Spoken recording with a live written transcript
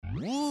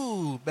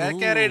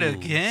back at it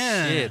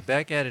again. Shit,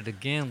 back at it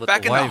again with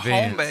Back the in white the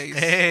home vans. base.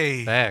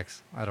 Hey.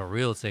 Facts. At a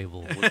real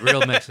table with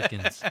real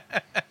Mexicans.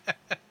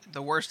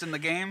 The worst in the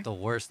game. The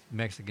worst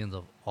Mexicans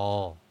of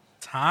all.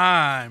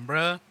 Time,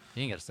 bruh.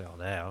 You ain't got to say all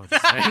that. I was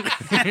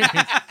just saying.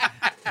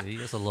 See,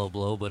 that's a low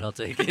blow, but I'll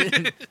take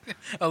it.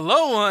 A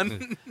low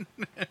one.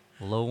 A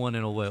low one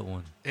and a wet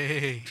one.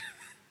 Hey.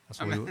 That's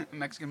what we,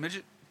 Mexican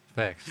midget.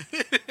 facts.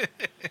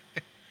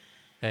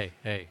 Hey.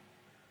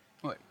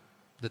 What?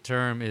 The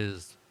term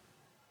is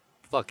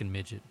fucking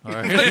midget. All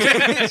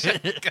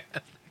right.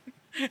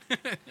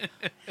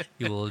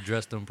 You will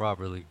address them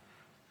properly.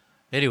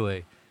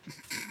 Anyway,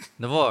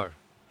 Navar,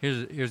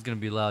 here's gonna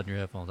be loud in your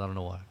headphones. I don't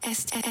know why. Yeah,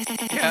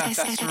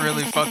 that's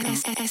really fucking.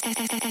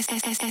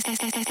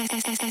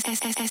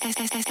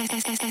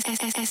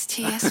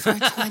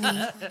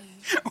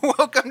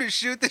 Welcome to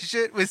Shoot the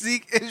Shit with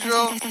Zeke,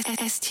 Israel,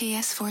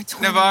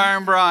 Navar,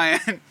 and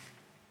Brian.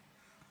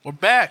 We're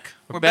back.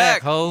 We're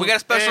back. ho. We got a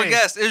special Hey.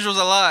 guest. Israel's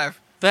alive.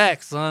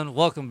 Facts, son.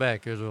 Welcome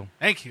back, Israel.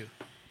 Thank you.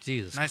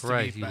 Jesus Nice to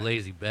Christ, be you back.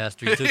 lazy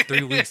bastard. You took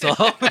 3 weeks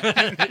off.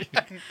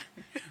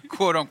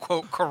 Quote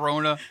unquote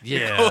Corona.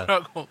 Yeah. Quote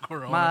unquote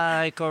corona.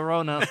 My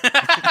corona.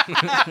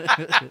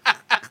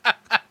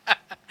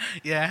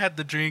 Yeah, I had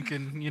the drink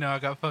and, I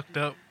got fucked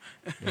up.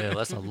 Yeah,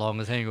 that's the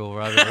longest hangover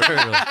I've ever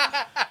heard of.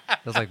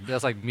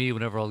 That's like me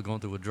whenever I was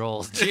going through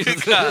withdrawals.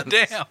 Jesus. God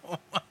damn.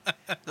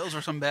 Those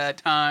were some bad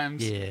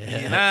times.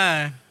 Yeah.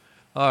 Nah.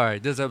 All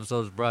right, this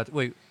episode is brought.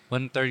 Wait,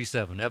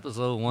 137.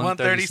 Episode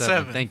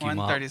 137. 137. Thank you, Mom.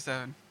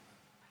 137.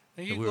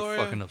 Thank you, We were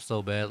Gloria. fucking up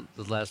so bad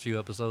the last few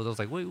episodes. I was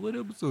like, wait, what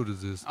episode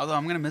is this? Although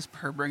I'm gonna miss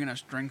her bringing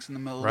us drinks in the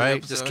middle of the Right?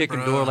 episode. Just kicking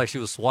Bruh. door like she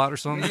was SWAT or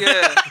something.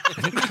 Yeah.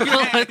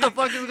 What the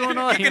fuck is going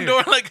on Kicking here?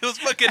 door like it was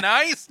fucking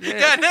ice. Yeah.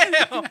 God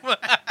damn.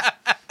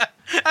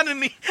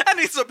 I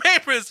need some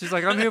papers. She's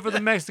like, I'm here for the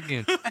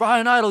Mexican.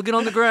 Brian Idol, get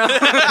on the ground.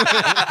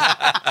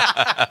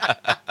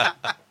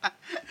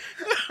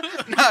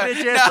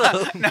 Bitch ass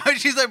up. Now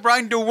she's like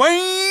Brian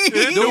Dwayne.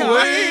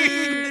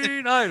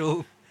 Dwayne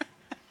Idol.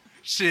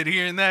 Shit,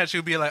 hearing that,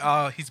 she'll be like,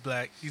 oh, he's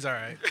black. He's all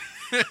right.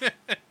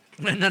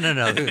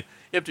 No.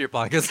 Empty your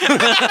pockets. You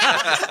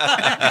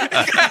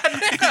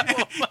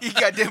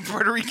goddamn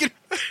Puerto Rican.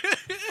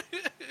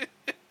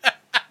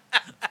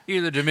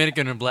 Either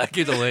Dominican or black.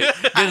 Either way,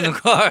 get in the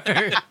car.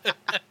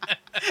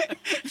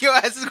 Your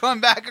ass is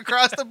going back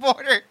across the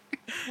border.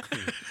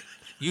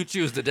 You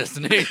choose the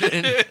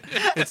destination.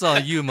 It's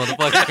on you,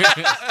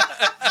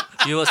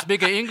 motherfucker. You a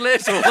speaker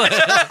English or what?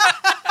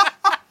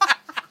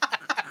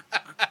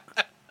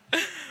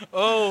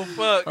 Oh,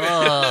 fuck.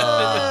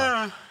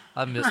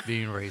 I miss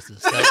being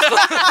racist.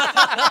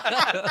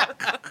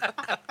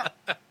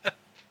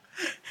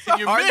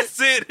 You miss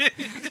it.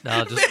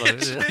 No, just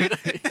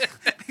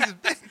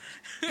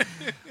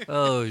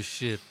Oh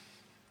shit.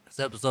 This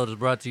episode is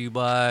brought to you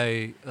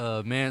by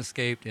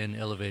Manscaped and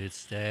Elevated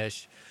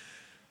Stash.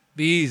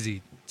 Be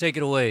easy. Take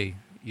it away.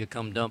 You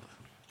come dump.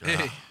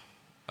 Hey.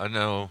 I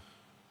know.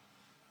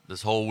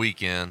 This whole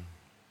weekend,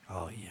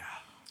 Oh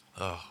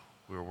yeah.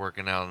 we were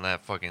working out in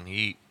that fucking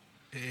heat.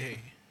 Hey.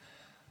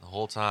 The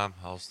whole time,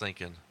 I was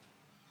thinking,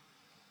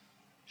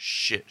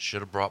 shit,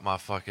 should have brought my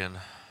fucking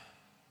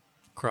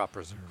Crop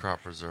preserver.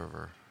 crop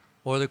preserver.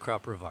 Or the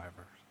crop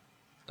reviver.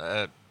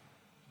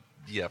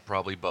 Yeah,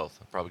 probably both.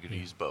 I probably could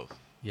use both.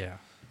 Yeah.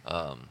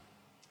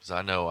 Because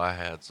I know I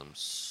had some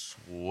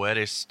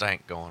sweaty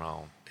stank going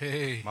on.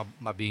 Hey.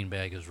 My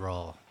beanbag is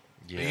raw.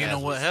 Yeah. You know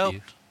As what we helped?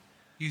 speak.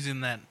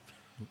 Using that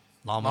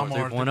Lawnmower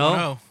lawnmower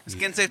 3.0.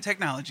 Skin safe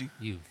technology.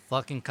 You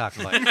fucking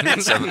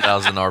cockbite.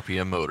 7,000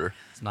 RPM motor.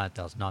 It's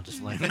 9,000, not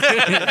just like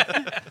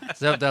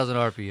 7,000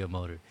 RPM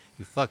motor.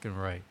 You fucking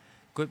right.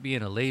 Quit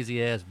being a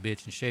lazy ass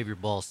bitch and shave your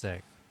ball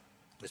sack,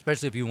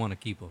 especially if you want to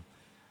keep them.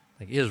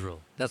 Like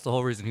Israel, that's the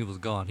whole reason he was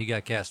gone. He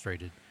got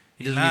castrated.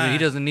 He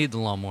doesn't need the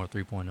lawnmower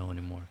 3.0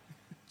 anymore.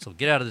 So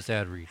get out of this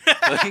ad read. What?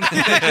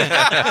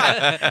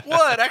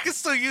 I can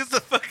still use the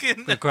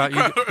fucking.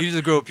 You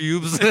just grow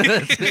pubes.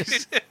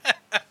 It's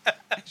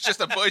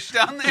just a bush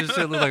down there. You just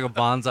look like a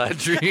bonsai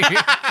tree.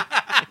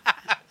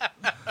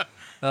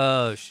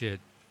 Oh shit,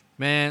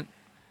 man!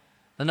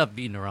 Enough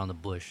beating around the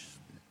bush.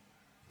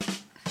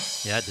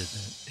 Yeah, I did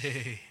that.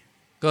 Hey.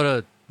 Go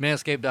to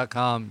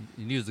manscaped.com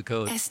and use the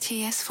code.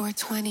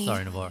 STS420.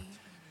 Sorry, Navar.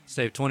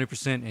 Save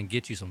 20% and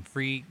get you some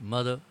free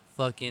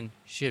motherfucking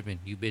shipping,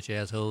 you bitch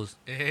assholes.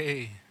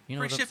 Hey. You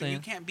know Free what I'm shipping, saying? you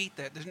can't beat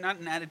that. There's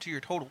nothing added to your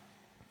total.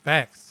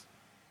 Facts.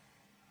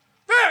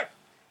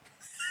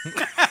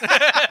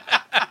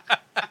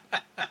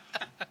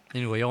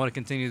 Anyway, y'all want to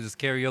continue this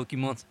karaoke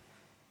month?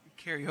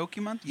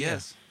 Karaoke month?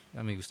 Yes.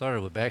 I mean, we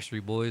started with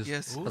Backstreet Boys.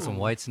 Yes. Got some Ooh.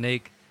 White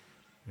Snake.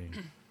 And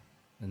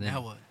then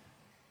Now what?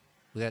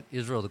 we got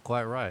Israel the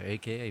Quiet Riot,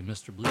 a.k.a.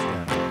 Mr. Blue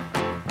Sky.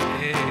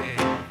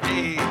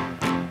 Hey. Hey.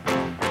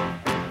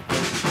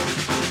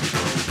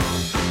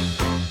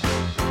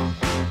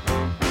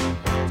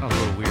 Sounds a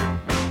little weird.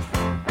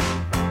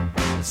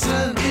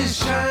 Sun is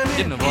shining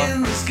Getting the bar.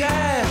 in the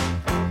sky.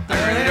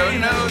 I really don't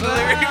know the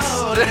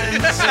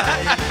lyrics.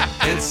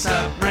 It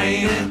stopped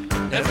raining.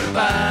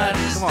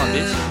 Everybody's Come on,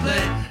 bitch. still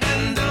playing.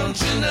 And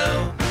don't you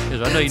know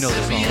Israel, I know you know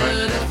this song,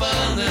 right?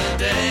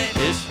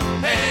 Ish?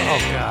 Oh,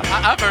 God.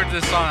 I've heard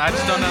this song. I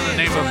just don't know the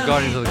name From of it.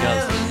 Guardians of the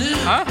Galaxy.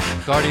 Huh?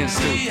 Guardians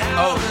 2.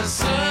 Oh,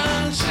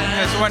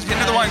 Yeah, so one,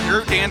 another one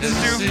Groot dances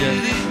to.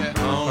 Yeah.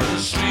 On the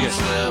streets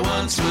where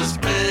once was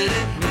Betty,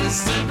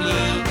 Mr.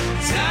 Blue,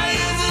 tired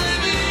of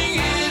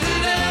living here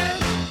today.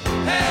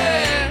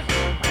 Hey,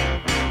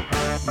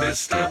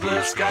 Mr.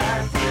 Blue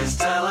Sky, please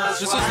tell us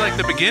this was like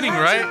the beginning,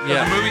 right?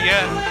 Yeah. Of the movie,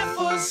 yeah.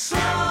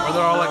 Where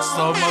they're all like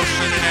slow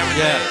motion and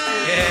everything.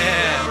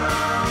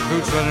 Yeah.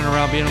 Groot's running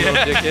around being a little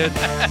dickhead.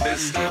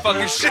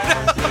 Fucking shit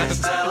up.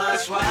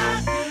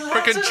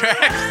 Freaking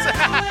tracks.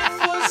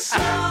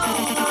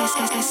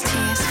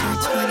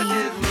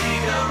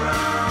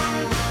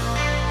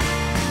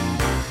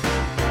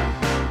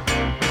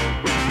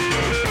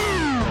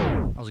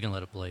 I was gonna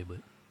let it play, but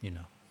you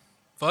know,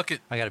 Fuck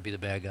it. I gotta be the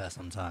bad guy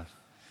sometimes.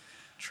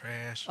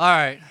 Trash. All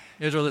right,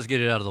 Israel, let's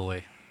get it out of the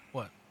way.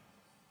 What?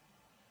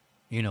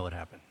 You know what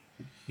happened.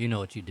 You know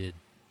what you did.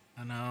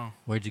 I know.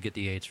 Where'd you get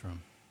the AIDS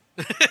from?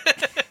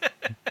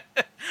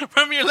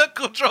 From your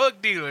local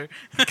drug dealer.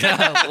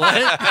 God,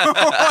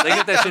 what? They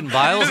get that shit in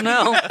vials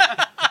now?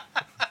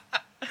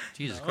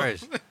 Jesus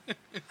Christ.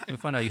 We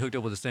find out you hooked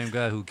up with the same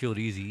guy who killed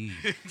Eazy-E.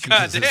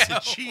 God Jesus.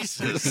 damn.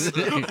 Jesus.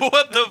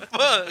 What the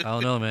fuck? I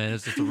don't know, man.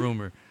 It's just a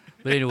rumor.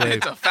 But anyway,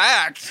 It's a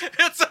fact.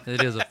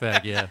 it is a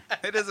fact, yeah.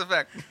 It is a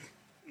fact.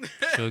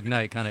 So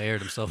Ignite kind of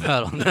aired himself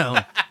out on that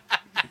one.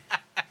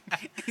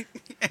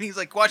 And he's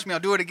like, watch me, I'll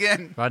do it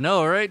again. I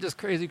know, right? This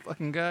crazy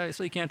fucking guy.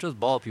 So you can't trust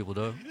bald people,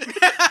 though.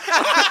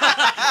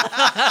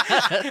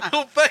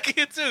 Oh, fuck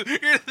you too.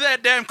 You're that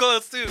damn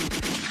close too.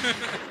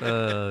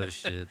 Oh,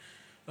 shit.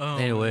 Oh,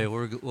 Anyway,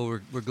 man.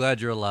 we're glad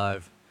you're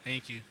alive.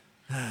 Thank you.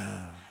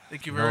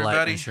 Thank you, No life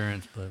everybody,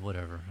 insurance, but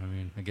whatever. I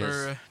mean, I guess.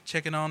 for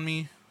checking on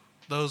me.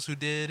 Those who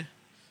did,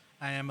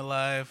 I am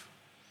alive,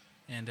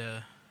 and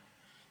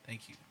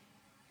thank you.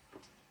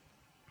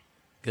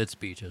 Good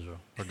speech, Israel.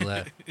 We're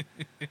glad.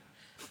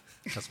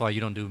 That's why you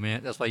don't do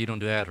That's why you don't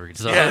do ad reads.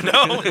 So. Yeah,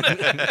 no.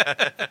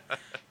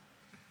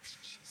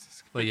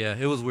 But yeah,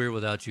 it was weird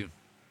without you.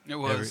 It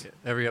was.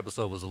 Every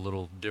episode was a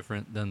little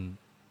different than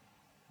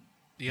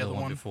The other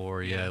one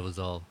before. Yeah, it was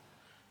all.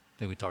 I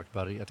think we talked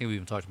about it. I think we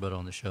even talked about it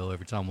on the show.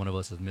 Every time one of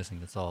us is missing,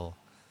 it's all.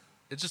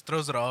 It just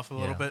throws it off a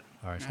little bit.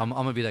 All right, so I'm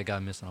gonna be that guy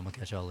missing. I'm gonna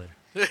catch y'all later.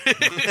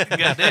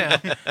 Goddamn.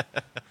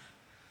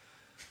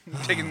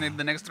 Taking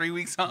the next 3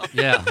 weeks off.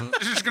 Yeah.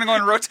 Just going to go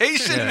in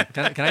rotation. Yeah.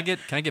 Can I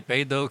get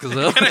paid though? Because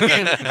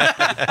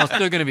I'm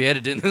still gonna be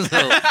editing, so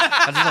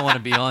I just don't want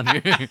to be on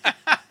here.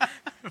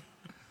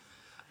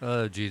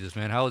 Oh Jesus,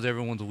 man! How was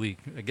everyone's week?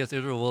 I guess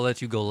Israel will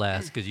let you go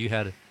last because you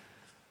had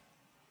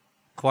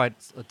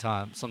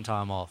some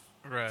time off.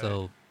 Right.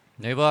 So,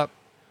 Nabok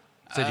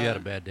said you had a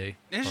bad day.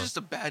 It's Or- just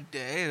a bad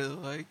day.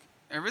 Like,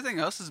 everything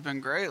else has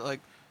been great. Like,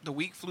 the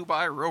week flew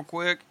by real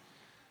quick.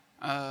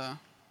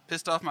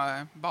 Pissed off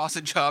my boss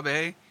at Job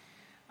A.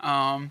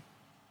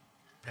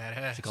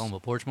 Badass. you call him a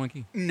porch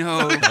monkey?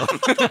 No.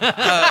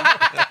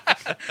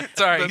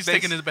 Sorry, But he's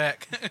taking his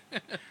back.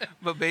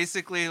 But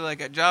basically,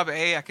 like, at Job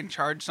A, I can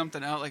charge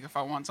something out. Like, if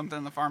I want something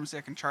in the pharmacy,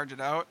 I can charge it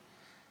out.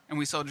 And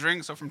we sell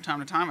drinks, so from time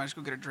to time, I just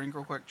go get a drink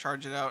real quick,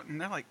 charge it out. And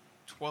they're like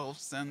 12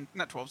 cents.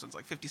 Not 12 cents,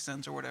 like 50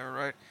 cents or whatever,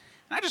 right?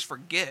 And I just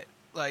forget.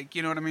 Like,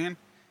 you know what I mean?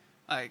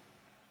 Like,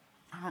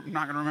 I'm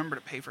not going to remember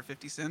to pay for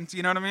 50 cents.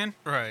 You know what I mean?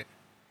 Right.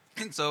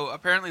 And so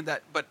apparently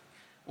but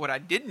what I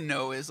didn't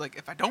know is, like,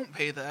 if I don't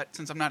pay that,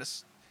 since I'm not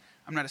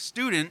a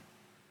student,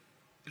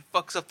 it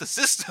fucks up the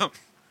system.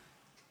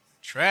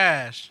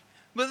 Trash.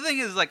 But the thing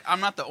is, like,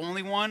 I'm not the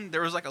only one.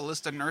 There was, like, a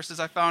list of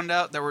nurses I found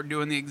out that were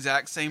doing the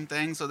exact same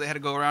thing. So they had to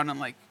go around and,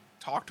 like,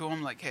 talk to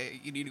them, like, hey,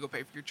 you need to go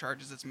pay for your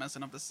charges. It's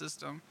messing up the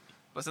system.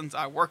 But since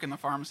I work in the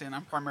pharmacy and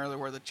I'm primarily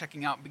where the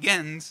checking out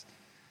begins,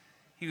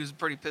 he was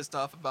pretty pissed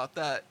off about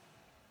that.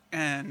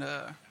 And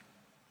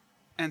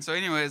so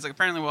anyways, like,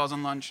 apparently while I was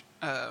on lunch,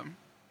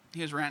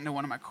 he was ranting to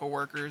one of my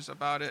coworkers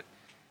about it.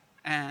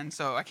 And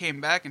so I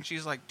came back and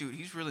she's like, dude,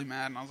 he's really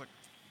mad. And I was like,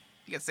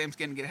 you got same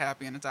skin, get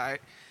happy, and it's all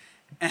right.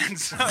 And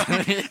so,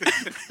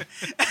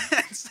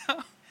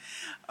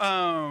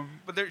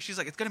 but she's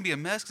like, it's gonna be a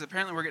mess because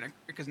apparently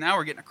because now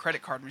we're getting a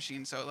credit card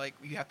machine, so like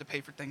you have to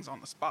pay for things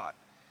on the spot.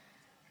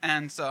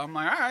 And so I'm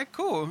like, all right,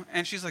 cool.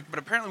 And she's like, but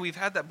apparently we've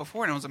had that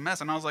before and it was a mess.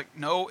 And I was like,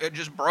 no, it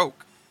just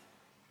broke.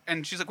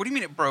 And she's like, what do you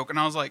mean it broke? And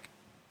I was like,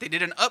 they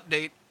did an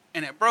update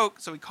and it broke,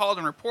 so we called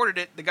and reported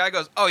it. The guy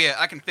goes, oh yeah,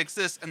 I can fix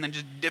this, and then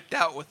just dipped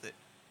out with it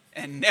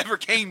and never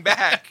came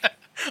back.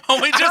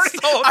 Only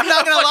just sold. I'm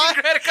not gonna lie.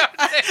 Credit card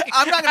thing.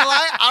 I'm not gonna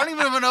lie. I don't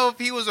even know if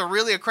he was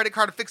really a credit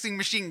card fixing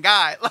machine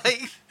guy.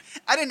 Like,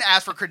 I didn't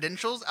ask for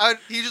credentials.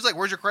 He just like,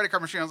 "Where's your credit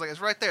card machine?" I was like,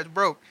 "It's right there. It's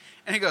broke."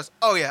 And he goes,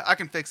 "Oh yeah, I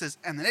can fix this."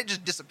 And then it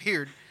just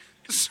disappeared.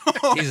 So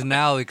He's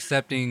now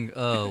accepting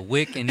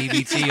WIC and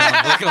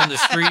EBT on the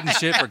street and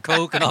shit for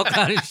coke and all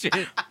kind of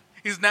shit.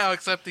 He's now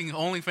accepting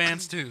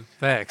OnlyFans too.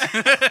 Facts.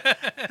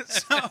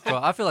 Bro,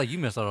 I feel like you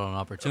missed out on an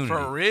opportunity.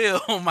 For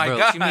real, oh my Bro,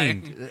 god. what you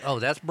mean? Oh,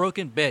 that's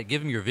broken? Bet.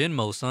 Give him your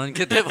Venmo, son.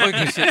 Get that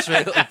fucking shit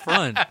straight up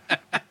front.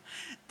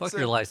 Fuck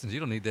your license. You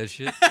don't need that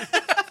shit.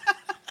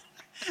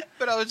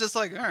 But I was just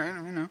like, all right,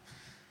 you know.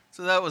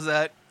 So that was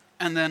that.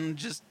 And then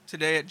just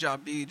today at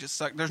Job B, just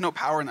sucked. There's no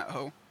power in that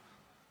hoe.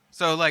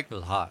 So like, It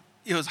was hot.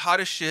 it was hot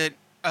as shit.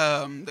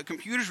 The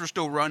computers were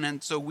still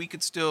running, so we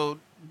could still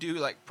do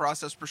like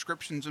process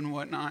prescriptions and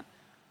whatnot.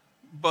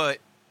 But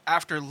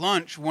after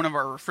lunch, one of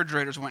our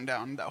refrigerators went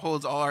down that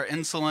holds all our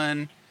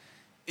insulin,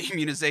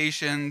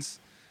 immunizations,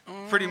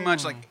 pretty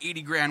much like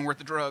 80 grand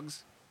worth of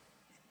drugs.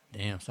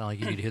 Damn, sound like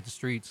you need to hit the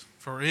streets.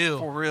 For real.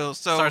 For real.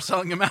 So Start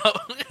selling them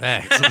out.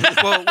 Facts.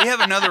 well, we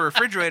have another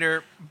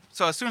refrigerator.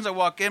 So as soon as I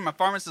walk in, my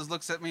pharmacist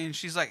looks at me and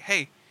she's like,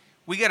 "Hey,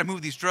 we got to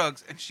move these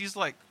drugs." And she's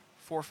like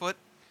 4 foot.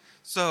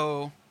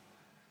 So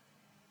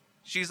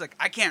she's like,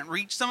 "I can't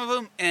reach some of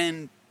them,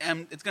 and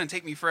it's going to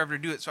take me forever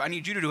to do it. So I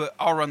need you to do it.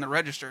 I'll run the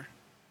register."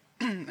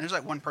 There's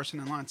like one person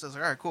in line. So I was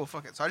like, "All right, cool,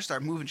 fuck it." So I just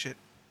started moving shit.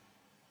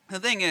 The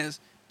thing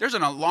is, there's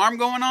an alarm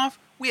going off.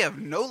 We have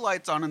no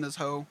lights on in this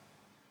hoe.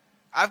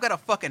 I've got a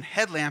fucking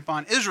headlamp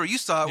on. Israel, you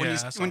saw it Yeah,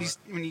 I saw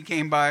when you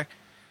came by,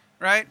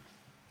 right?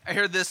 I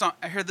heard this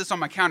on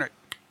my counter.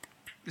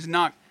 Just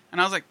knock,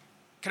 and I was like,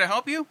 "Can I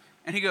help you?"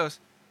 And he goes,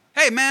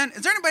 "Hey man,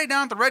 is there anybody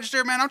down at the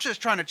register, man? I'm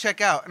just trying to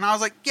check out." And I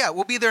was like, "Yeah,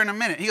 we'll be there in a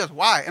minute." He goes,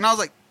 "Why?" And I was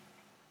like,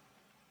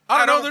 I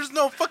don't know. don't- There's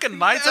no fucking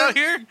lights out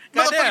here.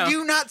 "Motherfucker, Goddamn.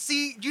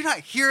 do you not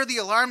hear the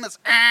alarm that's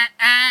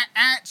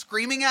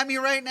screaming at me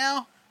right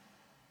now?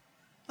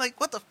 Like,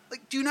 what the,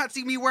 like, do you not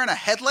see me wearing a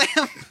headlamp?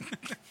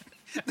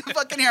 The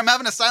fucking here, I'm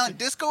having a silent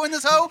disco in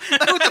this hoe? Like,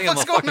 what the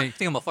fuck's going on?"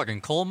 Think I'm a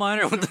fucking coal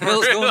miner? What the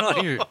hell's going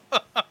on here?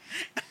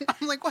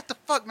 I'm like, "What the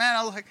fuck, man?"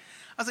 I was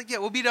like, "Yeah,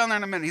 we'll be down there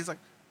in a minute." He's like,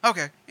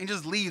 "Okay," and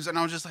just leaves, and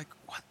I was just like,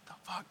 "What the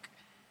fuck?"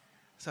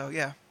 So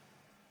yeah,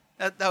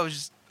 that was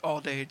just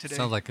all day today.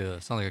 Sounds like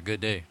a good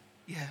day.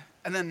 Yeah,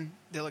 and then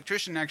the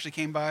electrician actually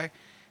came by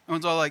and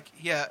was all like,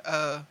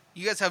 "Yeah,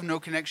 you guys have no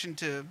connection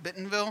to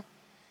Bentonville,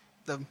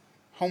 the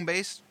home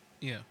base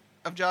Yeah.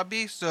 of Job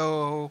B."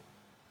 So,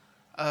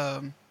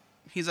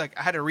 he's like,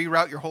 "I had to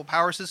reroute your whole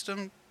power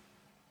system.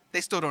 They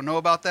still don't know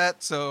about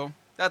that, so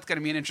that's gonna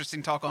be an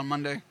interesting talk on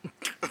Monday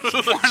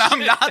when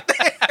I'm not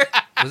there."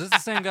 Was this the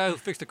same guy who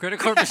fixed the credit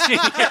card machine?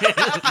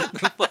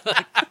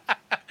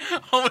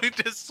 Only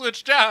just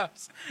switch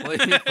jobs.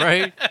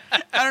 Right?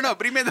 I don't know,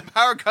 but he made the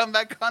power come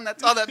back on.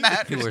 That's all that He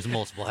matters. wears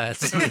multiple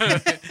hats.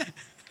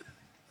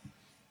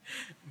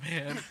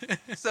 Man.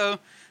 So,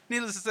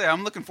 needless to say,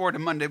 I'm looking forward to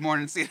Monday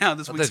morning and seeing how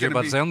this I week's thought you were gonna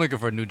about be. to say, I'm looking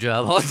for a new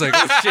job. I was like,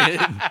 oh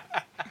shit.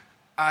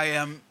 I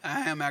am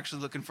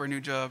actually looking for a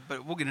new job,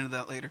 but we'll get into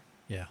that later.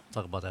 Yeah,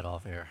 talk about that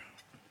off air.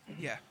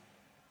 Yeah.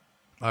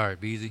 All right,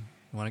 Beezy,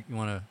 you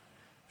wanna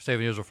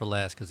save Israel for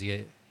last because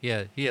he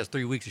has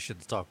 3 weeks of shit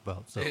to talk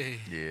about. So Hey.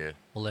 Yeah.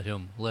 we'll let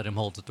him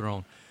hold the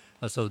throne.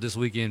 So this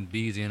weekend,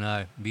 Beezy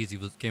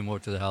came over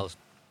to the house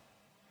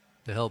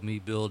to help me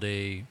build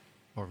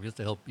or just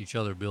to help each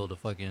other build a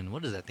fucking,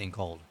 what is that thing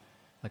called?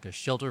 Like a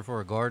shelter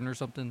for a garden or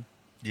something?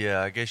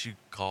 Yeah, I guess you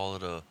call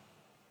it a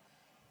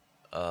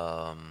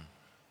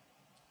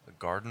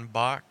garden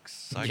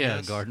box. I Yeah,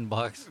 guess. a garden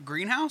box.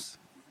 Greenhouse?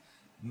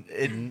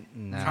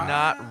 Nah.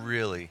 Not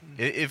really.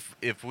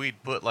 If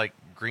we'd put like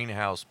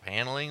greenhouse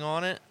paneling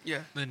on it,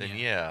 Yeah. then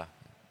yeah.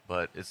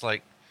 But it's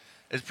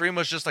pretty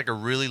much just like a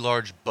really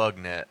large bug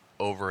net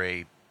over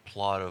a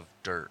plot of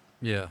dirt.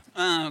 Yeah.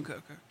 Okay.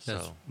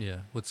 That's, So yeah,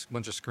 with a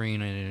bunch of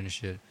screen in it and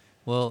shit.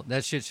 Well,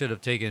 that shit should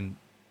have taken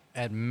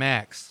at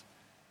max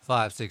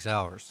 5-6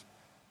 hours.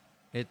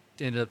 It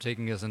ended up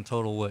taking us in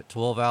total, what,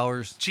 12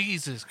 hours?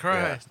 Jesus yeah,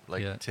 Christ.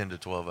 like Yeah. 10 to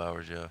 12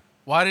 hours, yeah.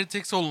 Why did it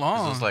take so 'Cause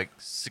long? It was like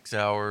 6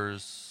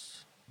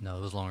 hours. No,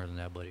 it was longer than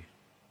that, buddy.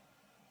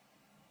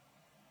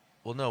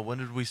 Well, no, when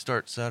did we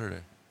start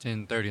Saturday?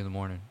 10:30 in the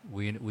morning.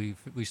 We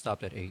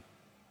stopped at 8.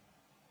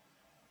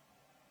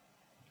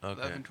 Okay.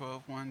 11,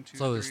 12, 1, 2,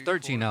 So it's 3,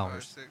 13 4,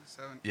 hours. 5, 6,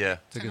 7. Yeah.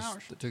 Took 10 us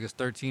hours. it took us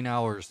 13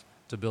 hours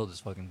to build this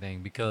fucking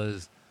thing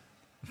because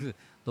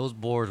those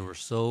boards were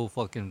so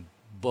fucking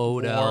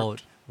bowed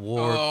out,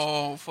 warped,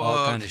 Oh, fuck.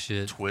 all kind of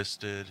shit.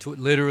 Twisted.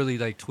 Literally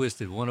like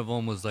twisted. One of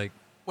them was like,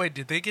 Wait,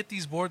 did they get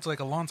these boards like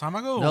a long time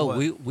ago? or no,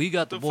 what? we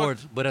got the The fuck?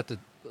 boards, but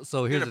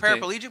so here's Did a the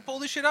thing. paraplegic pull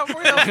this shit out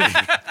for you?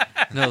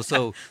 No,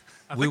 so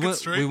I we think went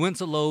it's straight. we went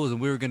to Lowe's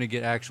and we were gonna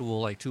get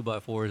actual like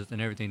 2x4s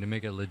and everything to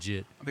make it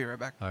legit. I'll be right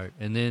back. All right,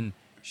 and then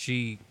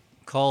she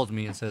called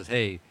me and says,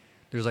 "Hey,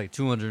 there's like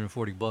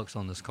 $240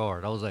 on this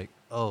card." I was like,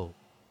 "Oh,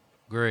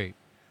 great!"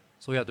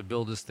 So we have to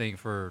build this thing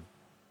for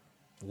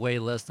way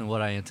less than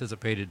what I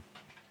anticipated,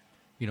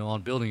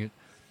 on building it.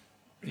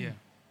 Yeah.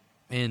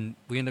 And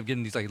we end up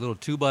getting these like little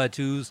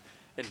 2x2s,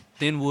 and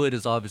thin wood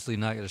is obviously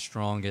not as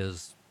strong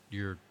as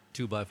your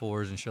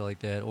 2x4s and shit like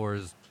that, or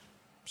as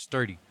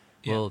sturdy.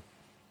 Yeah. Well,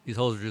 these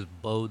hoes are just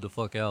bowed the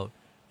fuck out,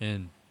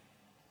 and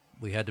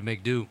we had to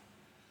make do.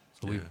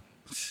 So Yeah.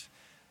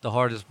 the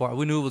hardest part,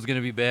 we knew it was gonna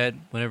be bad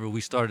whenever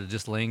we started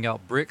just laying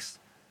out bricks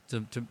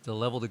to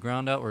level the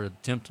ground out or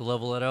attempt to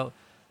level it out,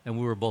 and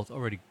we were both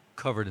already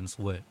covered in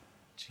sweat.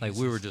 Like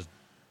we were just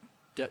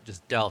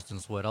doused in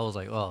sweat. I was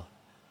like,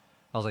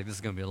 this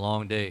is gonna be a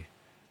long day,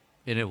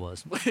 and it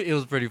was. It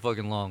was pretty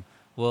fucking long.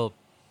 Well,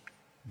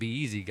 Be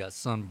Easy got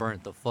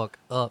sunburnt the fuck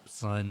up,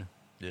 son.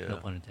 Yeah. No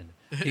pun intended.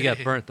 He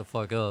got burnt the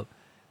fuck up.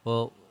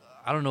 Well,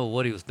 I don't know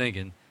what he was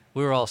thinking.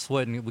 We were all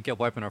sweating. We kept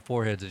wiping our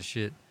foreheads and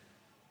shit.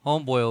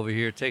 Homeboy over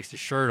here takes his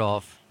shirt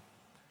off.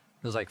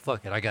 It was like,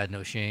 fuck it, I got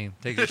no shame.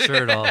 Takes his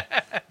shirt off,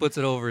 puts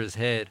it over his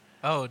head.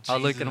 Oh, Jesus. I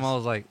looked at him, I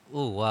was like,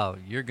 oh, wow,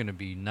 you're going to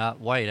be not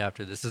white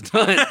after this is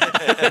done.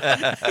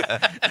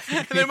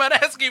 They might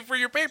ask you for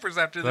your papers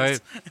after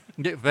this. Right?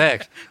 Get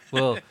facts.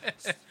 Well,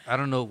 I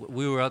don't know.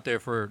 We were out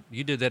there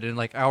you did that in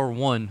like hour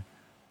 1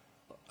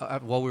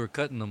 while we were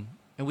cutting them.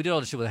 And we did all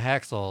this shit with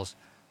hacksaws.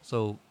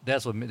 So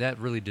that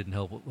really didn't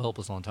help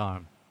us on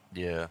time.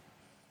 Yeah.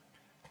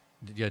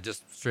 Yeah,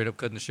 just straight up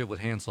cutting the shit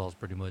with hand saws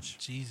pretty much.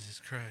 Jesus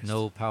Christ.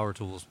 No power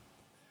tools.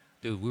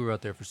 Dude, we were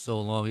out there for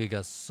so long. It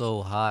got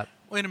so hot.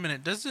 Wait a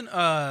minute. Doesn't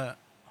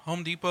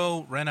Home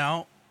Depot rent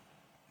out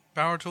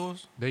power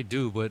tools? They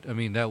do, but I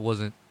mean, that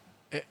wasn't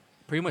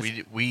pretty much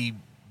We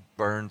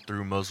burned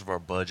through most of our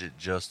budget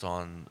just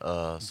on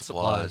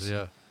supplies.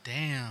 Yeah.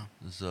 Damn.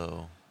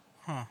 So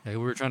Huh. Yeah, we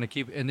were trying to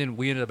keep, and then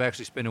we ended up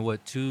actually spending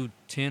what,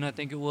 $210, I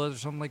think it was, or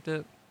something like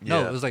that. No,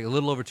 Yeah. it was like a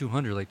little over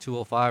 200, like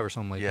 205 or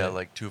something like yeah, that.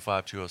 like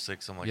 205,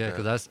 206, something like Yeah, that.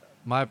 because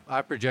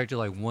I projected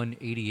like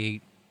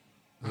 188.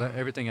 'Cause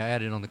everything I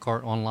added on the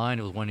cart online,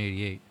 it was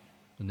 188,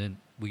 and then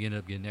we ended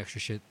up getting extra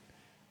shit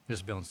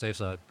just to be on the safe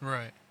side.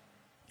 Right.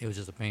 It was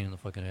just a pain in the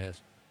fucking ass.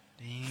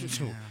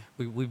 So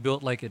Damn. we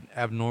built like an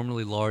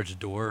abnormally large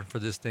door for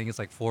this thing. It's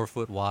like 4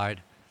 foot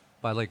wide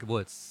by like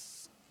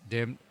just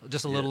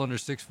a little under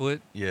 6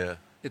 foot. Yeah.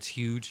 It's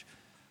huge.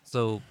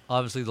 So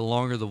obviously, the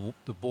longer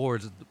the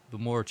boards, the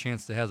more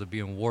chance it has of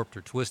being warped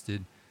or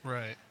twisted.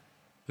 Right.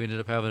 We ended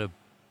up having to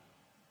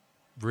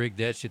rig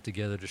that shit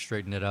together to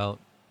straighten it out,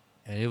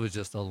 and it was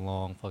just a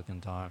long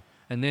fucking time.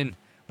 And then,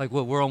 like,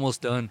 we're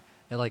almost done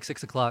at like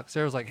 6 o'clock.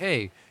 Sarah's like,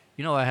 "Hey,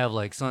 you know I have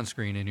like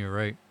sunscreen in here,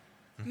 right?"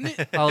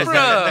 I was like,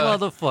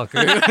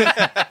 "Motherfucker."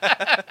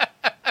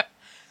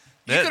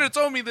 You could have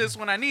told me this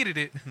when I needed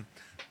it.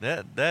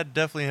 That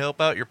definitely help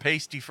out your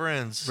pasty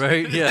friends.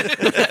 Right? Yeah.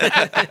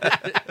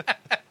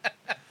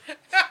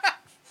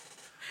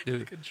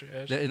 Dude, Good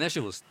trash. and that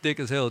shit was thick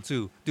as hell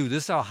too. Dude,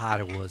 this is how hot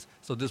it was.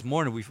 So this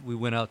morning we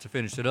went out to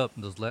finish it up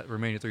in those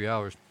remaining 3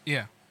 hours.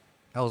 Yeah.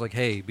 I was like,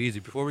 "Hey,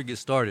 Beezy, before we get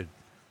started,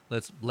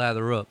 let's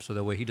lather up so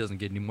that way he doesn't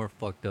get any more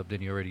fucked up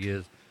than he already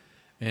is."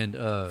 And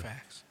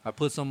Facts. I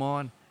put some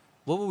on.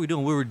 What were we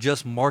doing? We were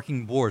just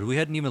marking boards. We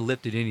hadn't even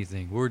lifted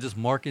anything. We were just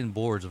marking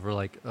boards over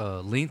like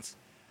lengths.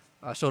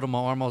 I showed him my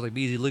arm. I was like,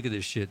 "Beezy, look at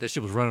this shit. That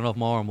shit was running off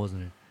my arm,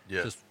 wasn't it?"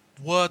 Yeah. Just,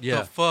 What Yeah.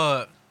 the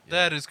fuck?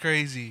 That is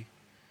crazy.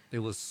 it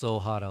was so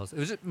hot. It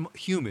was just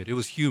humid. It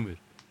was humid.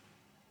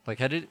 Like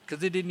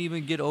because it didn't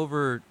even get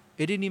over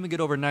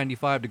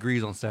 95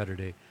 degrees on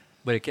Saturday,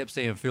 but it kept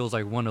saying feels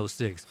like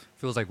 106,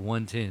 feels like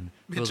 110,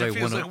 Bitch, it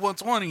feels like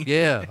 120.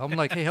 Yeah, I'm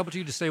like, hey, how about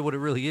you just say what it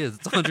really is?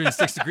 It's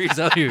 106 degrees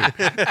out here.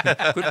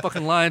 Quit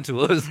fucking lying to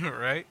us.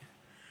 Right?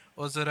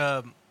 Was it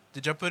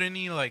did y'all put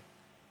any like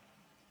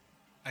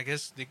I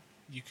guess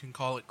you can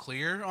call it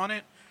clear on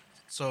it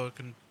so it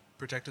can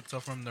protect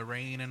itself from the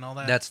rain and all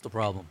that? That's the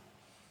problem.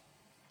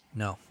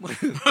 No,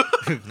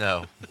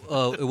 No.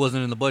 it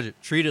wasn't in the budget.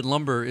 Treated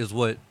lumber is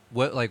what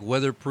like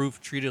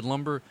weatherproof treated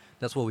lumber.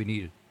 That's what we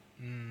needed.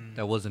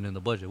 That wasn't in the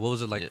budget. What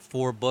was it like? Yeah.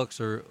 $4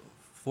 or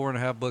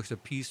 $4.50 a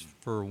piece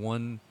for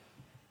one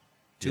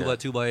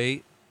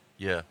 2x2x8?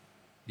 Yeah.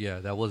 Yeah,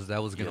 that was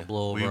gonna Yeah.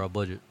 blow over our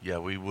budget. Yeah,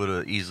 we would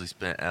have easily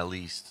spent at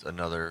least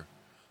another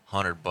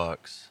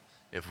 $100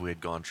 if we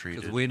had gone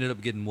treated. Because we ended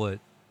up getting what,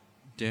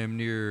 damn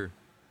near,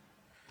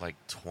 like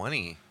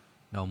 20.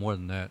 no, more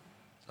than that.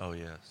 Oh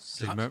yeah.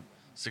 Do you remember?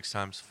 6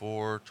 times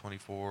 4,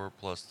 24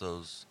 plus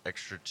those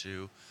extra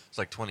 2. It's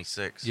like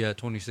 26. Yeah,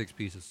 26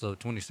 pieces. So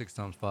 26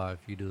 times 5.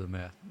 You do the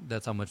math.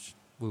 That's how much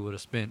we would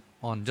have spent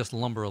on just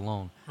lumber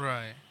alone.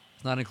 right.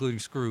 It's not including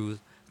screws.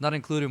 It's not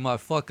including my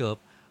fuck up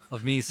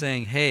of me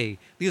saying, "Hey,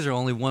 these are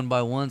only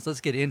 1x1s.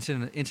 Let's get inch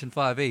and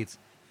 5/8."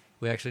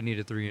 We actually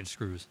needed 3-inch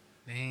screws.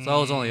 So I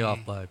was only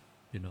off by,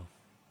 a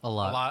a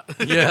lot. lot.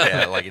 Yeah.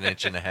 Yeah, like an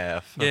inch and a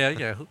half.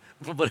 Yeah.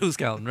 But who's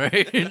counting,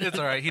 right? It's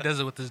all right. He does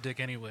it with his dick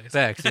anyways.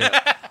 Facts.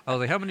 Yeah. I was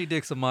like, how many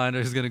dicks of mine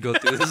is gonna go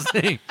through this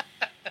thing?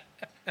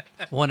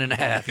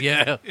 1.5.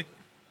 Yeah.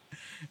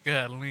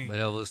 Golly.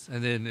 But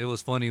then it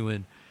was funny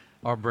when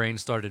our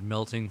brains started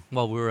melting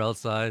while we were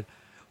outside.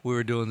 We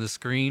were doing the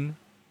screen,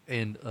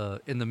 and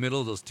in the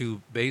middle of those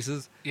two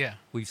bases, Yeah.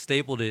 we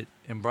stapled it,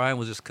 and Brian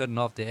was just cutting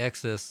off the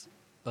excess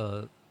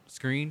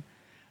screen,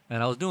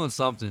 and I was doing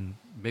something,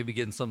 maybe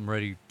getting something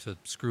ready to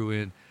screw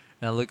in,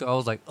 and I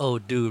was like, "Oh,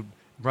 dude,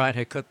 Brian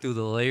had cut through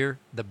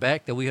the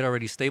back that we had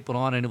already stapled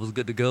on, and it was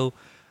good to go.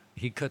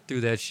 He cut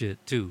through that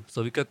shit too.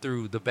 So he cut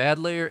through the bad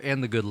layer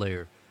and the good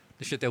layer,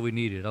 the shit that we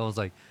needed." I was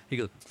like, he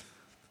goes,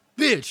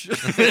 "Bitch,"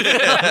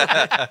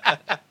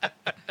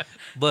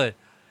 but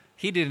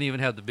he didn't even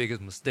have the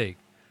biggest mistake,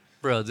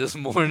 bro. This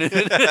morning.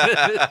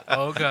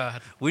 Oh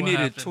God. We What needed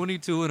happened?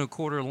 22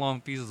 1/4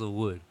 long pieces of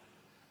wood.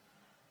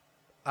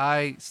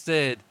 I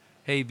said,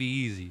 "Hey, be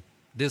easy.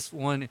 This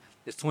one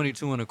is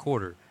 22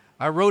 1/4."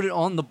 I wrote it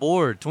on the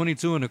board,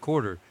 22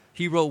 1/4.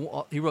 He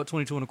wrote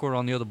 22 1/4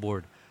 on the other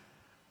board.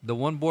 The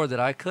one board that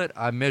I cut,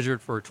 I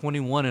measured for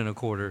 21 and a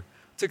quarter.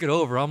 Took it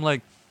over. I'm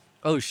like,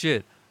 oh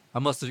shit, I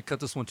must have cut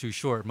this one too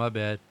short. My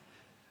bad.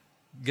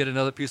 Get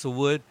another piece of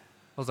wood.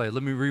 I was like,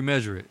 let me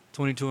remeasure it.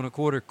 22 and a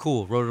quarter.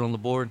 Cool. Wrote it on the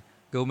board.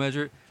 Go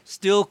measure it.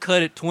 Still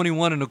cut it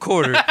 21 and a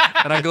quarter.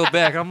 And I go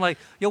back. I'm like,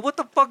 yo, what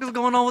the fuck is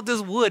going on with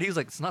this wood? He was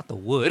like, it's not the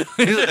wood.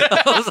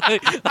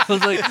 I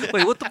was like,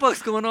 wait, what the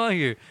fuck's going on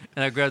here?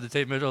 And I grabbed the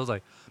tape measure. I was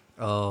like,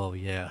 oh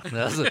yeah,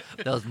 that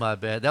was my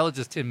bad. That was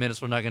just 10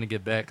 minutes we're not gonna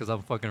get back because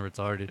I'm fucking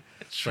retarded.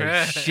 It's like,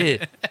 Trash.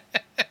 shit,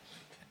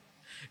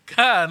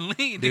 Golly,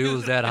 dude. dude, it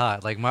was that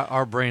hot. Like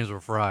our brains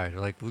were fried.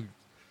 Like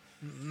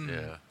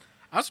Yeah.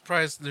 I'm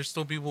surprised there's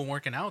still people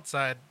working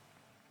outside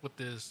with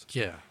this.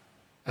 yeah,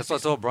 that's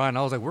what I told Brian.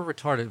 I was like, we're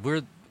retarded.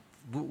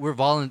 We're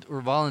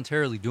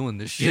voluntarily doing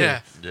this shit.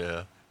 Yeah.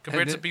 Yeah.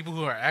 Compared And to people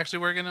who are actually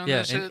working on Yeah,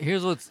 this and shit.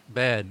 here's what's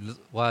bad.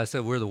 Why I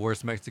said we're the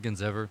worst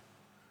Mexicans ever.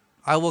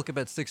 I woke up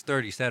at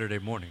 6:30 Saturday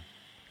morning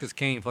because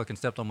Kane fucking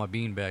stepped on my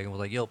beanbag and was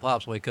like, yo,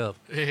 Pops, wake up.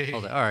 I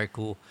was like, all right,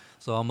 cool.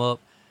 So I'm up.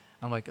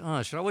 I'm like,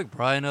 should I wake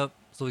Brian up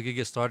so we could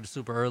get started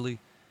super early?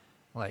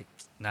 I'm like,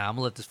 nah, I'm going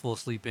to let this fool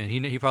sleep in.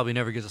 He probably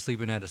never gets to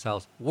sleep in at his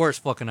house.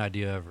 Worst fucking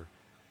idea ever.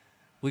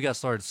 We got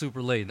started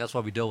super late, and that's why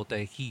we dealt with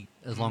that heat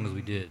as long as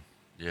we did.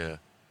 Yeah.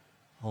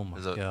 Oh,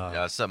 my So, God.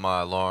 yeah, I set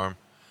my alarm.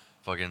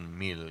 Fucking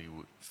immediately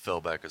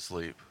fell back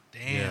asleep.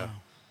 Damn. Yeah.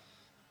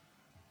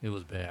 It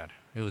was bad.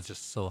 It was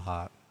just so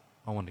hot.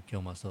 I wanted to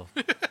kill myself.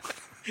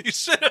 You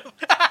should have.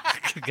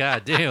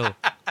 God damn.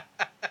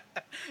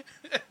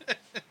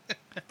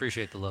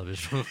 Appreciate the love,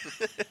 Israel.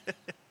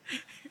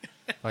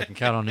 If I can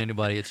count on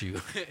anybody, it's you.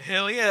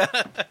 Hell yeah.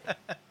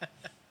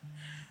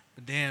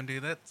 But damn,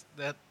 dude,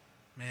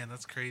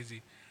 that's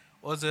crazy.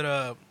 Was it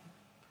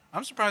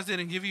I'm surprised they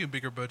didn't give you a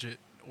bigger budget,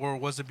 or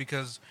was it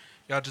because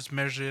y'all just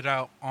measured it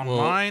out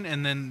online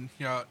and then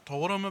y'all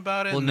told them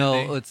about it? Well, and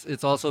no, then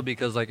it's also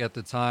because like at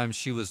the time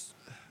she was,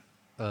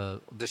 the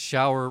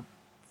shower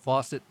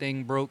faucet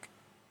thing broke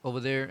over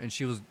there, and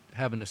she was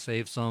having to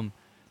save some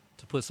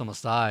to put some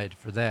aside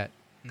for that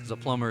because a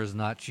plumber is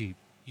not cheap.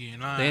 yeah,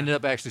 nah. They ended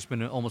up actually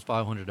spending almost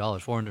 $500,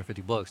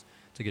 $450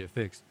 to get it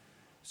fixed.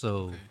 So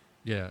Okay.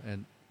 yeah,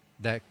 and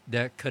that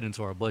cut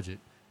into our budget.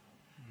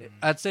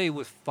 I'd say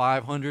with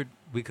 500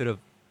 we could have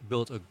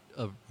built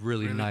a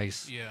really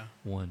nice Yeah.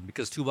 one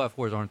because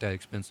 2x4s aren't that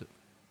expensive,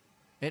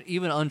 and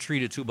even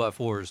untreated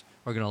 2x4s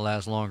are gonna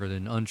last longer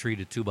than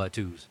untreated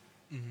 2x2s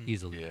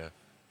easily. Yeah.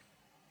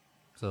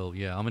 So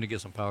yeah, I'm gonna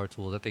get some power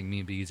tools. I think me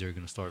and BZ are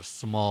gonna start a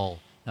small,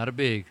 not a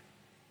big,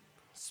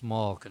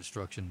 small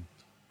construction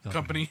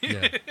Company.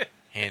 Yeah,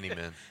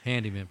 Handyman.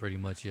 handyman pretty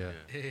much. Yeah,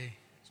 Hey,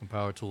 some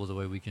power tools the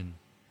way we can.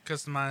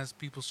 customize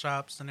people's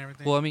shops and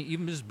everything. Well, I mean,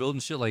 even just building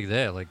shit like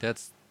that, like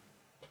that's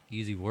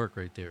easy work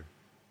right there.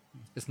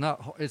 It's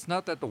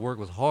not that the work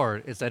was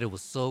hard. It's that it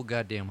was so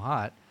goddamn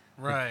hot.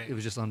 right. It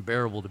was just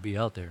unbearable to be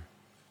out there.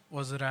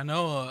 Was it? I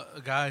know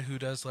a guy who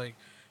does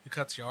who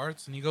cuts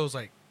yards, and he goes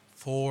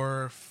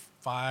 4,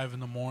 5 in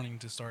the morning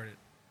to start it.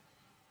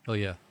 Oh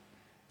yeah.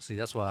 See,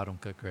 that's why I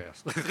don't cut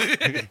grass.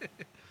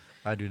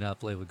 I do not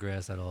play with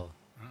grass at all.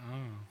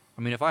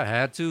 I mean, if I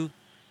had to,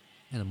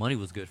 and the money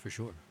was good for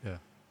sure. Yeah.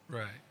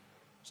 Right.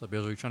 So,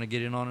 Bills, are you trying to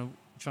get in on it?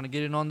 Trying to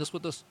get in on this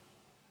with us?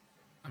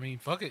 I mean,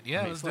 fuck it. Yeah,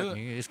 I mean, let's fuck, do it.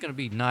 It's gonna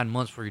be 9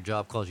 months before your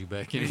job calls you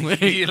back anyway.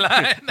 You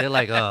lying? They're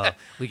like, oh,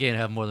 we can't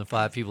have more than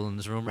 5 people in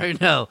this room right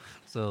now.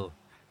 So,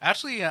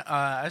 Actually,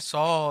 I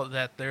saw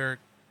that they're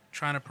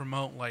trying to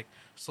promote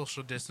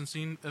social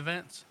distancing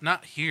events.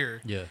 Not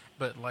here, yeah.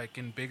 but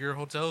in bigger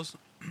hotels.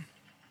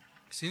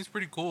 Seems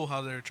pretty cool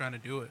how they're trying to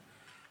do it.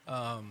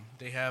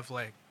 They have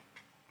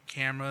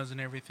cameras and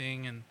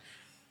everything, and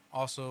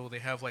also they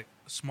have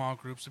small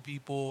groups of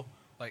people,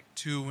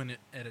 2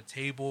 at a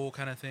table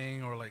kind of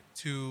thing, or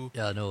 2.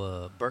 Yeah, I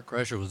know Burt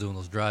Kreischer was doing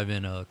those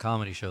drive-in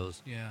comedy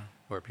shows Yeah.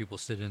 where people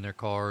sit in their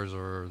cars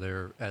or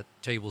they're at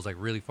tables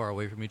really far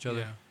away from each other.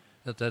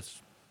 Yeah.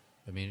 That's,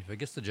 I mean, if it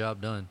gets the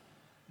job done,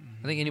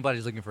 I think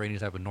anybody's looking for any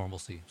type of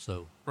normalcy.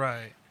 So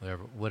Right.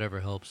 whatever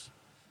helps,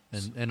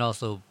 and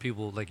also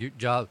people like your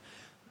job,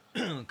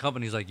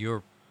 companies like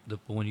the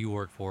one you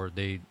work for,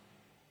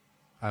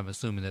 I'm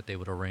assuming that they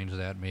would arrange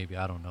that. Maybe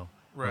I don't know.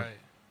 Or Right.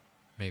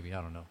 maybe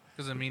I don't know.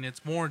 Because I mean,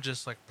 it's more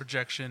just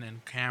projection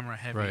and camera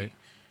heavy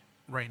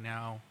right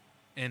now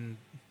in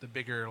the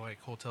bigger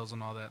hotels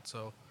and all that.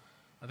 So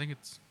I think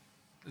it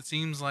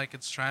seems like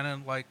it's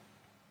trying to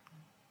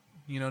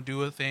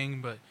do a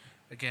thing, but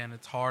again,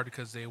 it's hard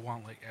because they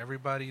want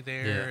everybody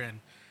there Yeah. and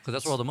Because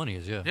that's where all the money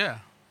is. Yeah. yeah,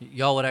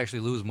 Y'all would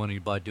actually lose money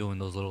by doing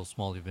those little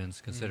small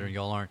events, considering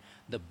y'all aren't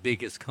the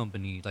biggest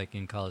company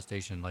in College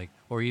Station,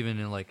 or even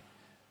in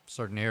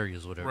certain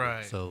areas, whatever.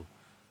 Right. So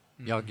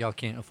y'all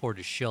can't afford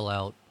to shell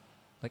out.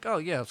 Oh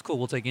yeah, it's cool.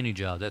 We'll take any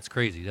job. That's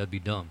crazy. That'd be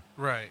dumb.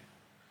 right.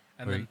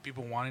 And Right. then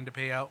people wanting to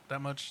pay out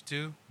that much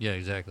too. Yeah,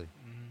 exactly.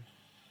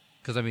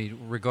 Because I mean,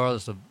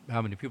 regardless of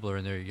how many people are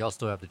in there, y'all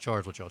still have to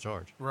charge what y'all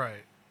charge.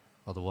 Right.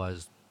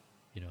 Otherwise,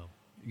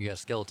 you got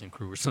skeleton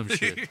crew or some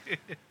shit.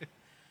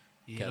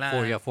 You You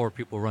lying. got 4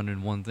 people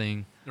running one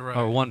thing, Right.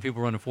 or 1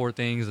 people running 4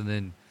 things, and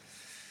then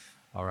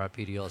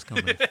R.I.P. to y'all's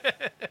company.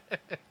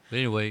 But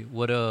anyway,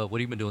 what have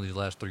you been doing these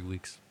last 3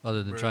 weeks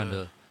other than trying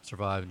to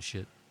survive and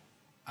shit?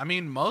 I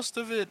mean, most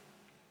of it,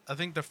 I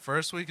think the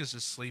first week is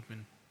just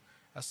sleeping.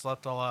 I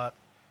slept a lot,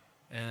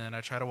 and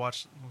I try to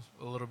watch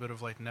a little bit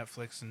of like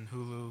Netflix and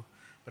Hulu,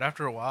 but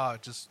after a while, I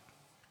just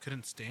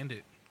couldn't stand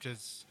it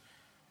because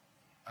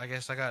I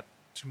guess I got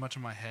too much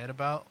in my head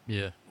about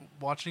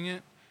watching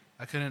it.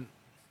 I couldn't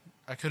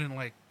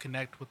like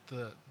connect with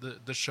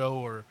the show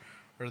or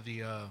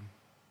the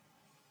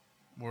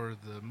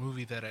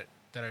movie that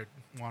I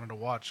wanted to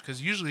watch,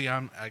 because usually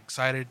I'm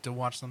excited to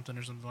watch something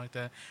or something like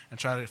that and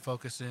try to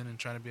focus in and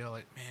try to be all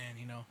like, man,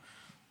 you know,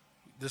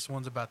 this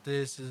one's about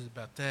this is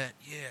about that,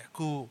 yeah,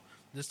 cool.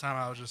 This time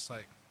I was just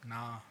like,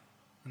 nah,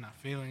 I'm not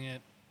feeling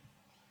it,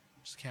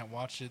 just can't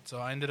watch it. So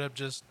I ended up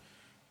just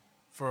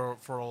for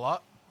a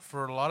lot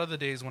of the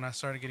days when I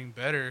started getting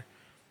better,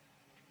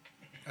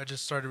 I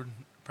just started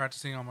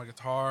practicing on my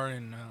guitar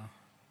and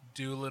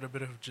do a little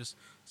bit of just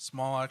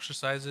small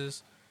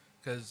exercises,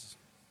 because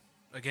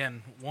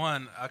again,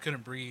 one, I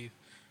couldn't breathe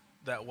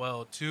that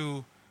well.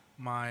 Two,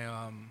 my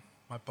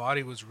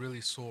body was really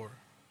sore,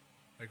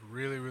 like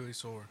really, really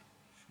sore.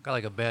 Got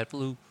like a bad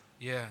flu.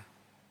 Yeah,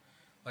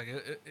 like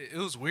it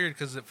was weird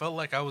because it felt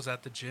like I was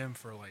at the gym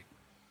for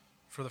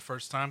the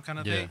first time kind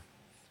of thing,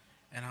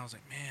 and I was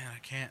like, man, I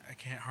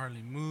can't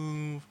hardly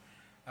move.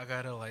 I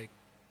gotta like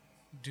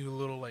do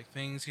little like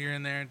things here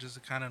and there just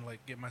to kind of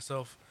like get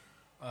myself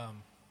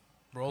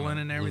rolling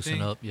and everything.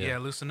 Loosen up, yeah.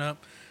 Loosen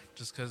up,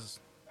 just because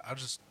I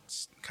was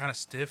just kind of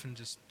stiff and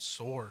just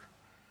sore.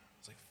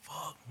 It's like,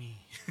 fuck me.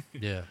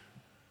 Yeah,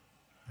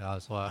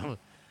 that's why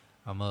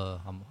I'm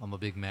a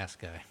big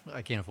mask guy.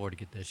 I can't afford to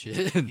get that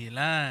shit. You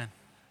lying,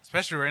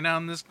 especially right now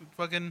in this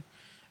fucking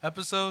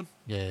episode.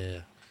 Yeah.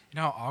 You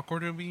know how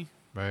awkward it'll be.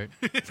 Right.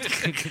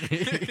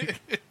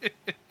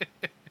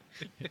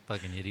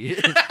 Fucking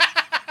idiot.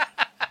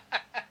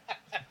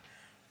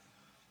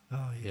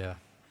 Oh yeah.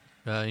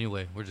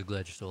 Anyway, we're just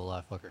glad you're still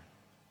alive, fucker.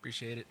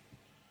 Appreciate it.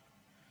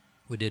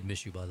 We did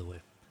miss you, by the way.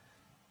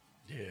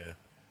 Yeah.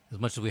 As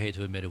much as we hate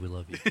to admit it, we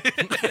love you.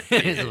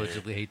 As much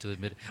as we hate to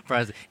admit it.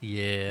 Brian's,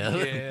 yeah.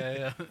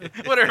 Yeah.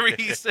 Whatever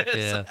he says.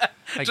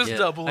 Yeah. Just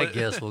double I it.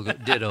 guess we'll go.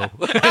 Ditto.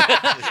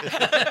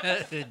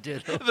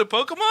 Ditto. The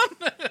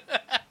Pokemon?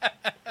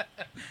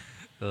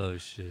 Oh,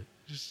 shit.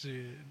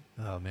 Shit.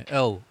 Oh, man.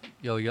 Oh,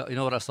 yo, you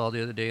know what I saw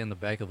the other day in the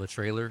back of a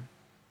trailer?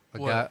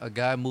 What? A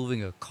guy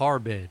moving a car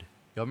bed.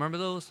 Y'all remember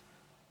those?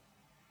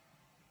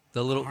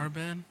 The little... Car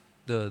bed?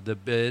 The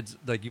beds,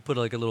 like you put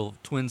like a little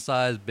twin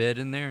size bed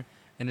in there,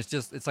 and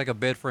it's like a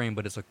bed frame,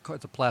 but it's a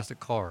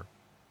plastic car.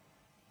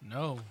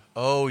 No.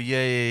 Oh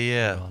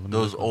yeah. Oh, let me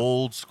Those look up.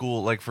 old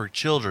school, like for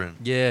children.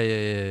 Yeah.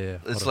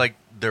 It's Hold on. like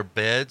they're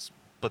beds,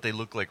 but they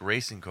look like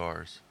racing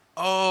cars.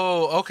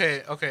 Oh,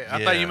 okay. I thought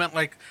Yeah. you meant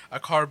like a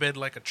car bed,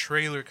 like a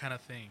trailer kind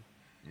of thing.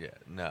 Yeah,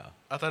 no.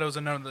 I thought it was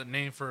another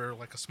name for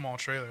like a small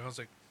trailer. I was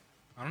like,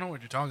 I don't know what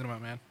you're talking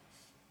about, man.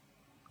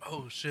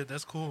 Oh shit,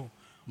 that's cool.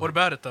 What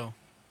about it though?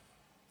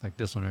 Like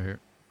this one right here,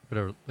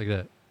 whatever, like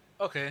that.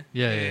 Okay.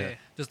 Yeah.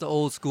 Just the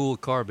old school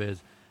car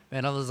beds.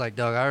 Man, I was like,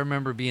 dog, I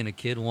remember being a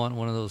kid wanting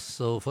one of those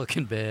so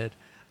fucking bad.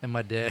 And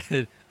my dad,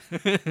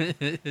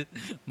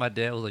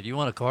 was like, you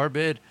want a car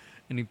bed?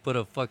 And he put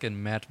a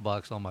fucking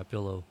matchbox on my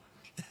pillow.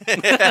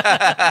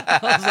 I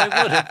was like,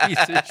 what a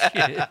piece of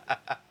shit.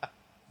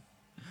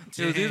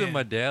 It was either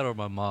my dad or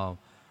my mom.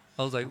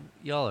 I was like,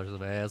 y'all are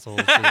some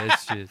assholes for that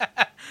shit.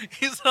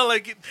 He's not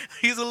like,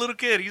 he's a little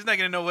kid. He's not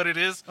gonna know what it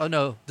is. Oh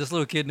no, this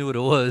little kid knew what it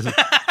was.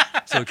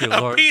 So kid was A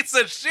heart- piece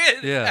of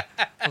shit. Yeah.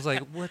 I was like,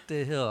 what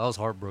the hell? I was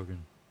heartbroken.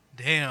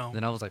 Damn.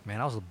 Then I was like,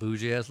 man, I was a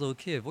bougie ass little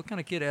kid. What kind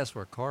of kid asked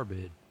for a car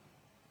bed?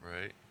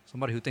 Right.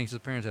 Somebody who thinks his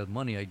parents have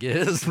money, I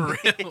guess. For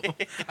real.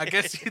 I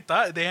guess you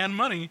thought they had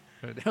money.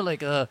 They're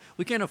like,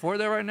 we can't afford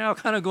that right now.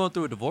 Kind of going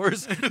through a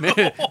divorce.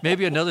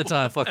 Maybe another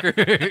time,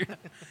 fucker.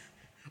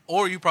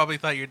 Or you probably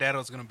thought your dad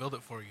was gonna build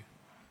it for you.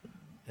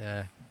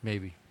 Yeah,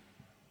 maybe.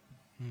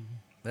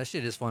 That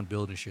shit is fun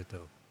building shit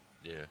though.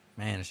 Yeah.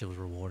 Man, that shit was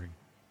rewarding.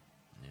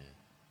 Yeah.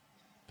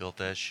 Built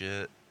that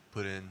shit.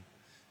 Put in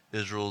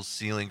Israel's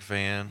ceiling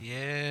fan.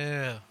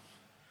 Yeah.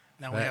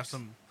 Now we have Facts.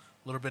 some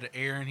little bit of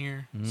air in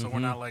here, so we're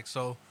not like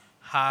so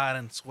hot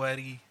and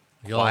sweaty.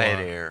 Y'all Quiet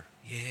are- air.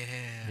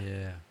 Yeah.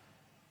 Yeah.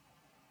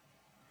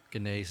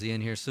 Getting the AC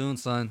in here soon,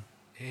 son.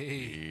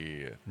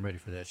 Hey. Yeah. I'm ready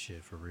for that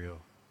shit for real.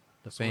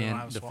 The So we don't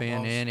have fan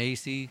swallows? and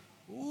AC.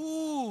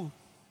 Ooh.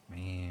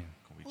 Man,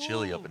 Gonna be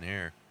chilly up in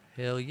here.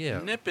 hell yeah.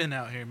 Nipping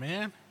out here,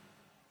 man.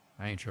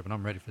 I ain't tripping.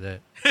 I'm ready for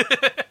that.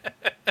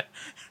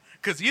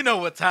 Cause you know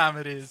what time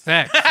it is.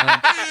 Facts. son.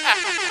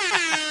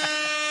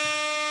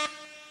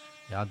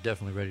 Yeah, I'm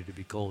definitely ready to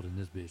be cold in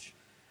this bitch.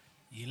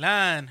 You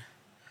lying.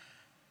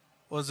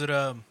 Was it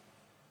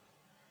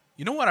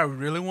you know what I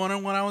really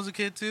wanted when I was a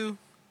kid too?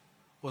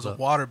 Was a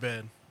What?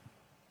 waterbed.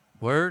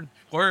 Word?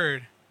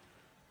 Word.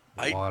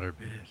 I-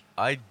 Waterbed.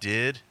 I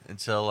did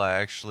until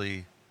I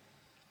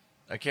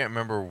can't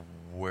remember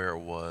where it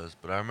was,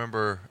 but I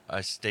remember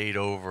I stayed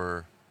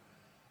over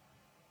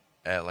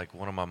at like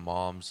one of my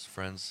mom's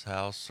friend's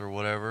house or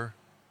whatever.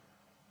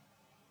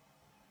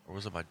 or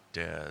was it my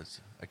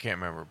dad's? I can't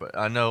remember, but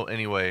I know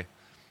anyway.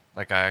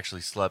 Like I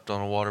actually slept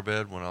on a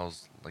waterbed when I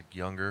was like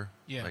younger,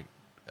 like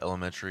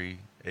elementary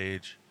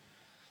age.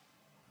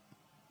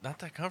 Not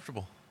that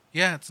comfortable.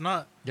 Yeah, it's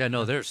not. Yeah,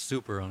 no, they're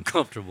super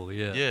uncomfortable.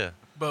 Yeah. Yeah.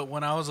 But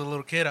when I was a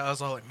little kid, I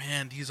was all like,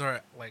 man, these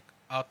are like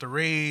out the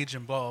rage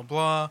and blah, blah,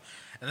 blah.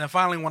 And then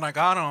finally when I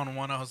got on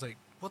one, I was like,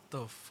 what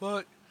the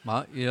fuck?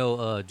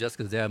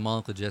 Jessica's dad, my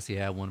Uncle Jesse,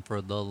 had one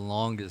for the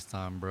longest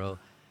time, bro.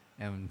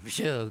 And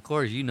yeah, of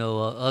course,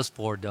 us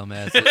four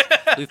dumbasses,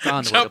 we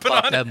found a way to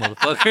pop that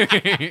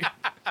motherfucker.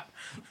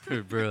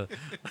 Bro.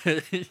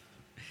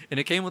 And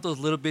it came with those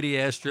little bitty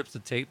ass strips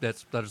of tape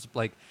that's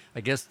like,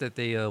 I guess that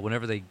they,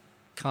 whenever they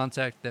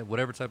contact that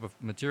whatever type of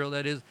material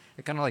that is,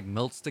 it kind of like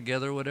melts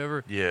together or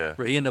whatever. Yeah.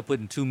 But he ended up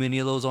putting too many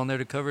of those on there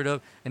to cover it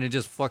up, and it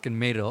just fucking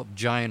made a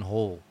giant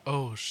hole.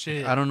 Oh,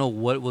 shit. I don't know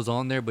what was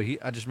on there, but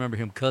I just remember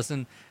him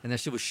cussing, and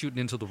that shit was shooting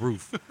into the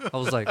roof. I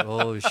was like,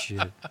 oh,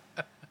 shit.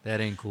 That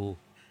ain't cool.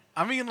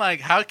 I mean, like,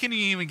 how can you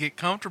even get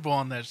comfortable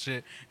on that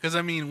shit? Because,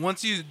 I mean,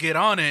 once you get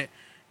on it,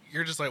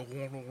 you're just like...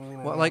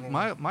 Well, like,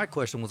 my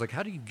question was, like,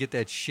 how do you get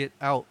that shit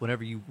out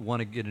whenever you want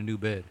to get a new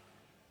bed?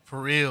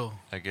 For real.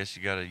 I guess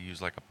you got to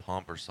use like a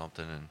pump or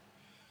something and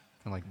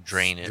Kind of like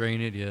drain it. Drain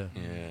it, yeah.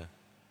 Yeah.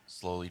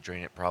 Slowly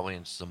drain it, probably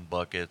in some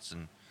buckets,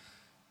 and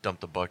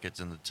dump the buckets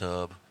in the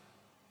tub.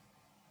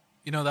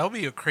 You know, that would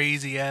be a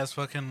crazy ass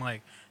fucking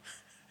like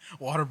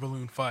water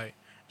balloon fight.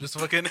 Just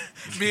fucking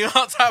be on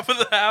top of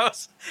the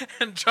house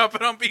and drop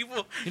it on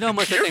people. You know how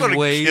much You're that thing gonna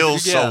weighs? kill Yeah.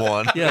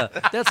 someone. Yeah,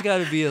 that's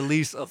got to be at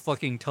least a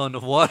fucking ton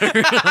of water.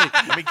 Like,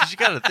 I mean, because you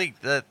got to think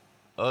that,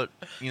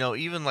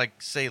 even like,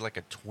 say, like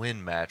a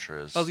twin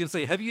mattress. I was gonna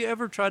say, have you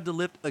ever tried to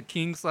lift a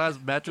king size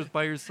mattress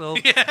by yourself?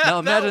 Yeah, now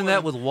imagine that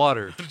that with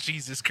water.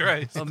 Jesus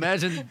Christ.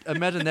 Imagine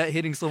that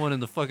hitting someone in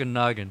the fucking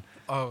noggin.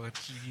 Oh,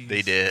 jeez.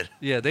 They did.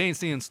 Yeah, they ain't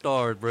seeing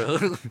stars, bro.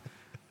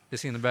 They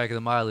seeing the back of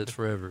them eyelids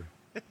forever.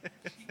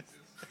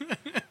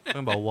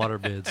 Talking about water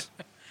beds.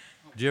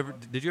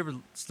 Did you ever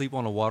sleep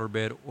on a water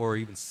bed or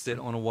even sit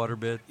on a water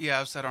bed? Yeah,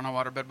 I've sat on a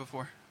waterbed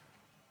before.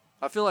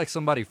 I feel like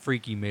somebody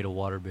freaky made a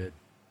water bed.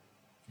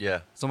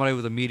 Yeah. Somebody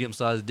with a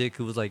medium-sized dick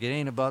who was like, "It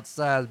ain't about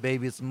size,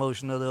 baby. It's the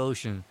motion of the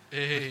ocean."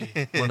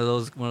 Hey. One of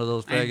those And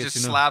faggots, he just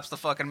you know? slaps the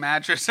fucking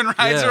mattress and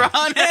rides Yeah. her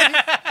on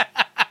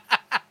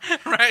it.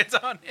 Right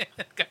on it.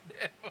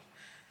 Goddamn.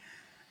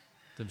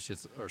 Them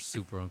shits are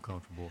super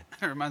uncomfortable.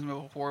 It reminds me of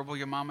a horrible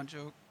your mama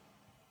joke.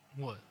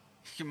 What?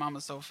 Your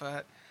mama's so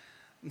fat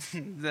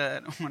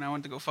that when I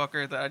went to go fuck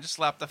her, that I just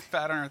slapped the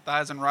fat on her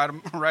thighs and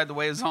ride the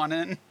waves on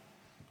in.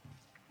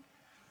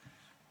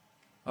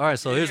 All right,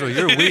 so Israel,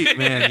 you're weak,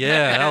 man.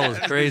 Yeah, that was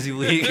crazy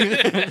weak.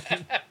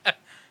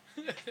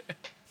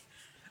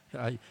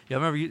 Y'all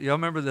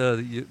remember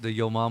the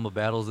Yo Mama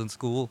battles in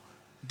school?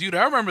 Dude,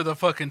 I remember the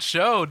fucking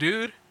show,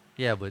 dude.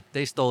 Yeah, but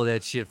they stole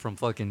that shit from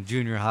fucking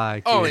junior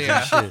high kids Oh, yeah.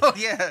 and shit. Oh,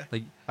 yeah.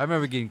 Like, I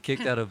remember getting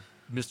kicked out of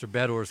Mr.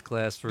 Bador's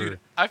class for... Dude,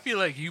 I feel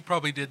like you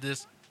probably did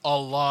this a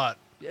lot.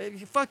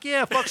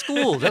 Yeah, fuck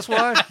school. That's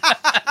why.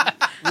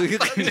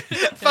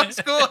 Fuck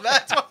school,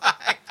 that's why.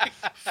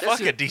 Fuck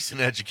a decent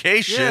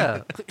education.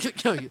 Yeah.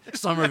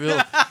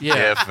 Somerville. Yeah,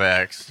 Yeah.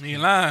 facts. You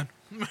lying.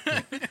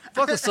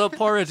 Fuck a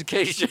subpar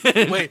education.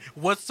 Wait,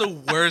 what's the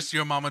worst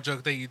your mama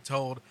joke that you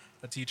told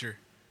a teacher?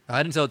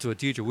 I didn't tell it to a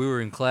teacher. We were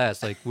in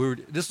class. Like,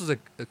 this was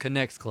a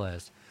connects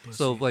class.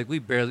 So, like, we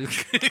barely...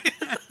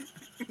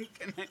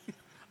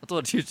 I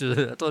told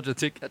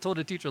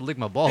the teacher to lick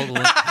my balls.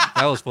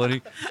 That was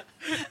funny.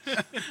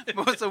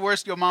 What's the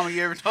worst your mama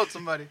you ever told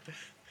somebody?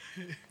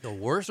 The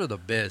worst or the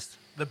best?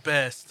 The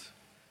best.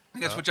 I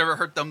guess whichever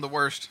hurt them the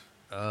worst.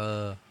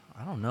 I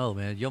don't know,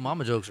 man. Yo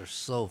mama jokes are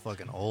so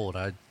fucking old.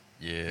 I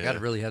Yeah. gotta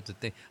really have to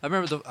think. I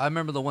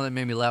remember the one that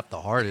made me laugh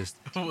the hardest.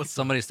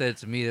 Somebody said it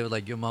to me. They were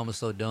like, "Your mama's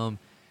so dumb.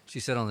 She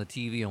sat on the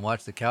TV and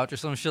watched the couch or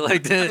some shit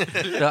like that."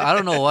 I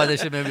don't know why that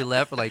shit made me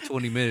laugh for like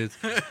 20 minutes.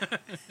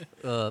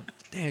 Damn,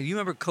 you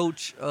remember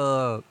Coach,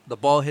 the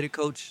bald-headed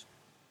coach,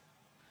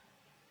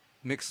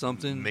 Mick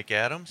something? Mick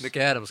Adams?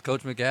 McAdams,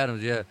 Coach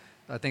McAdams. Yeah,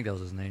 I think that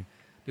was his name.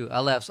 Dude, I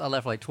laughed for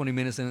like 20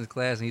 minutes in his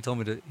class,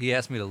 and he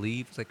asked me to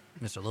leave. It's like,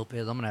 "Mr.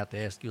 Lopez, I'm gonna have to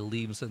ask you to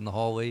leave and sit in the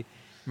hallway."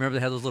 Remember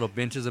they had those little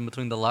benches in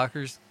between the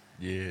lockers?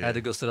 Yeah. I had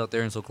to go sit out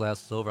there until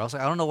class was over. I was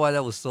like, I don't know why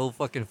that was so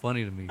fucking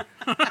funny to me.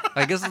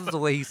 I guess this is the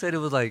way he said it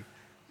was like,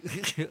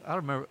 I don't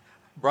remember.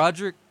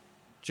 Broderick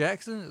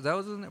Jackson? Is that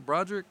was his name?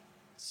 Broderick?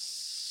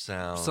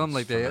 Sounds Something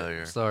like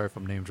familiar. that. Sorry if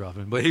I'm name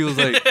dropping, but he was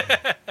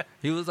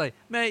like,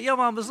 "Man, your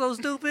mama's so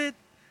stupid.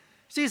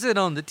 She sit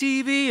on the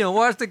TV and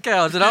watch the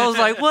couch." And I was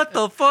like, "What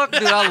the fuck?"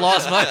 Dude, I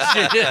lost my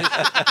shit.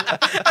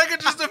 I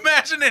could just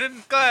imagine it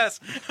in class.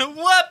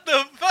 What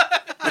the fuck?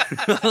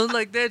 I was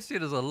like, that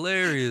shit is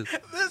hilarious.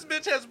 This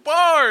bitch has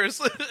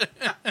bars.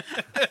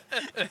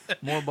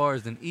 More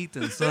bars than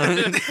Ethan,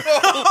 son.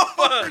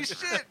 Holy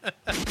shit.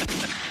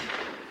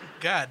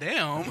 God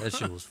damn. That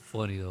shit was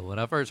funny though. When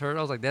I first heard it,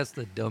 I was like, that's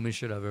the dumbest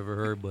shit I've ever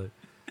heard, but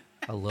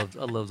I love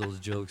those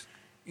jokes.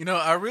 You know,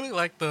 I really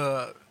like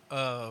the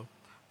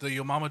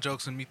Yo Mama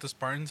jokes in Meet the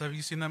Spartans. Have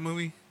you seen that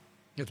movie?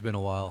 It's been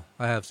a while.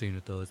 I have seen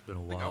it though. It's been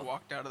a I think I while.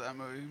 walked out of that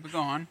movie. But go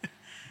on.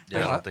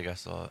 Yeah, I don't think I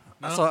saw it.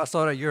 I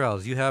saw it at your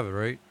house. You have it,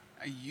 right?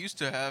 I used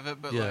to have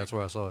it, but Yeah, like, that's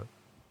where I saw it.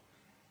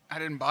 I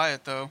didn't buy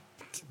it though.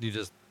 You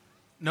just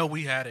No,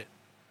 we had it.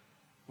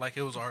 Like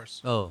it was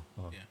ours. oh.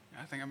 Yeah.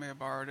 I think I may have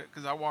borrowed it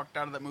because I walked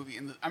out of that movie.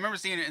 I remember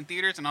seeing it in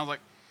theaters, and I was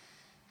like,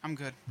 I'm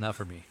good. Not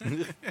for me.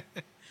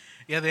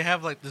 Yeah, they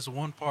have like this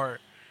one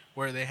part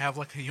where they have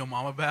like a Yo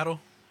Mama battle.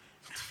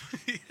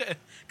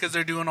 Because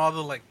they're doing all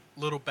the like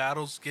little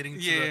battles getting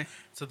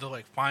to the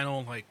like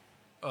final like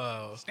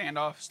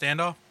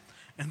standoff.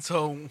 And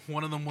so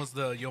one of them was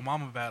the Yo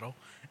Mama battle.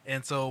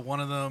 And so one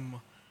of them,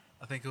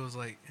 I think it was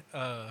like,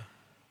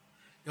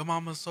 Yo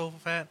Mama's so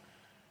fat,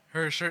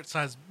 her shirt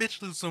size,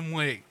 bitch, lose some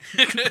weight.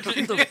 What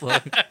the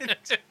fuck?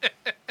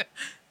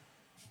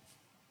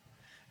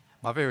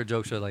 My favorite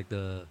jokes are like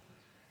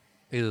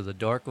either the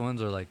dark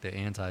ones or like the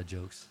anti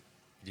jokes.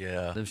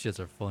 Yeah. Them shits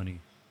are funny.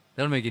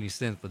 They don't make any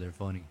sense, but they're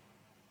funny.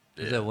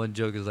 There's Yeah. that one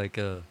joke is like,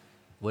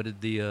 what did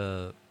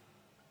the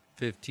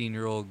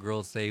 15-year-old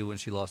girl say when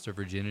she lost her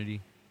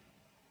virginity?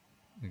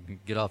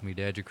 Get off me,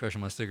 Dad! You're crushing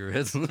my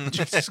cigarettes.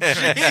 Jesus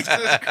Christ!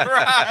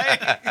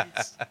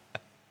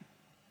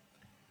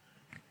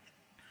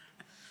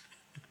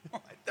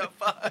 What the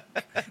fuck?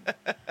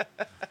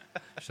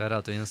 Shout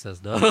out to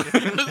incest, dog.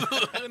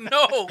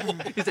 No.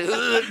 He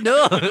said,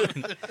 no.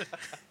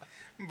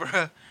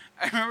 Bruh,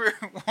 I remember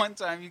one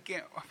time I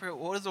forget, what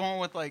was the one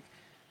with like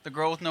the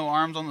girl with no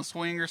arms on the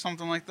swing or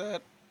something like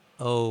that?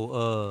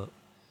 Oh,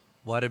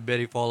 why did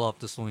Betty fall off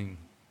the swing?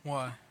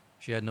 Why?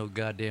 She had no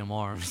goddamn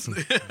arms. And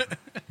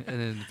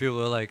then people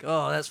were like,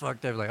 oh, that's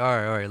fucked up. Like,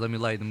 all right, let me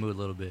lighten the mood a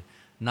little bit.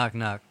 Knock,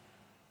 knock.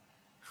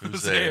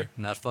 Who's there?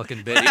 Not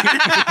fucking Betty.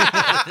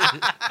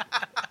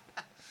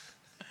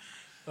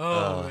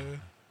 Oh,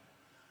 man.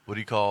 What do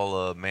you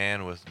call a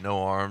man with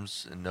no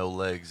arms and no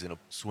legs in a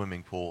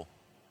swimming pool?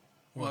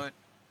 What?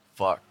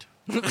 Fucked.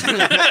 I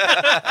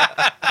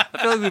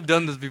feel like we've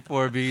done this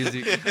before. It'd be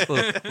easy.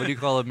 What do you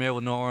call a man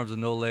with no arms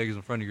and no legs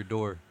in front of your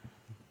door?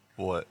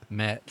 What?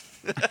 Matt.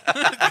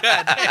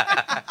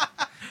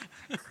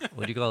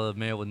 What do you call a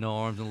man with no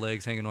arms and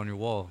legs hanging on your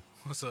wall?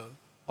 What's up?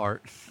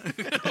 Art.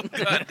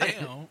 God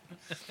damn.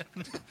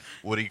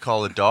 What do you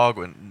call a dog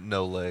with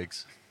no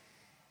legs?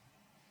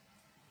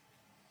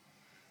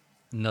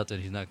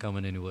 Nothing. He's not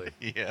coming anyway.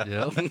 Yeah.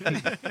 Yep.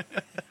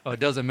 Oh, it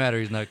doesn't matter.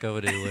 He's not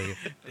coming anyway.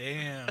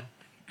 Damn.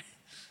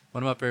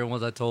 One of my favorite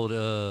ones I told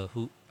I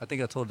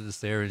think I told it to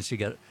Sarah and she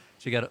got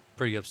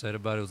pretty upset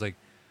about it. It was like,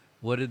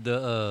 what did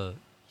the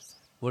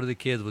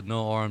kids with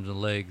no arms and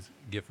legs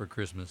get for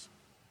Christmas?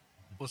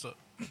 What's up?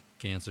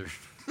 Cancer.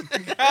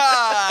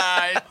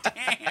 God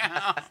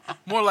damn.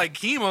 More like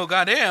chemo,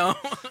 goddamn.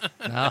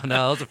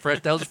 No,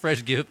 that was a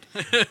fresh gift.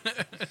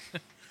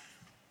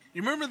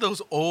 You remember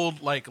those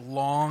old, like,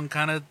 long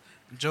kind of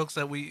jokes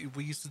that we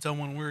used to tell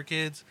when we were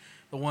kids?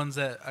 The ones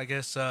that, I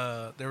guess,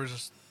 there was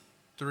just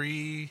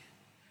three...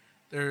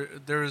 There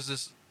was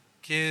this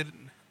kid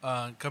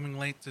coming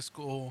late to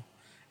school,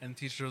 and the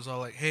teacher was all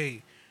like,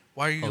 hey,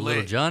 why are you late?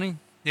 Little Johnny?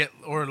 Yeah,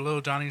 or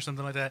Little Johnny or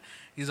something like that.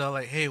 He's all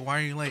like, hey, why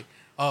are you late?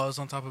 Oh, I was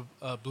on top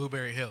of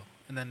Blueberry Hill.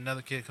 And then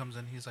another kid comes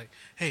in, he's like,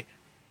 hey,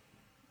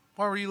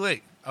 why were you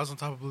late? I was on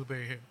top of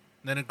Blueberry Hill.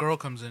 And then a girl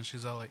comes in,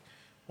 she's all like,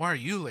 why are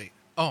you late?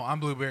 Oh, I'm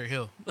Blueberry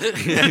Hill.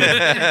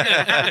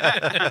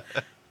 I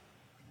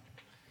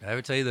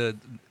would tell you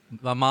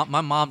my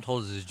mom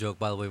told us this joke,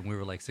 by the way, when we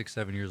were like 6,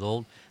 7 years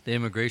old. The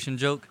immigration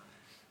joke.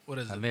 What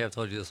is it? I may have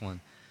told you this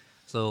one.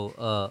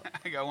 So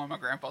I got one my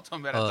grandpa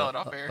told me about. I tell it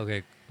off air.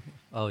 okay.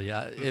 Oh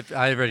yeah,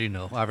 I already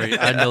know.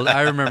 I know.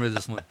 I remember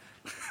this one.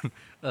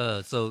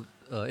 So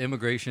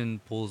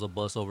immigration pulls a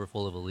bus over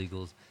full of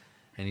illegals,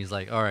 and he's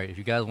like, "All right, if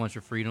you guys want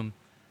your freedom,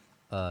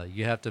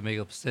 you have to make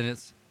up a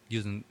sentence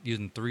using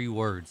 3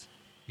 words.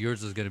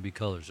 Yours is gonna be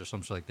colors or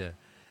something like that.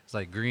 It's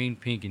like green,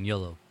 pink, and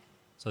yellow."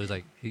 So he's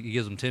like, he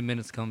gives them 10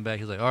 minutes to come back.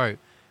 He's like, "All right,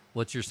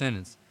 what's your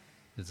sentence?"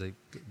 It's like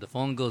the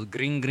phone goes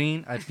green,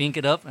 green. I pink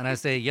it up and I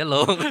say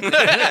yellow.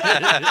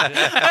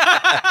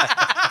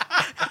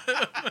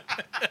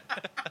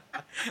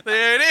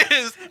 There it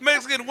is.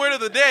 Mexican word of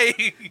the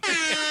day.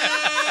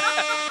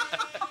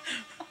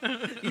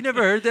 You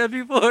never heard that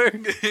before?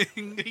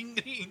 Ding, ding,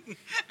 ding.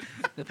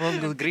 The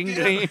phone goes green,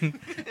 green.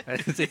 I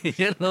say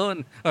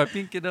yellow, or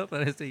pink it up,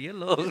 and I say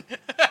yellow.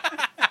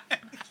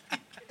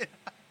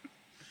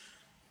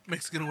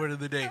 Mexican word of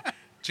the day.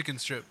 Chicken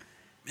strip.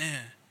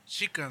 Man,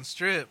 chicken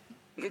strip.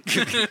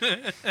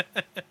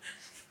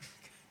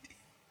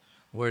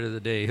 Word of the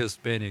day,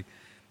 Hispanic.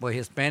 Boy,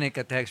 Hispanic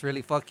attacks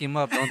really fuck him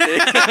up, don't they?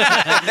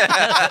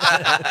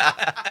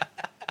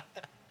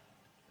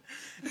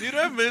 Dude,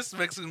 I miss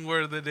Mexican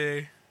word of the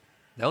day.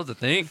 That was the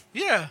thing.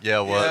 Yeah.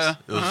 Yeah, it was.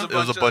 Yeah. It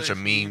was a bunch of other memes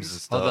and memes. I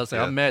was stuff. about to say,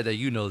 yeah. I'm mad that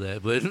you know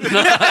that, but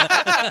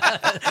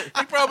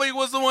He probably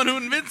was the one who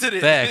invented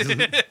it. facts.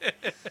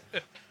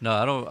 No,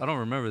 I don't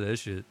remember that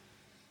shit.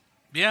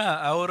 Yeah,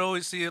 I would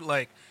always see it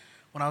like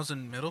when I was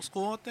in middle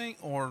school, I think,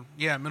 or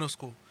middle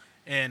school,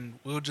 and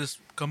we'll just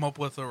come up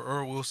with,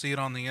 or we'll see it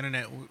on the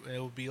internet.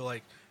 It would be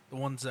like the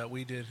ones that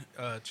we did,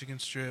 chicken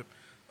strip,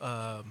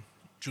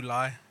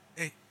 July.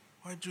 Hey,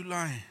 why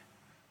July?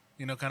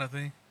 You know, kind of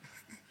thing.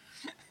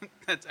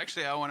 That's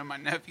actually how one of my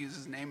nephews,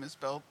 his name is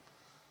spelled.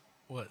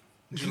 What?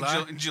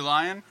 July?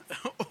 Julian.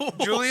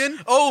 Julian?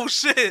 Oh,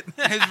 shit.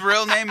 His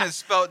real name is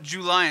spelled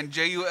Julian,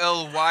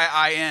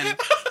 Julyin.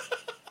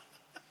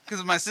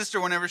 Because my sister,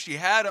 whenever she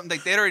had him,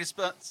 like they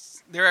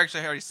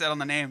actually already set on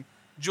the name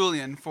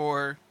Julian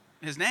for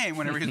his name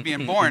whenever he was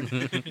being born.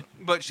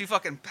 But she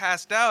fucking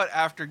passed out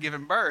after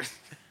giving birth.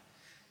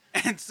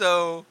 And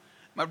so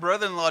my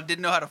brother-in-law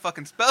didn't know how to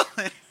fucking spell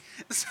it.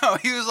 So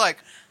he was like,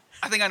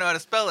 I think I know how to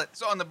spell it.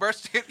 So on the birth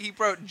certificate, he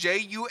wrote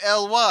Julyin,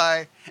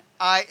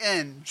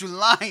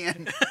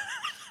 Julian.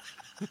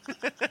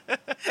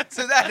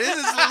 So that is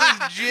his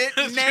legit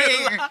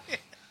name.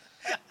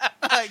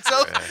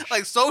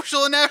 Like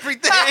social and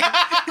everything.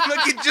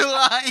 Look at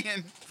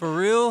Julian. For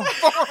real?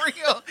 For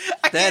real.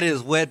 That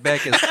is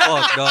wetback as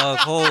fuck, dog.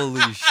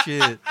 Holy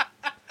shit.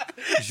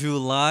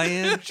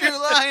 Julian?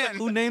 Julian.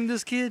 Who named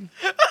this kid?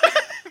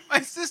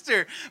 My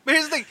sister. But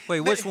here's the thing.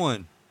 Wait, which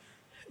one?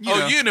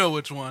 You know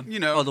which one. You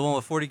know. Oh, the one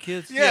with 40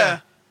 kids?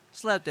 Yeah.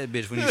 Slap that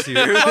bitch when you see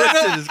her.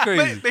 That shit is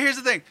crazy. But here's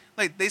the thing.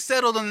 Like, they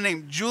settled on the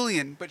name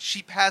Julian, but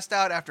she passed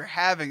out after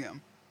having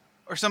him.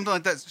 Or something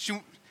like that.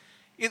 She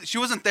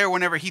wasn't there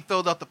whenever he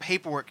filled out the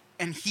paperwork,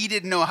 and he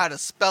didn't know how to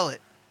spell it.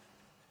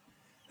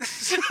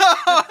 So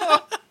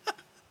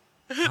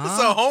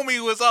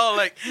homie was all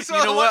like, you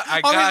know what? I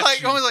got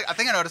you. Homie's like, I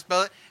think I know how to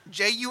spell it.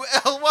 Julyin.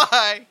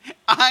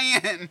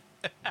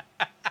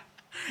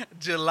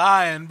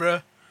 Julian,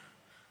 bro.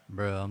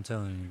 Bro, I'm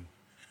telling you.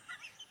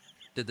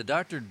 Did the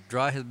doctor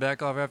dry his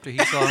back off after he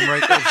saw him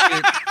write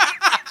that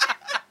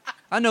shit?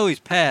 I know he's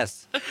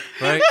passed,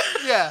 right?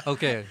 Yeah.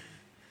 Okay.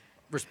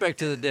 Respect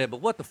to the dead,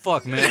 but what the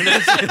fuck, man?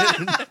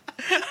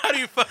 How do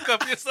you fuck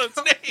up your son's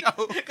name?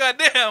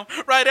 Goddamn,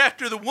 right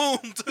after the womb,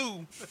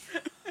 too.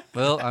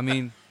 Well, I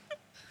mean,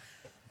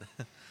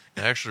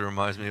 It actually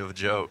reminds me of a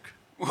joke.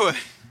 What?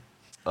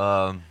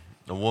 A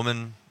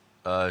woman,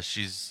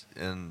 she's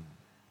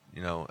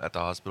at the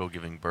hospital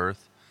giving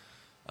birth.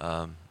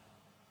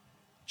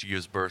 She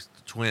gives birth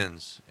to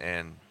twins,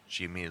 and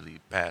she immediately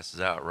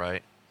passes out,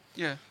 right?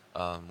 Yeah.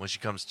 When she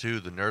comes to,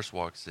 the nurse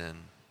walks in,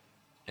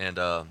 and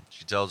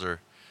she tells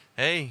her,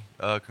 hey,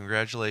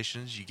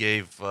 congratulations, you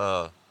gave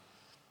birth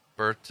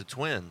to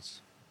twins,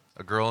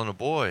 a girl and a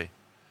boy.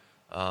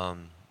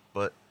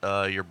 But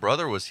your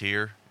brother was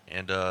here,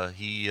 and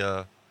he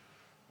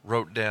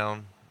wrote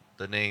down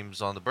the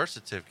names on the birth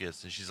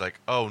certificates. And she's like,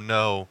 oh,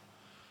 no,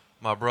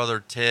 my brother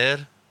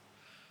Ted,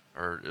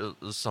 or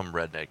it was some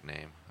redneck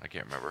name. I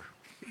can't remember.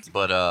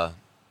 But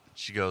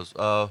she goes,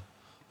 well,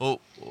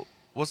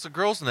 what's the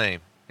girl's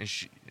name? And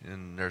the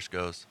nurse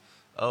goes,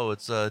 oh,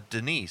 it's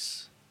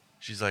Denise.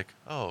 She's like,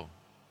 oh,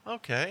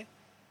 okay.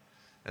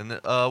 And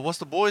what's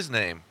the boy's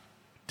name?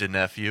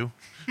 DeNephew.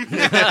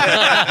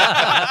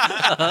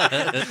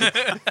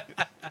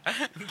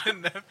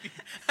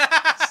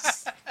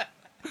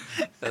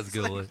 that's a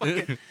good one.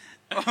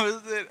 What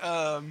was it?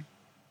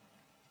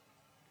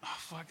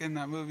 Fucking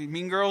that movie,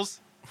 Mean Girls.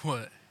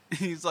 What?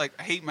 He's like,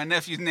 I hate my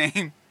nephew's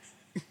name.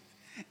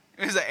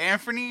 Is it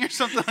Anthony or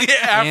something?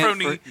 Yeah,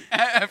 Afro-knee.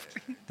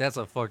 That's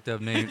a fucked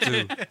up name,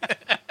 too.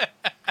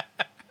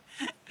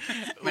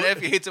 My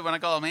nephew hates it when I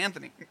call him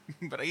Anthony,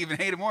 but I even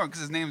hate him more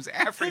because his name's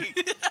Afri.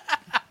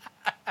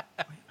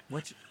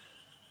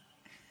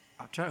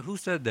 Who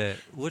said that?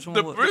 Which one?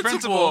 The was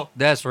principal.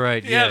 That's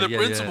right. Yeah, Yeah, the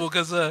principal,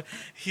 because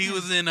he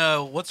was in,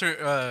 what's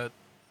her,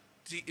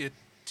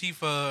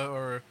 Tifa,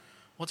 or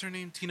what's her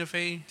name? Tina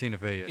Fey? Tina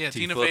Fey. Yeah,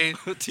 Tina Fey.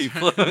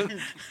 Tifa.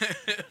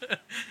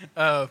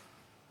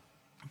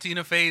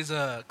 Tina Fey's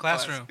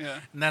classroom. Yeah.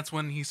 And that's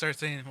when he starts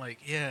saying, like,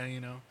 yeah,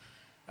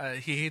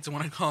 he hates it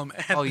when I call him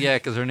Anthony. Oh, yeah,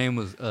 because her name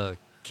was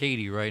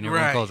Katie, right? And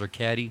everyone Right. calls her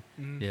Caddy.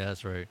 Mhm. Yeah,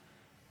 that's right.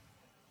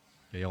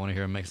 Yeah, y'all want to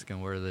hear a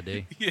Mexican word of the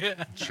day?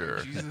 Yeah. Sure.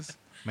 Jesus.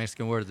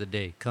 Mexican word of the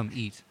day. Come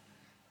eat.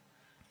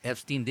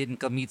 Epstein didn't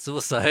commit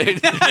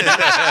suicide.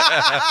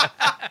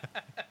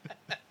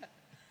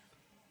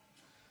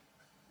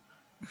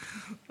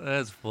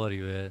 That's funny,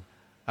 man.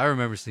 I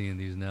remember seeing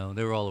these now.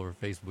 They were all over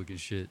Facebook and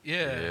shit.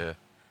 Yeah.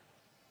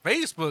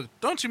 Facebook.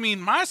 Don't you mean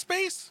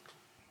MySpace?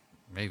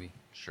 Maybe.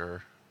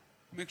 Sure.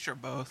 Mixture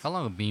of both. How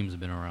long have memes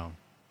been around?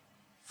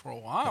 For a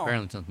while.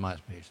 Apparently since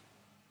MySpace.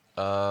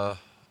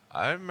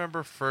 I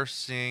remember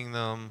first seeing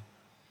them.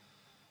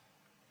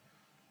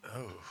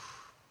 Oh,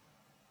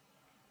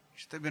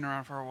 They've been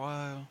around for a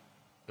while.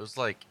 it was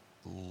like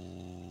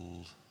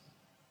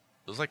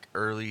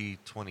early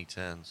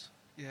 2010s,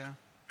 Yeah.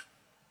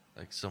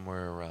 like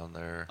somewhere around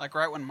there. Like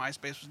right when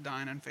MySpace was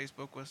dying and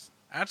Facebook was.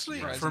 Actually,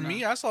 Yeah. for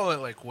me, I saw it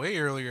like way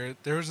earlier.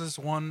 There was this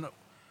one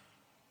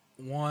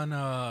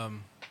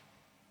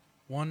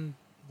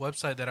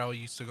website that I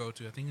used to go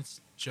to. I think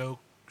it's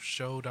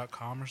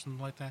jokeshow.com or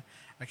something like that.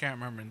 I can't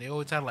remember. And they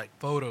always had like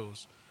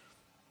photos,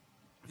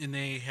 and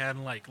they had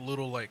like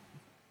little like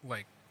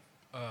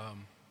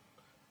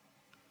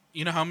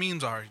you know how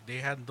memes are. They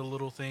had the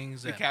little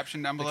things The that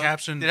caption down the below.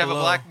 caption Did it have a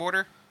below. black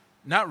border?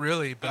 Not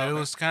really, but Oh, it okay.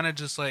 was kind of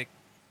just like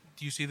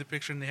you see the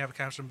picture and they have a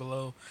caption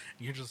below,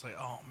 and you're just like,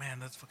 oh man,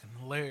 that's fucking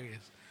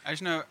hilarious. I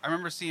just know. I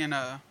remember seeing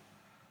like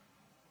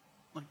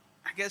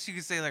I guess you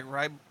could say like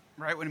right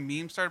when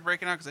memes started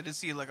breaking out, because I did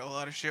see like a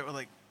lot of shit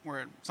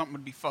where something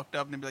would be fucked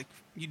up and they'd be like,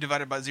 you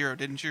divided by 0,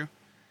 didn't you?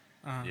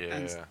 Yeah.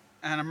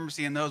 And I remember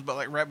seeing those, but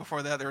like right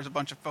before that, there was a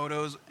bunch of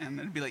photos, and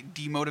it'd be like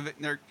demotivate.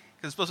 Because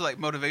it's supposed to be like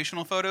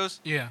motivational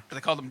photos. Yeah. But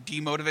they called them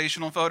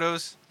demotivational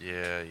photos.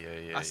 Yeah.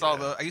 I saw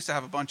the. I used to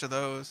have a bunch of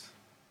those.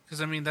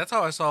 Because I mean, that's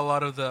how I saw a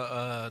lot of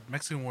the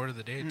Mexican word of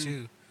the day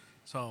too.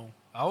 So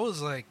I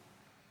was like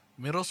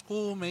middle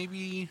school,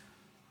 maybe.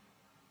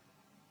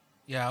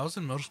 Yeah, I was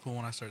in middle school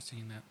when I started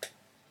seeing that.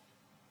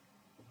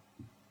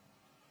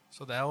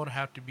 So that would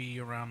have to be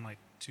around like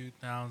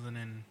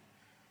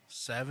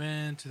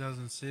 2007,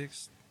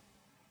 2006,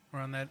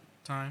 around that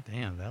time.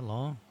 Damn, that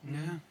long? Yeah.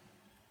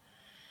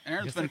 I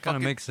Internet's guess been that kind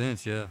of fucking. makes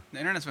sense, yeah. The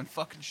internet's been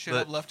fucking shit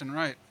But- up left and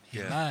right.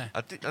 Yeah.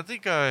 I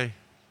think I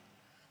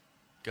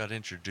got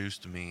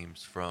introduced to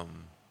memes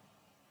from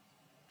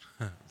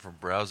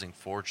browsing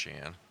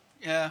 4chan.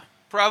 Yeah,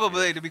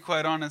 probably, to be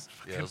quite honest.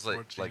 Yeah, it was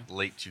like 4chan.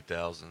 late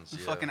 2000s. The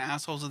Yeah. fucking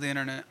assholes of the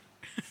internet.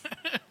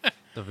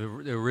 The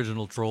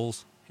original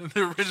trolls.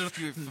 The original.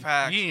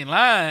 Facts. You ain't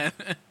lying.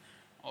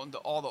 All the The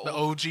old,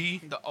 OG.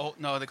 the old,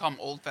 no, they call them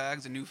old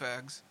fags and new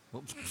fags.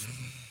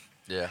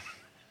 Yeah.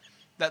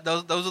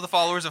 Those are the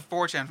followers of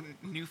 4chan.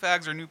 New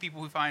fags are new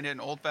people who find it, and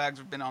old fags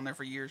have been on there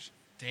for years.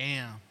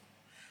 Damn.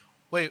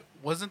 Wait,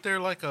 wasn't there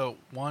like a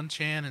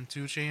 1chan and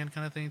 2chan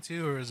kind of thing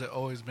too, or has it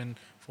always been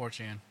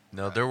 4chan?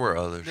 No, there were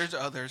others. There's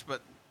others,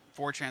 but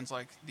 4chan's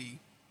like the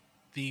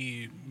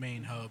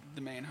main hub.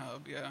 main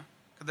hub, yeah.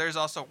 'Cause there's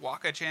also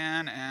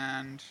Waka-chan,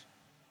 and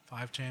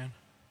 5chan.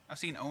 I've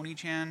seen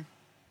Oni-chan.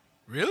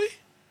 Really?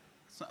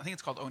 I think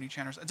it's called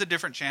Oni-chan. It's a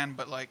different chan,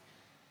 but like,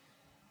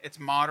 it's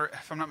moderate.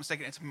 If I'm not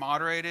mistaken, it's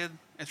moderated.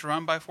 It's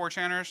run by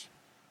 4chaners,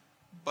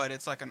 but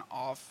it's like an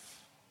off.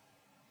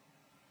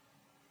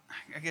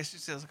 I guess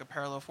it says like a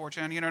parallel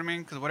 4chan. You know what I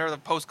mean? Because whatever the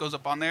post goes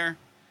up on there,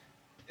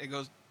 it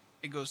goes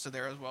to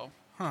there as well.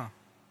 Huh.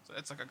 So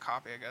it's like a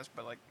copy, I guess.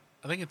 But like,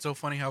 I think it's so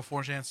funny how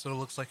 4chan still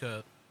looks like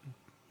a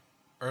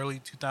early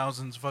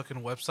 2000s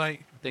fucking website.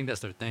 I think that's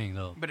their thing,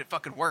 though. but it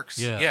fucking works.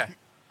 Yeah. Yeah.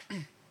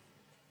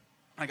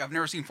 Like I've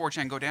never seen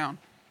 4chan go down,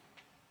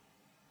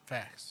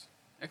 Facts.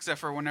 except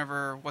for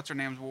whenever what's her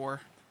name's war.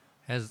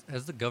 Has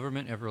the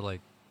government ever, like,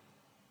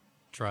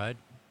 tried?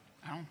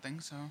 I don't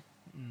think so.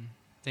 I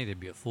think they'd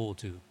be a fool,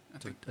 too. I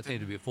think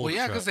they'd be a fool Well, to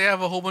yeah, try. because they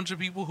have a whole bunch of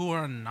people who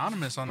are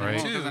anonymous on there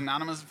Right. Because too.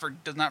 Anonymous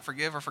does not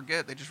forgive or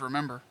forget. They just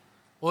remember.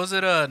 Was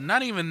it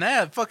not even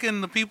that?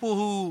 Fucking the people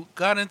who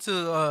got into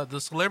the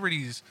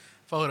celebrities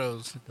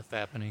photos. The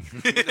fappening.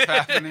 It's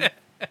happening.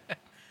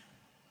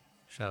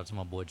 Shout out to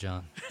my boy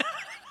John.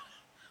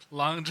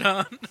 Long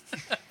John.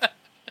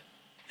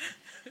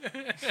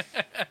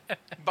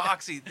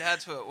 Boxy,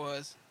 that's who it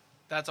was.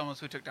 That's almost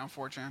who took down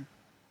 4chan.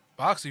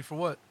 Boxy for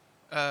what?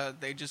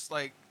 They just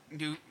like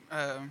do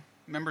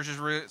members just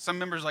some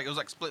members like it was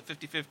like split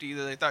 50-50.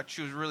 Either they thought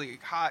she was really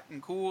hot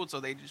and cool, so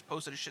they just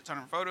posted a shit ton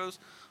of photos,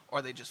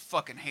 or they just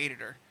fucking hated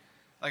her.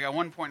 Like at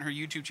one point, her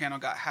YouTube channel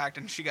got hacked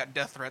and she got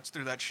death threats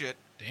through that shit.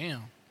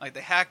 Damn. Like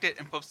they hacked it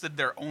and posted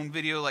their own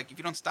video. Like if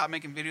you don't stop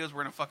making videos,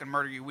 we're gonna fucking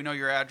murder you. We know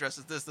your address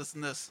is this, this,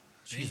 and this.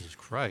 Jesus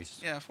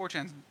Christ. Yeah,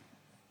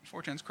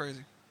 4chan's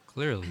crazy.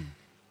 Clearly.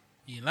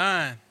 You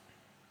lying.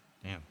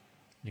 Damn.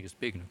 Nigga,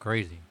 speaking of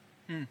crazy.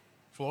 I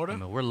Florida?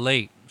 mean, we're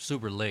late,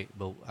 super late,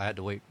 but I had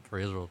to wait for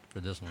Israel for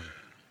this one.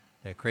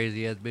 That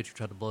crazy ass bitch who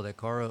tried to blow that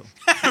car up.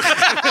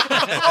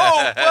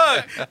 Oh,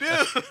 fuck.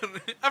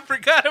 Dude, I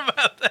forgot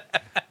about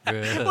that.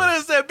 Bruh. What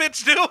is that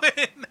bitch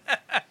doing?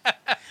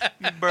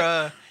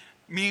 Bruh.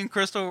 Me and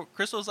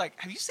Crystal's like,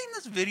 have you seen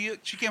this video?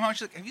 She came out,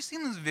 she's like, have you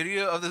seen this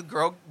video of this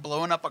girl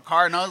blowing up a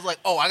car? And I was like,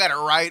 oh, I got it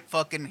right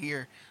fucking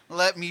here.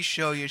 Let me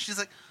show you. She's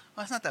like,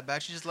 oh, it's not that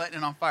bad. She's just lighting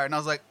it on fire. And I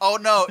was like, oh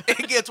no,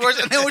 it gets worse.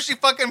 And then when she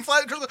fucking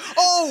flies, like,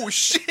 oh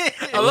shit.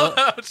 I love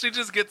how she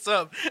just gets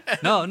up.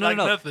 No, like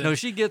nothing. No,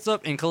 she gets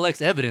up and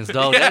collects evidence,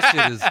 dog.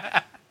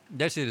 That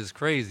shit is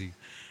crazy.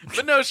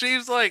 But no,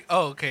 she's like,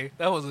 oh, okay,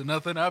 that wasn't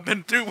nothing. I've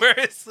been through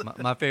worse.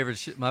 My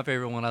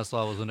favorite one I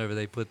saw was whenever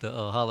they put the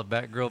holla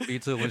back girl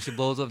beat to it when she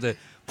blows up that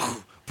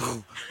poof,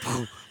 poof,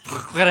 poof,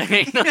 poof. But I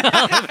ain't no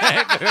holla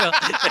back girl.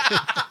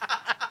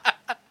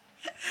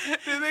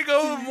 Did they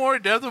go into more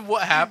depth of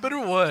what happened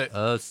or what?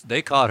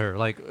 They caught her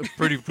like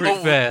pretty Oh,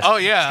 fast. oh,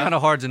 yeah. It's kind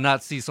of hard to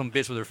not see some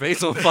bitch with her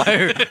face on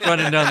fire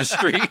running down the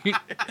street.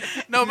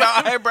 No, No,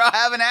 hey, bro,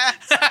 have an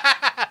ass.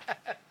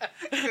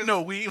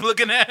 no weave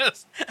looking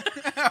ass.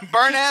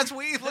 Burn ass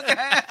weave looking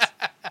ass.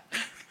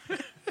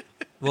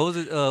 What was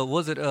it?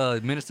 Was it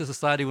Menace to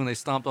Society when they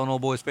stomped on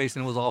old boy's face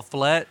and it was all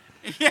flat?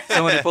 Yeah.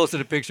 Somebody posted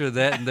a picture of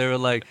that and they were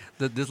like,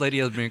 "This lady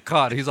has been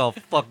caught. He's all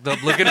fucked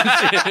up looking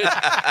at shit."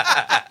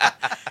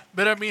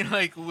 But I mean,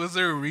 like, was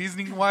there a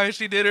reasoning why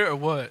she did it or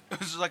what? It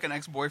was just like an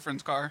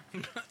ex-boyfriend's car.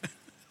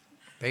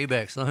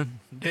 Payback, son.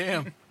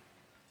 Damn.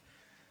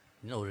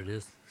 You know what it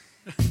is.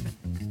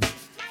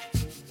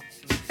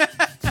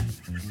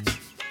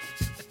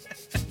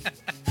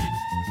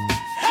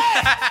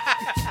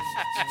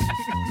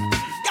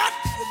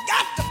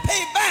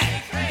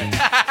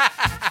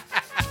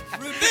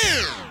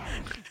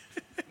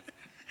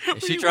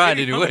 tried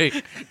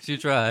anyway. She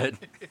tried.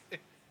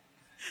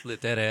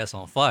 Lit that ass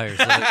on fire.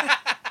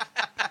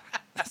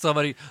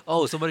 Somebody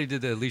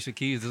did the Alicia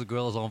Keys. This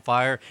girl is on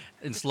fire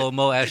in slow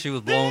mo as she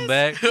was blown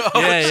back. Yeah.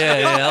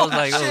 I was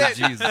like, oh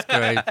Jesus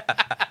Christ.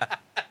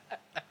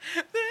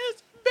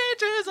 This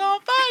bitch is on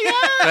fire.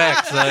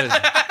 Facts, son.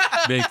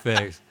 Big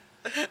facts.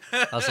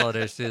 I saw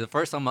that shit. The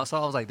first time I saw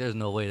it, I was like, there's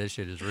no way that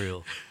shit is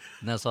real.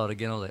 And I saw it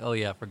again. I was like, oh,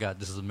 yeah, I forgot.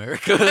 This is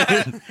America.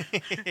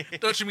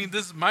 Don't you mean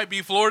this might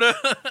be Florida?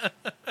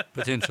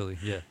 Potentially,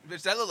 yeah.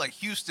 Bitch, that looked like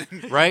Houston.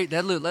 Right?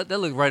 That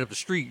looked right up the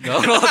street,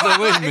 dog. I was like,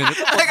 wait a minute.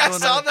 Like, I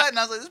saw that and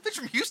I was like, this bitch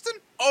from Houston?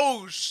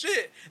 Oh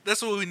shit!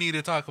 That's what we need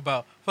to talk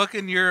about.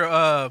 Fucking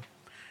your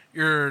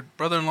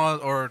brother-in-law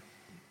or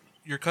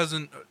your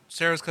cousin,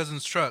 Sarah's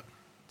cousin's truck.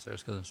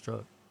 Sarah's cousin's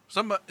truck.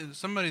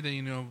 Somebody that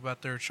you know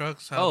about their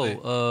trucks.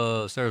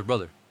 How Sarah's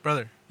brother.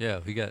 brother.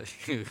 Yeah, he got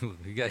hit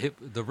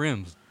with the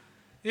rims.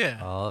 Yeah.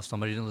 Oh,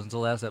 somebody didn't listen to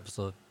the last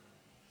episode.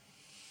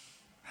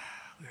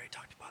 We already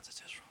talked about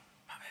this, Israel.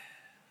 My bad.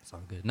 It's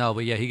all good. No,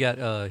 but yeah, he got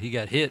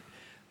hit.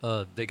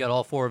 They got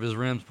all 4 of his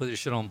rims, put his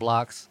shit on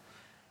blocks.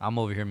 I'm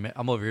over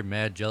here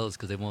mad jealous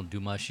because they won't do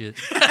my shit.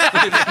 Just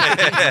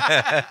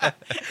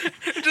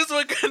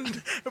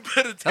fucking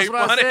put a tape That's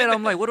what on I said. it.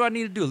 I'm like, what do I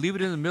need to do? Leave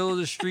it in the middle of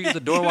the street, with the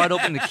door wide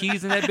open, the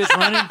keys in that bitch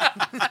running?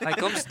 Like,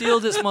 come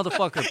steal this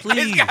motherfucker,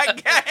 please. It's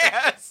got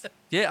gas.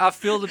 Yeah, I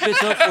fill the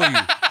bitch up for you.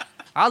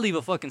 I'll leave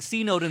a fucking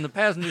C note in the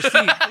passenger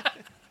seat.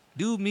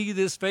 Do me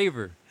this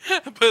favor.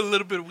 Put a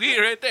little bit of weed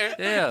right there.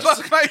 Yeah.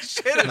 Fuck my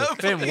shit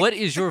up. Fam, what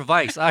is your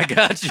vice? I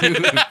got you.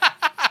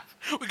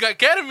 We got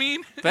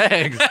ketamine.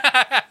 Bags.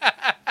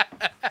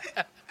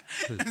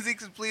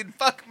 Zeke's pleading,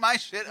 fuck my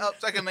shit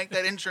up so I can make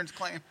that insurance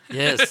claim.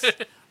 Yes.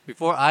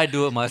 Before I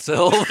do it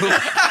myself.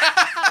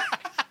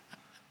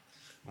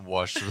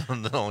 Wash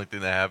them. The only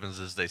thing that happens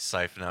is they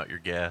siphon out your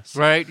gas.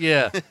 Right?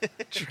 Yeah. You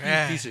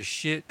Trash. piece of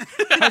shit.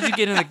 How'd you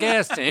get in the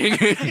gas tank?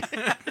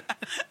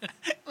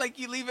 Like,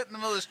 you leave it in the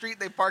middle of the street,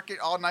 they park it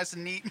all nice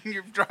and neat in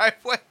your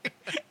driveway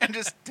and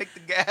just take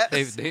the gas.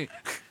 they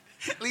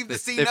leave the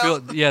seat they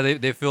up.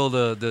 they fill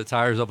the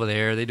tires up with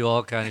air. They do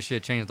all kind of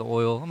shit, change the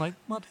oil. I'm like,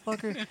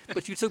 motherfucker,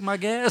 but you took my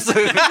gas.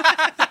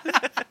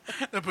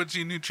 They put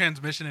you new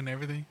transmission and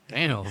everything.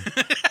 Damn.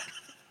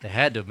 There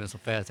had to have been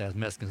some fast-ass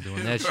Mexicans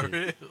doing that For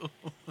shit. real.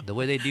 The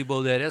way they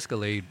deboed that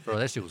Escalade, bro,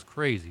 that shit was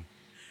crazy.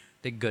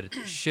 They gutted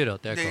the shit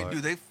out that car.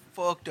 They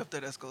fucked up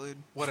that Escalade.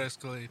 What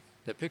Escalade?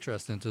 That picture I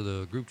sent to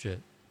the group chat.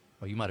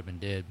 Oh, you might have been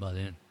dead by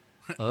then.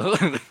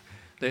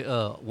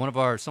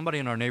 Somebody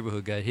in our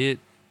neighborhood got hit.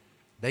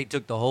 They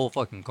took the whole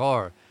fucking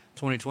car.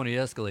 2020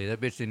 Escalade.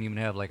 That bitch didn't even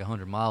have like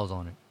 100 miles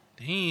on it.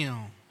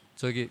 Damn.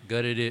 Took it,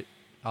 gutted it,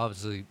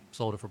 obviously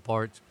sold it for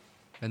parts.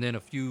 And then I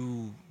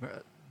think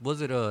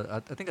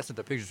I sent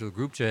the pictures to the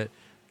group chat.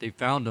 They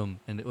found them,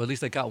 or at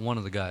least they got one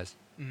of the guys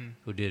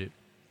who did it.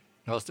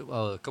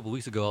 A couple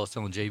weeks ago, I was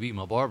telling JB,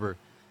 my barber,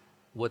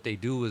 what they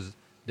do is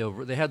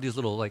they have these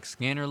little like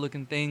scanner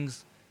looking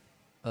things.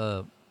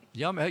 Have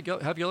y'all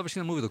ever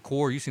seen the movie The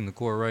Core? You've seen The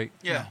Core, right?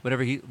 Yeah.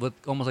 With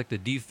almost like the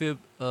defib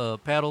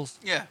paddles.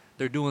 Yeah.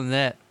 They're doing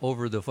that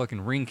over the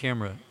fucking Ring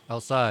camera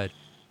outside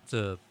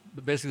to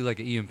basically like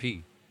an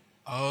EMP.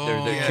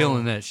 Oh. They're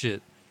killing that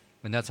shit,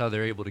 and that's how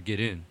they're able to get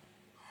in.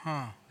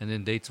 Huh. And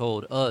then they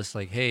told us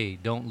like, hey,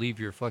 don't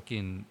leave your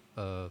fucking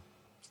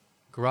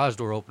garage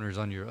door openers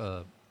on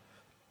your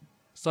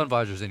sun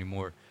visors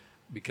anymore,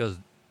 because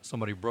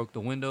somebody broke the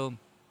window,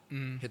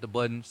 hit the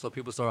button, so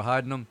people started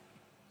hiding them.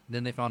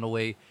 Then they found a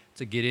way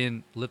to get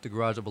in, lift the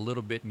garage up a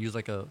little bit, and use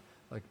like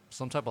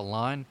some type of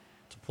line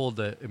to pull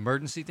the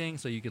emergency thing,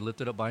 so you can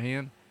lift it up by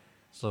hand.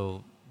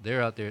 So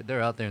they're out there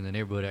in the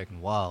neighborhood acting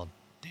wild.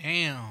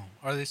 Damn.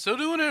 Are they still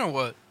doing it or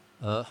what?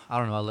 I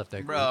don't know. I left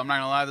that. Bro, group. I'm not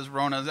gonna lie, this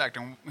Rona's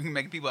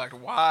making people act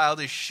wild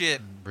as shit.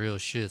 Real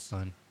shit,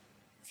 son.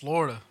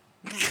 Florida.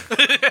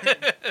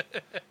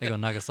 They gonna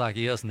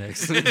Nagasaki us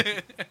next.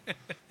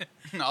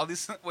 All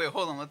these. Wait,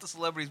 hold on. Let the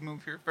celebrities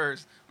move here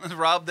first. Let's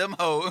rob them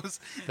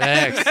hoes.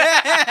 Facts.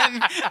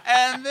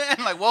 And then,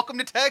 like, welcome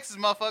to Texas,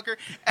 motherfucker.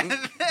 And then,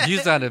 You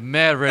sounded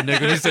mad,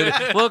 redneck, when you said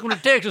it. Welcome to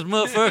Texas,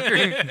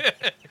 motherfucker.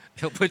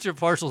 He'll put your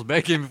parcels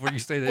back in before you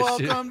say that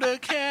shit. Welcome to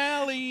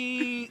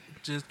Cali.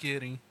 Just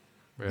kidding.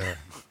 Yeah.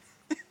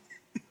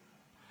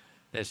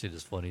 That shit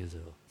is funny as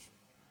hell.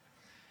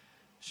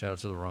 Shout out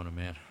to the Rona,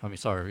 man. I mean,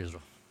 sorry,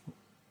 Israel.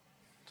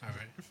 It's all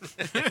right.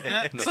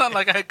 It's not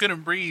like I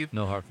couldn't breathe.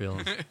 No hard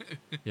feelings.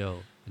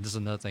 Yo, and this is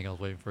another thing I was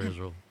waiting for,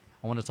 Israel.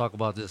 I want to talk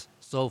about this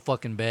so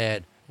fucking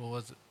bad. What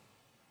was it?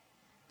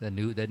 That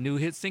new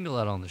hit single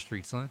out on the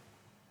street, son.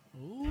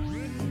 Ooh.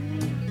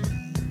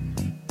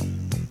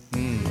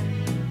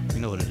 You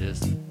know what it is.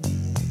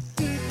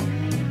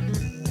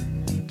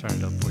 Turn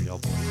it up for y'all,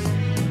 boys.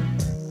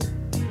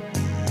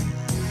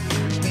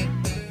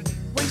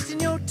 Wasting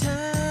your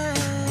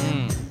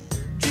time,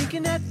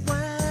 drinking that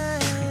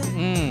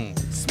wine,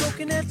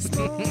 smoking that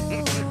smoke,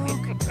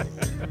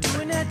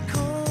 doing that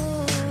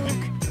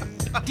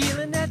coke,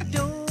 dealing that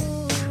dope,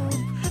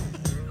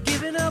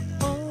 giving up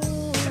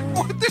home,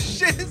 what the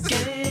shit is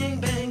this? gang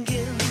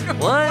banging,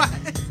 What?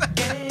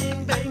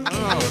 gang banging.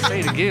 Oh,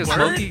 say it again,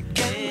 Smokey.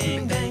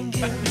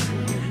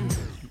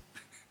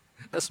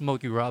 That's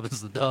Smokey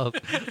Robinson, the dog.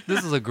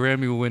 This is a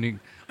Grammy-winning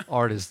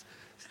artist.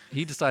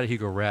 He decided he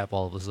could rap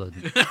all of a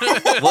sudden.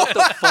 What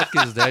the fuck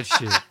is that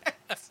shit?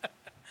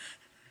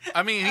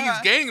 I mean, he's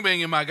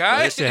gangbanging, my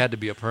guy. That shit had to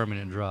be a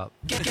permanent drop.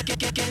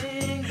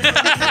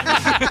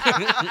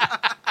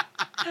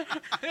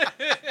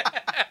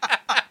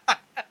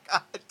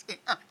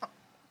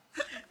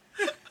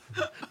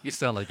 You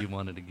sound like you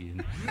won it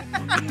again.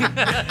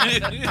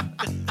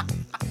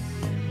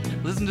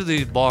 Listen to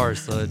these bars,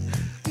 son.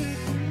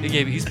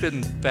 He's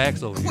spitting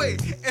facts over here.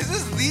 Wait, is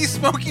this the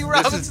Smokey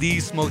Robinson? This is the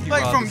Smokey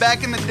like Robinson. from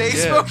back in the day,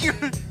 Yeah. Smokey.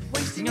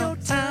 Wasting your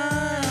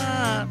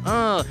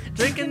time,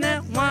 drinking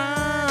that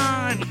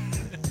wine.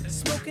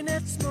 Smoking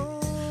that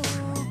smoke,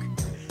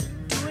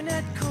 doing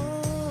that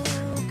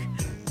coke,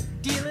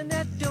 dealing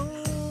that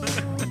dope,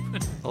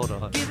 Hold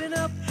on. giving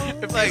up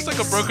hope. It's like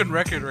a broken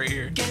record right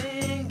here.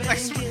 Like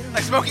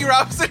Smokey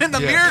Robinson and the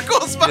Yeah.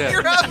 Miracle Smokey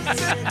Yeah.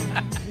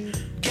 Robinson.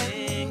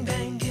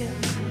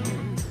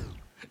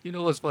 You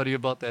know what's funny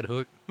about that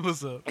hook?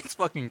 What's up? It's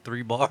fucking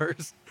 3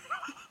 bars.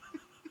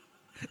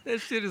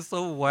 That shit is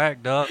so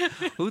whacked up.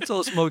 Who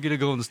told Smokey to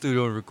go in the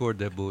studio and record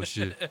that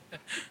bullshit?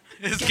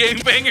 His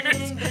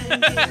gangbangers.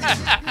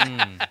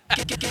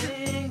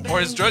 Or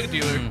his drug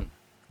dealer.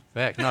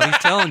 Fact. No, he's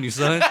telling you,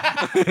 son.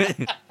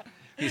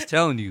 He's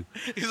telling you.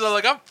 He's all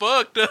like, I'm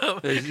fucked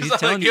up. He's all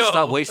telling like, you to yo.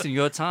 stop wasting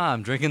your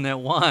time drinking that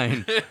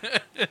wine,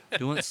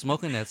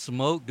 smoking that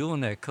smoke,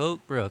 doing that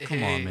coke, bro.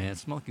 Come on, Hey. man.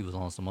 Smokey was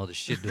on some other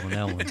shit doing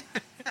that one.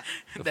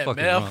 Good That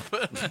fucking meth.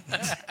 rump.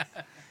 There's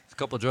a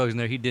couple of drugs in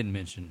there he didn't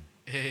mention.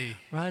 Hey,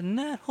 Riding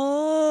that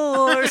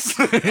horse,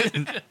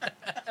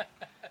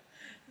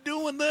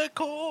 doing the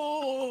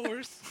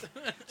course.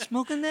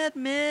 smoking that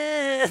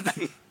meth.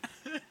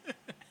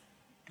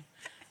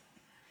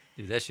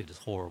 Dude, that shit is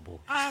horrible.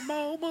 I'm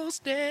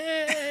almost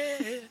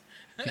dead.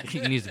 He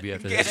needs to be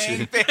after that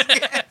shit.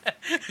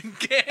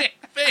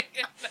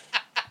 Gangbanging.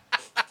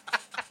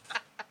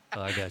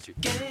 Oh, I got you.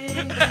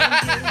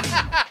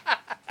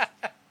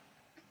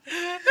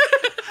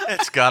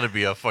 It's got to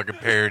be a fucking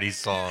parody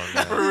song.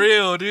 Man. For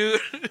real, dude.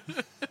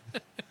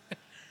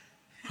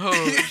 Oh,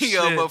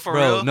 Yo, shit. but for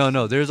Bro, real.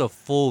 no, there's a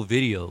full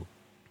video.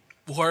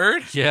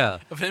 Word? Yeah.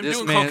 Of him This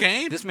doing man,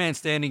 cocaine? This man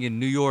standing in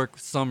New York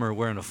summer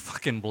wearing a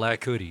fucking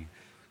black hoodie.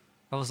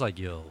 I was like,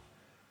 yo.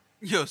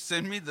 Yo,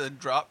 send me the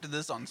drop to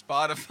this on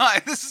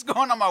Spotify. This is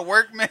going on my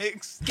work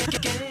mix.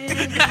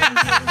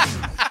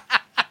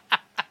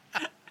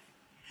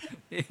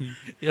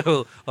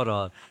 Yo, hold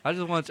on. I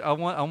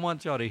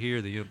want y'all to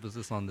hear the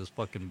emphasis on this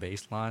fucking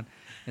bass line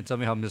and tell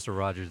me how Mr.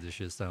 Rogers this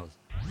shit sounds.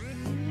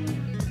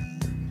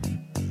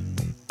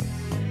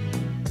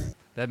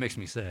 That makes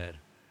me sad.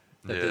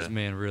 That this Yeah.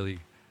 man really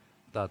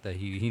thought that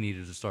he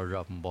needed to start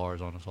dropping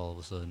bars on us all of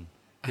a sudden.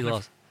 He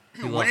lost.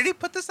 When did he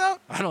put this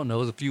out? I don't know. It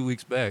was a few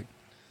weeks back.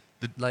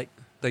 Like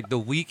the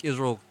week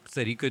Israel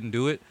said he couldn't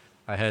do it,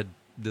 I had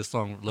this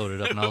song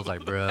loaded up and I was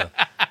like, bruh.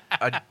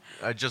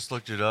 I just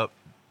looked it up.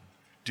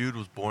 Dude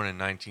was born in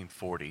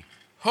 1940.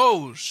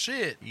 Oh,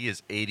 shit. He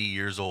is 80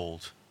 years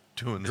old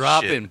doing this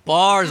Dropping shit.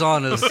 bars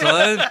on us,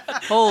 son.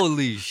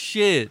 Holy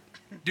shit.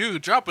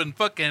 Dude, dropping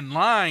fucking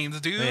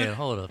lines, dude. Man,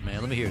 hold up,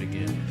 man. Let me hear it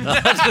again.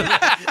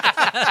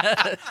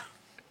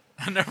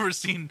 I've never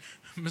seen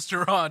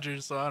Mr.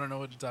 Rogers, so I don't know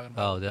what you're talking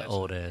about. Oh, that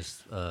old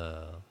ass.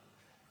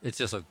 It's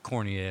just a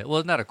corny ass. Well,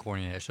 it's not a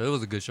corny ass show. It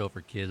was a good show for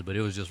kids, but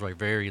it was just like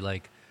very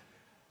like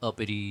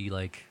uppity,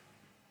 like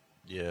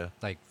Yeah.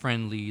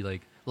 friendly,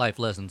 like life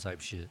lesson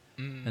type shit.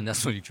 And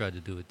that's what he tried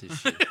to do with this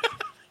shit.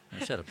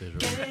 Man, shut up,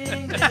 Israel.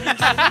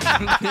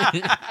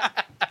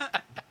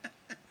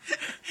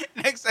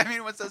 Next time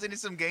anyone says any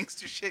some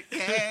gangster shit,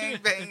 gang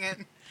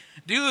banging.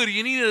 Dude,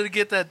 you needed to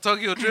get that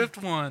Tokyo Drift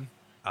one.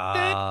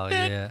 Oh,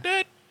 yeah.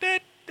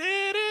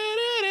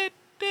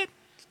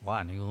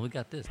 Why, nigga? We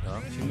got this,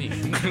 dog. What you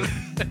mean?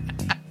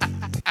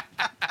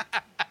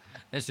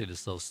 That shit is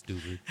so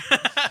stupid.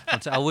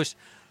 I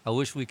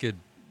wish we could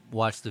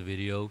watch the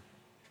video.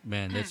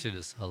 Man, that shit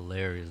is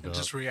hilarious, dog.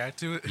 Just react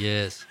to it.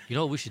 Yes. You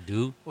know what we should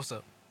do? What's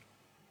up?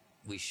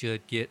 We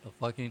should get a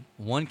fucking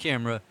one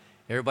camera.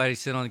 Everybody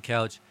sit on the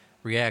couch.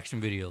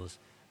 Reaction videos.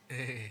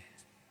 Hey.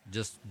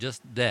 Just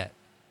that.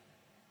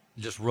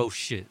 Just roast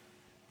shit.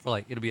 For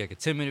like, it'll be like a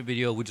 10-minute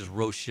video. We just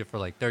roast shit for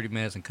like 30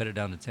 minutes and cut it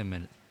down to 10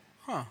 minutes.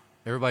 Huh.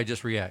 Everybody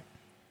just react.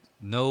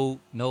 No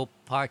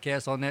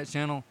podcast on that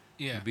channel.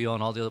 Yeah. It'll be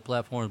on all the other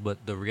platforms,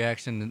 but the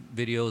reaction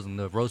videos and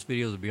the roast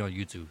videos will be on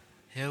YouTube.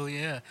 Hell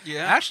yeah.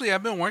 Yeah. Actually,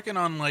 I've been working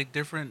on like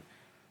different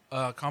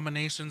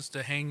combinations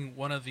to hang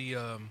one of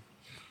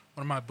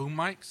my boom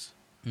mics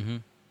Mm-hmm.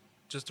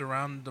 just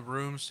around the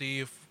room, see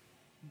if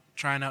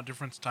trying out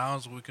different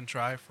styles we can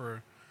try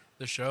for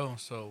the show.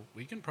 So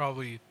we can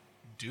probably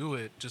do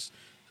it. Just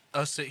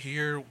us sit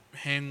here,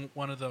 hang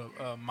one of the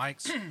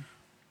mics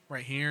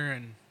right here,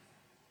 and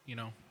you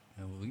know.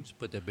 And we can just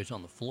put that bitch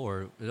on the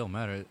floor. It don't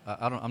matter.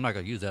 I'm not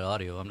gonna use that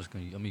audio. I'm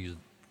gonna use it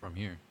from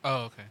here.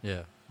 Oh, okay. Yeah,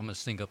 I'm gonna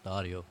sync up the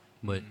audio.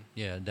 But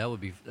yeah, that would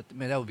be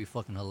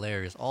fucking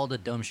hilarious. All the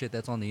dumb shit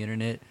that's on the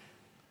internet.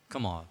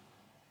 Come on,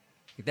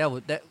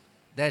 Like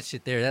that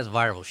shit there, that's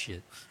viral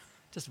shit.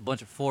 Just a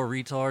bunch of 4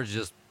 retards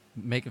just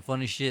making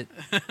funny shit.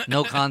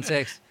 No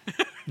context.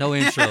 No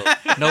intro.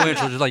 No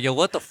intro. Just like, yo,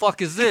 what the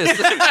fuck is this?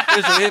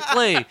 There's a hit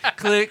play.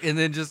 Click, and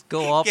then just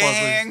go off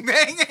Gang on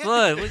bang. some...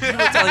 What? You look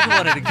like you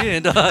want it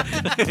again, dog.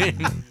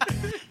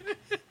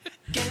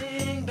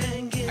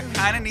 I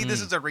kind of need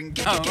this as a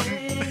ringtone.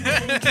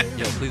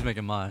 Yo, please make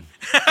it mine.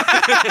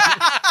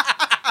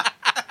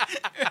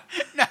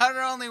 Not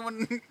only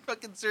when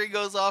fucking Siri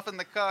goes off in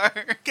the car.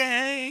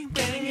 Gang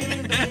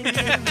banging.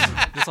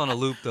 Just on a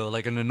loop, though.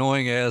 Like an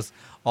annoying-ass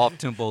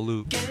off-tempo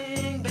loop.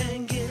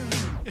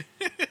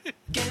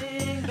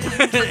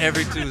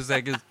 Every 2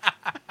 seconds.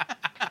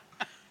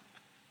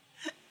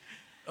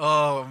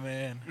 Oh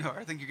man. No,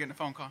 I think you're getting a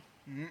phone call.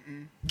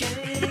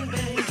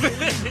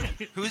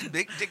 Who's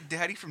Big Dick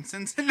Daddy from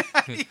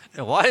Cincinnati?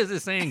 And why is it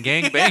saying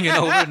gang banging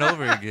over and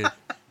over again?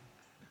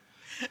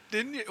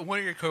 Didn't one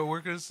of your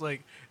coworkers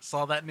like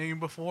saw that name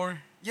before?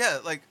 Yeah,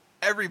 like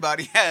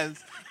everybody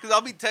has. Because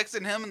I'll be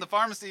texting him in the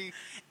pharmacy,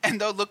 and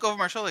they'll look over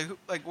my shoulder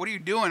like, "What are you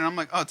doing?" And I'm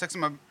like, "Oh, I'm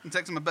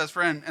texting my best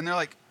friend," and they're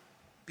like,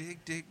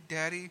 "Big Dick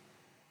Daddy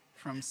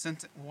from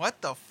Cincinnati."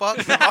 What the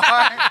fuck?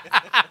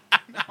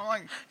 I'm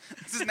like,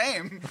 it's his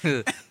name.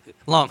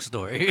 Long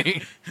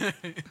story.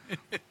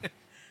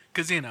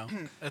 Cause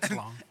that's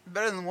long.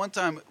 Better than one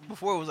time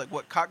before it was like,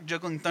 what, cock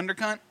juggling thunder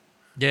cunt?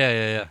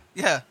 Yeah.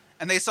 Yeah,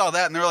 and they saw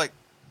that and they're like,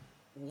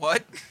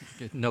 what?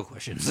 No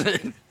questions.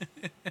 Man,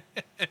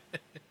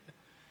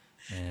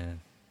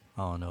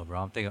 I don't know,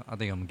 bro. I think I'm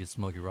gonna get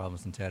Smokey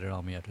Robinson tatted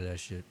on me after that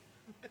shit.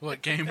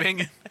 What, gang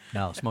banging?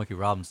 No, Smokey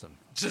Robinson.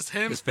 Just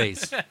him? His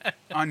face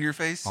On your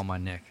face? on my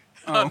neck.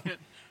 Oh.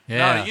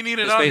 Yeah, No, you need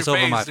it his on face your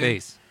over face, my dude.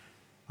 face.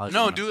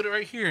 No, do it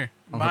right here.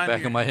 On the Behind back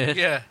here. of my head?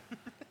 Yeah.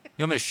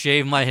 You want me to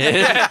shave my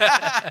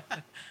head?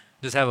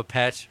 Just have a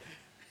patch.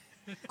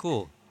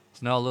 Cool.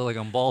 So now I look like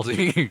I'm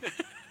balding.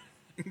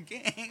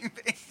 Gang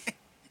bang.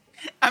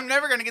 I'm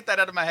never going to get that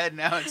out of my head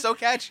now. It's so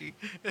catchy.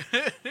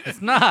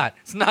 It's not.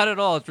 It's not at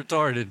all. It's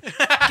retarded.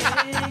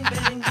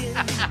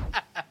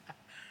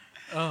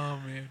 Oh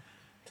man.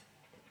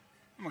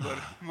 I'm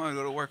gonna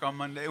go to work on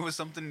Monday with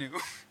something new.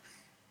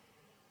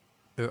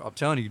 I'm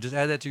telling you, just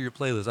add that to your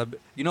playlist.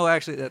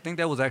 Actually, I think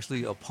that was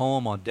actually a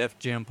poem on Def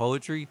Jam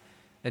Poetry,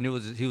 and he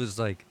was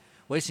like,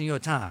 wasting your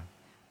time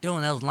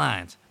doing those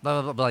lines, blah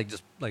blah blah, blah, like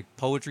just like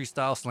poetry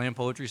style, slam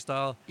poetry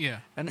style. Yeah.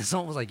 And then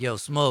someone was like, "Yo,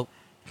 Smoke,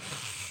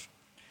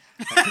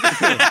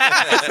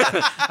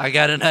 I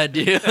got an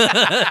idea."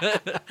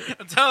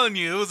 I'm telling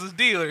you, it was his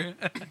dealer.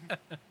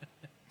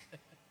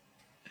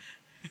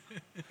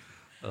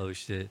 Oh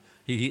shit.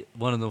 He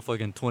one of them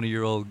fucking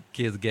 20-year-old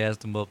kids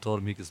gassed him up, told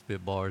him he could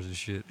spit bars and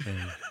shit.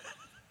 And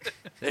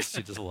that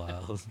shit just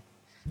wild.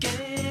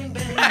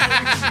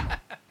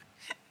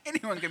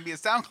 Anyone can be a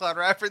SoundCloud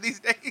rapper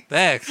these days.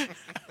 Facts.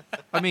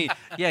 I mean,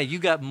 yeah, you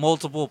got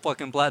multiple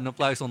fucking platinum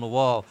plaques on the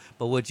wall,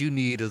 but what you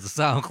need is a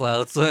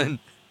SoundCloud, son.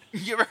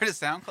 You ever heard of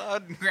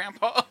SoundCloud,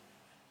 Grandpa?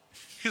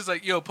 He's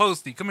like, yo,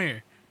 Posty, come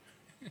here.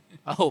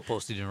 I hope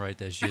Posty didn't write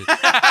that shit.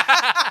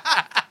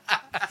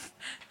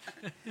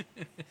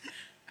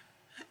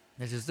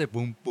 It's just like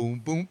boom, boom,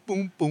 boom,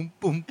 boom, boom,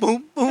 boom,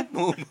 boom, boom,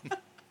 boom.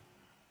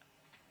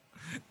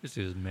 This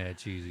shit is mad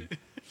cheesy.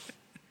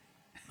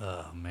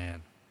 Oh,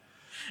 man.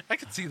 I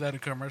could see that in a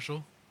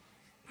commercial.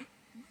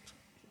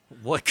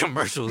 What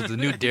commercial? The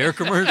new Dare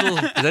commercial?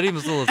 Is that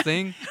even still a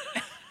thing?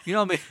 You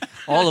know what I mean?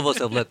 All of us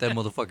have let that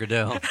motherfucker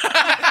down.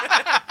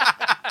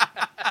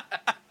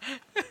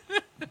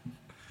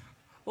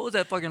 What was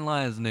that fucking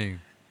lion's name?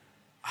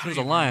 It was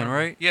a lion,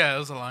 right? Yeah, it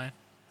was a lion.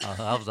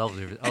 I was about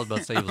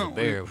to say it was a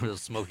bear, but it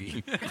was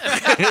Smokey.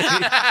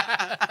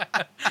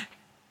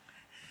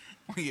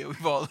 Yeah,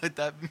 we've all let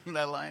that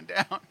line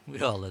down.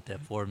 We all let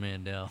that poor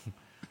man down.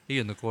 He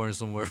in the corner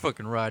somewhere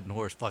fucking riding a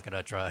horse. Fuck it,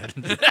 I tried.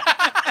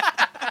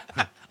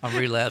 I'm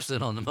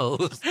relapsing on the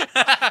most.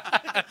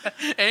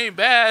 Ain't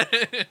bad.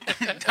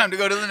 Time to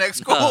go to the next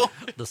school.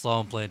 The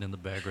song playing in the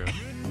background.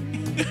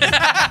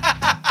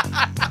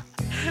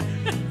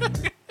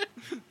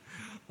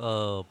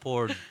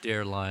 Poor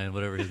Dare Lion,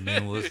 whatever his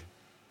name was.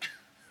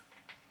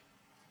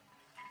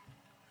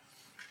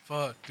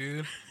 Fuck,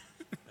 dude.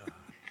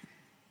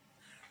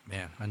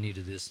 Man, I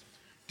needed this.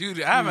 Dude,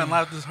 I haven't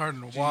laughed this hard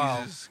in a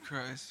while. Jesus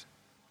Christ.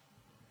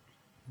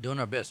 Doing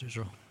our best,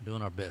 Israel.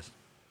 Doing our best.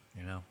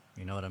 You know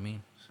what I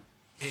mean?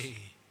 Hey.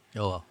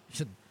 Oh, well.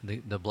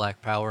 The Black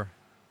Power.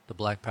 The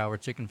Black Power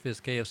Chicken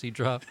Fist KFC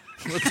drop.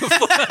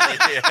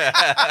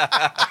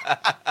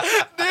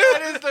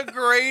 That is the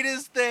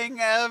greatest thing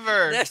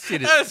ever. That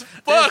shit is, That's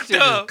that fucked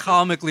shit up. is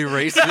comically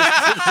racist.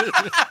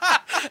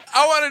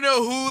 I want to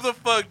know who the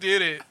fuck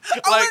did it.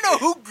 I want to know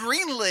who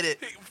greenlit it.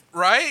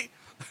 Right?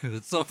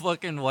 It's some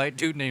fucking white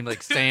dude named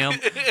like Sam.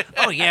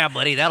 Oh yeah,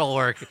 buddy, that'll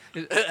work.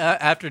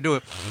 After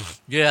doing,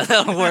 yeah,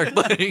 that'll work,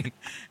 buddy.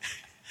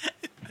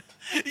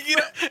 You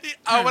know,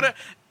 I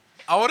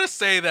want to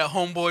say that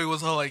homeboy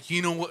was all like,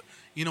 you know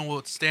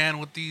what stand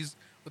with these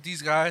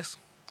guys?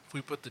 If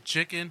we put the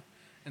chicken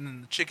and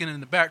then the chicken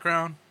in the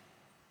background,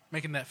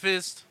 making that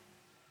fist.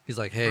 He's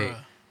like, hey,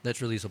 Bruh.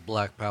 let's release a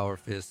Black Power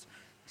fist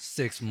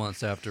 6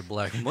 months after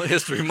Black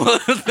History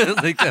Month. I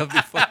think that would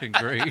be fucking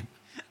great.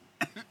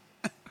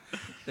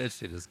 That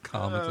shit is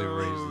comically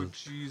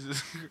racist.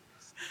 Jesus.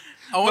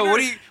 I But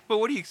wonder,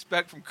 what do you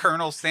expect from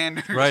Colonel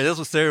Sanders? Right, that's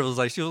what Sarah was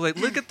like. She was like,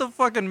 look at the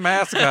fucking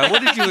mascot.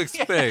 What did you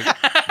expect?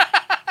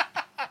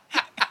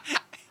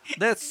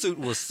 That suit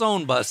was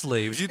sewn by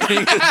slaves. You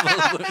think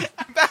it's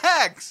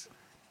Facts.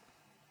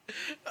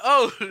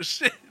 oh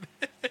shit!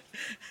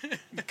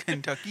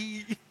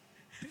 Kentucky.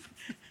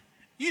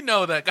 You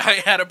know that guy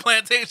had a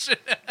plantation.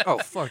 Oh,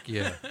 fuck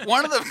yeah.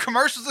 One of the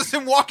commercials is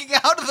him walking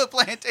out of the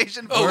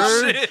plantation. Oh,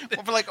 for,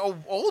 shit. For like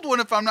an old one,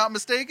 if I'm not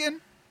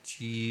mistaken.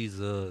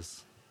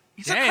 Jesus.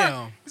 He's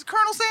Damn. He's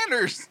Colonel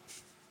Sanders.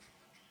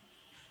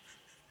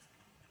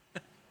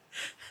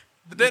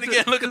 But then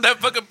again, look at that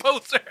fucking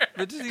poster.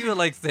 But just even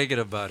like thinking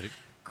about it,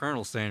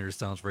 Colonel Sanders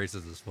sounds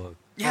racist as fuck.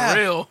 Yeah. For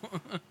real.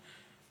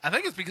 I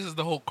think it's because of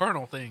the whole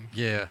Colonel thing.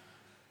 Yeah.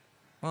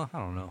 Well, I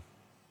don't know.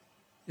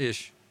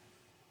 Ish.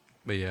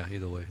 But yeah,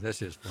 either way, that's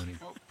just funny.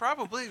 Well,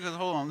 probably because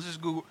hold on, let's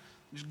just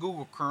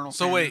Google Colonel.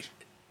 So Sanders. wait,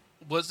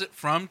 was it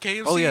from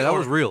KFC? Oh yeah, that or-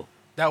 was real.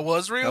 That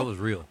was real. That was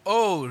real.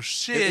 Oh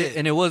shit!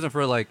 And it wasn't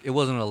for like, it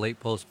wasn't a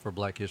late post for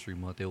Black History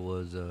Month. It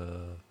was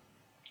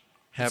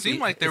happy. seemed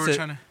like they were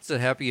trying to- It's a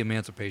Happy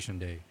Emancipation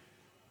Day.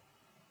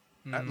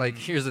 Like,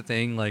 here's the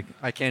thing. Like,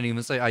 I can't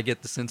even say I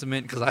get the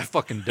sentiment because I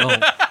fucking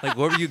don't. Like,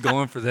 what were you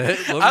going for that?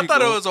 What were I you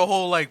thought it going- was a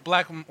whole like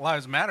Black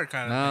Lives Matter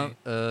kind of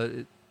No,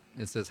 thing.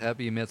 it says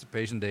Happy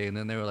Emancipation Day, and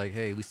then they were like,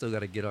 "Hey, we still got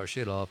to get our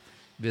shit off.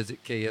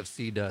 Visit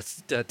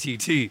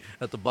kfc.tt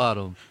at the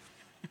bottom."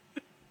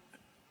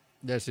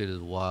 That shit is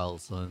wild,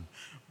 son.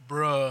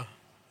 Bruh.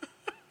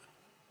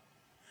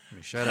 I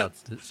mean, shout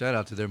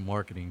out to their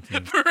marketing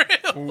team. For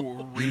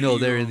real. You know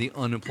they're in the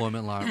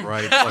unemployment line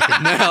right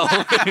fucking now.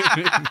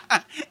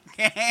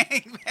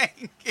 Gang,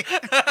 bang,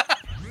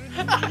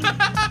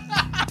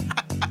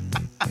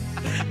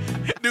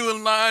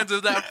 Doing lines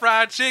of that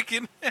fried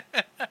chicken.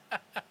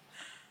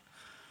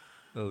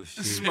 Oh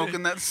shit!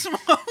 smoking that smoke.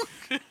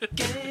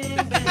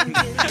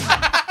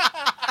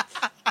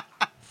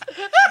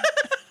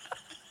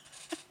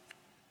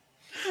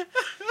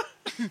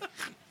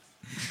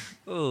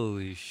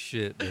 Holy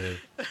shit, man!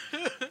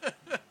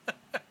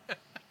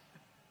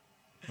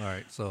 All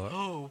right, so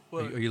Oh,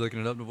 are fuck. you looking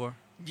it up, Navar?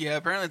 Yeah,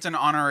 apparently it's an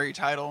honorary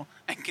title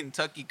and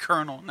Kentucky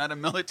Colonel, not a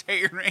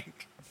military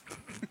rank.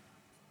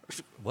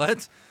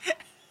 What?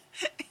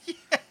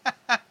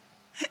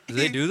 Do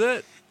they do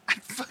that?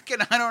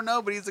 I don't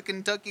know, but he's a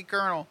Kentucky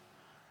Colonel.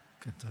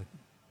 Kentucky.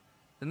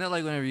 Isn't that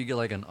like whenever you get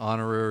like an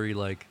honorary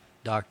like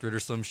doctorate or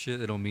some shit?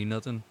 They don't mean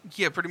nothing.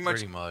 Yeah, pretty much.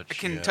 Pretty much, A yeah.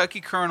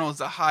 Kentucky Colonel is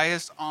the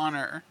highest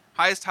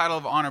title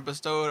of honor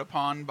bestowed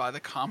upon by the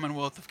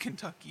Commonwealth of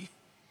Kentucky.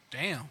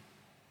 Damn.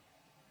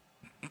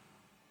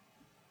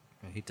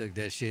 Man, he took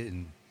that shit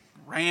and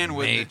Ran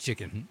with made it.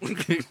 chicken.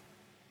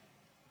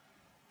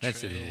 That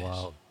shit is Trash.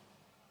 wild.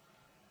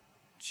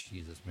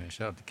 Jesus, man.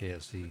 Shout out to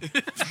KFC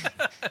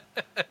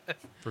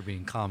for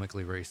being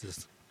comically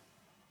racist.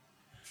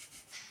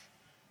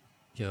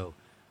 Yo,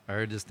 I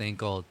heard this thing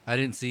called, I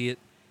didn't see it,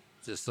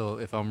 just so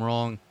if I'm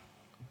wrong,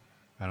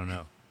 I don't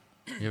know.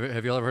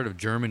 Have you all ever heard of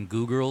German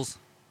Goo Girls?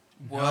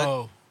 What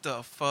No.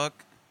 the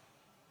fuck?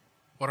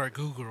 What are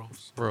Goo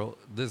Girls? Bro,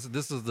 this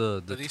is the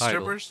Are these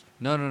title. strippers?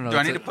 No. Do I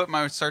it's need a- to put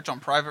my search on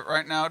private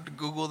right now to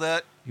Google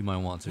that? You might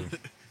want to.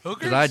 Hookers?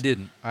 Because I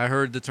didn't. I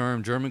heard the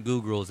term German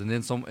Goo Girls, and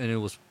then some, and it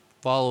was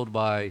followed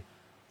by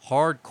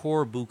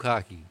hardcore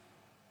bukkake.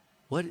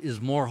 What is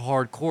more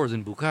hardcore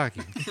than bukkake?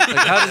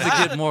 Like, how does it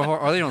get more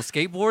hard? Are they on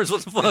skateboards?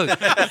 What the fuck?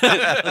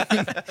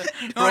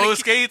 Roller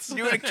skates?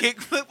 Doing a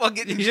kickflip while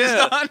getting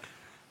Yeah. jizzed on?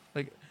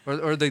 Like,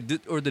 or the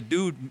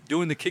dude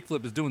doing the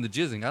kickflip is doing the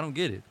jizzing. I don't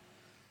get it.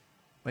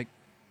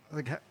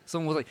 Like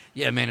someone was like,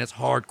 "Yeah, man, it's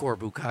hardcore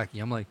bukkake."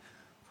 I'm like,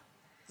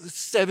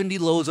 70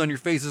 loads on your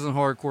face isn't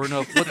hardcore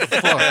enough. What the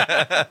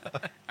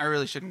fuck? I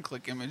really shouldn't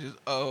click images.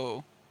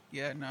 Oh,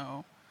 yeah,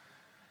 no.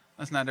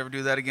 Let's not ever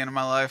do that again in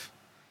my life.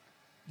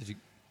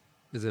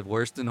 Is it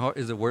worse than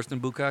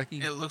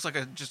bukkake? It looks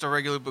like just a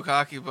regular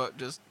bukkake, but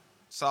just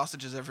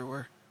sausages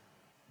everywhere.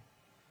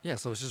 Yeah,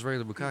 so it's just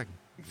regular bukkake.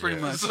 Pretty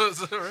Yeah. much. So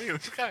regular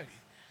guy.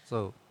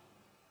 So,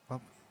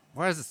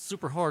 why is it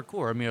super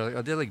hardcore? I mean,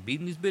 are they like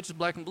beating these bitches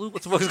black and blue?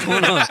 What the fuck is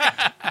going on?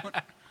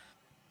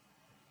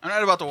 I'm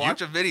not about to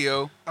watch a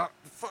video.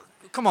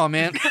 Come on,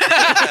 man.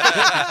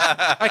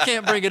 I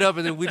can't bring it up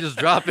and then we just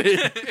drop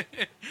it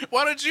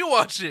Why did you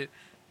watch it?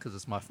 because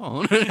it's my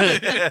phone.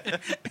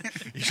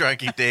 You try and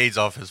keep the AIDS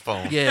off his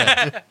phone.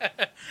 Yeah.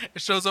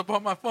 It shows up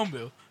on my phone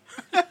bill.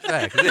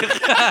 Facts.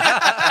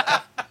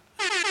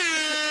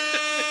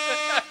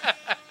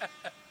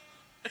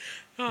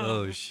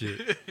 Oh,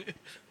 shit.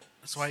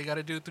 That's why you got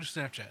to do it through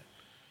Snapchat.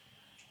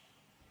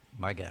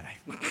 My guy.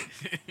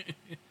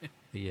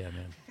 Yeah,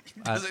 man.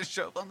 Does it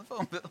show up on the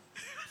phone bill?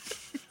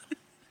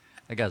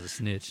 That guy's a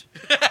snitch.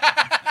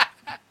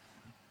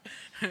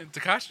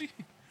 Takashi?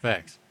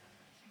 Facts.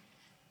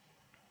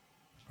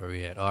 Where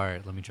we at? All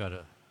right, let me try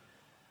to.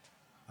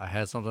 I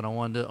had something I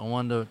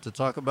wanted to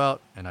talk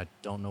about, and I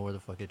don't know where the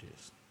fuck it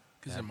is.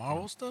 Is it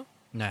Marvel stuff?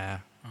 Nah.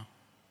 Oh.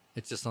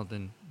 It's just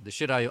something. The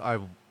shit I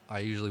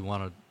usually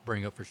want to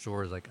bring up for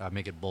sure is like I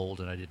make it bold,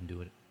 and I didn't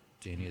do it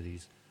to any of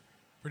these.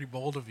 Pretty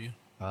bold of you.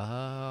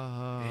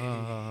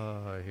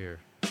 Here.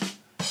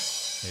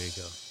 There you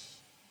go.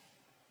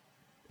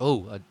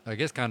 Oh, I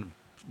guess kind of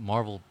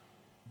Marvel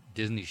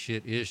Disney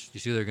shit ish. You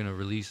see they're gonna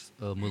release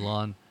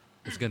Mulan.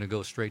 It's gonna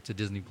go straight to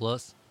Disney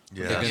Plus.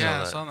 Yeah, They're I gonna- saw I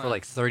that. saw that. For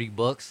like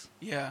 $30.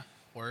 Yeah.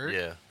 Word.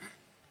 Yeah,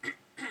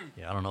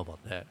 Yeah, I don't know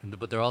about that.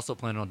 But they're also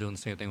planning on doing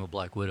the same thing with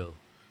Black Widow.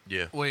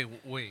 yeah. Wait.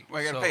 Wait,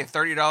 I gotta so- pay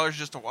 $30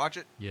 just to watch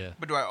it? Yeah.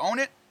 But do I own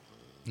it?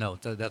 No,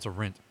 that's a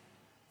rent.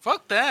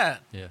 Fuck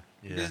that. Yeah.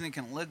 Yeah. Disney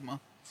can ligma.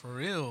 For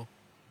real.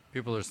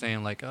 People are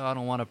saying like, oh, I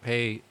don't want to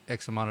pay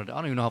X amount of. I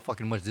don't even know how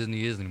fucking much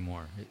Disney is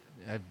anymore.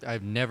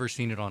 I've never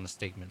seen it on a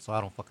statement, so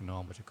I don't fucking know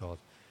how much it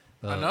costs.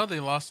 I know they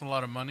lost a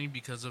lot of money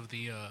because of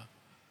the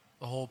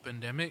whole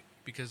pandemic.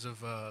 Because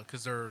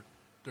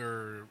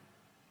they're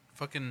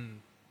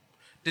fucking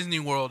Disney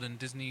World and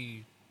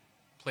Disney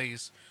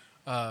Place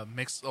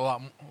makes a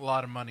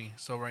lot of money.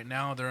 So right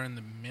now they're in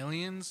the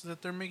millions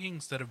that they're making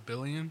instead of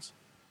billions.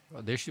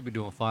 They should be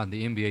doing fine.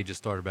 The NBA just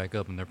started back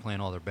up, and they're playing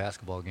all their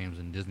basketball games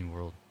in Disney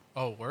World.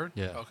 Oh, word.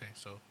 Yeah. Okay,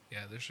 so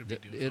yeah, there should be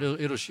doing.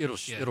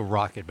 It'll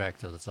rocket back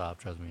to the top.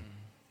 Trust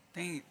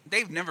me.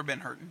 They've never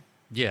been hurting.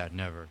 Yeah,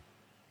 never.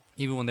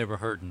 Even when they were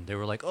hurting, they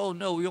were like, "Oh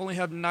no, we only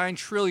have $9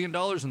 trillion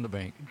in the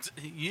bank."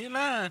 You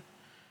lying.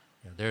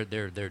 Yeah,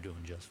 they're doing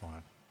just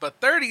fine. But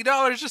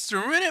 $30 just to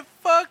rent it?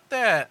 Fuck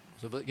that.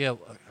 So, but yeah,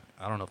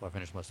 I don't know if I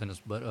finished my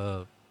sentence,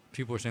 but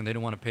people were saying they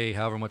didn't want to pay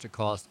however much it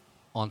costs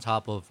on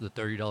top of the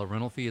 $30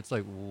 rental fee. It's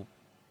like,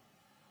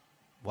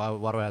 well,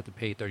 why do I have to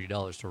pay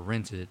 $30 to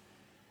rent it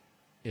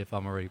if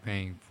I'm already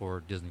paying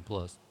for Disney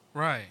Plus?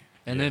 Right.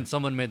 And Yeah. then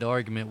someone made the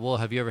argument, well,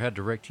 have you ever had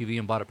DirecTV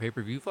and bought a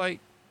pay-per-view fight?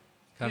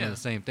 Kind of Yeah. the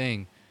same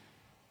thing.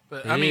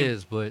 But It I mean,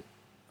 is, but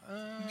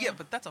Yeah,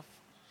 but that's a.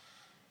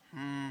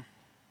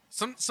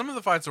 some of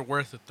the fights are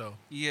worth it though.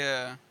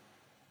 Yeah.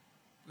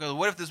 Because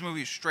what if this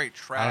movie is straight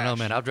trash? I don't know,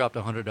 man. I've dropped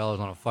 $100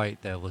 on a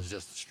fight that was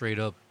just straight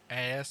up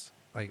Ass.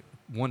 like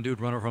one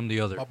dude running from the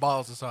other. My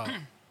balls is out.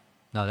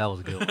 No, that was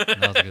a good one.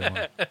 That was a good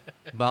one.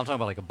 But I'm talking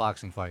about like a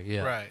boxing fight.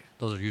 Yeah, Right.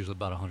 Those are usually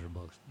about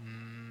 $100.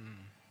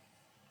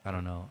 I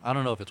don't know. I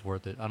don't know if it's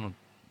worth it. I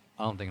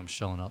don't think I'm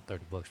shelling out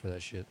 $30 for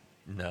that shit.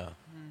 No.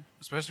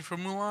 Especially for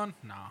Mulan?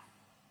 Nah.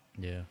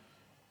 Yeah,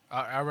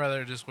 I'd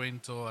rather just wait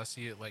until I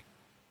see it like,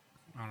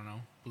 I don't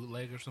know,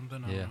 bootleg or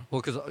something. I don't yeah. know.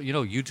 Well, because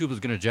YouTube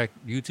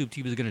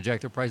TV is gonna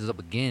jack their prices up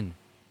again.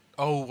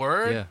 Oh,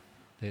 word?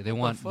 Yeah, they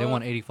want fuck?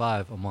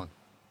 $185 a month.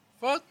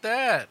 Fuck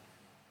that.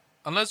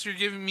 Unless you're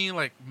giving me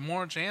like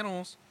more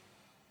channels.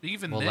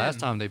 Even Well, then. last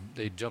time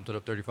they jumped it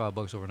up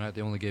 $35 overnight.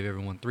 They only gave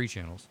everyone 3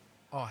 channels.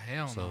 Oh,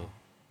 hell So no.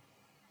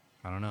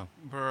 I don't know.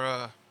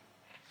 Bruh.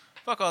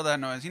 Fuck all that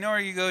noise. You know where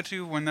you go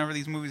to whenever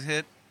these movies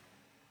hit?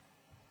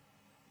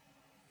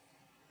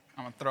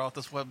 I'm gonna throw out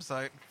this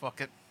website.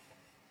 Fuck it.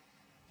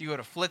 You go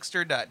to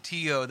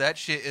flickster.to. That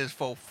shit is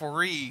for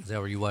free. Is that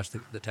where you watch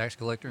the Tax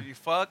Collector? You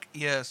fuck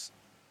yes.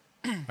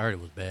 I heard it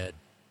was bad.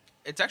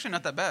 It's actually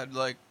not that bad.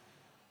 Like,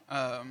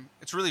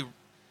 it's really.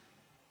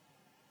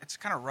 It's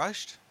kind of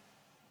rushed.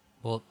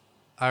 Well,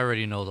 I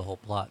already know the whole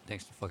plot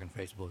thanks to fucking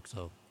Facebook.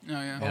 So Oh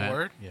yeah. Oh, and I-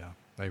 word? yeah,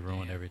 they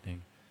ruined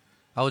everything.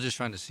 I was just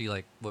trying to see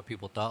like what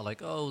people thought,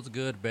 like, oh, it was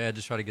good, bad.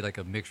 Just try to get like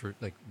a mixed,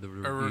 like the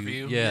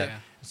review? Yeah. Yeah.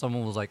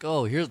 Someone was like,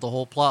 oh, here's the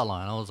whole plot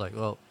line. I was like,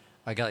 well,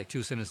 I got like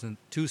two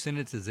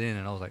sentences in,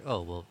 and I was like,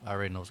 oh, well, I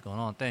already know what's going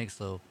on. Thanks.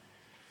 So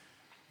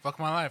Fuck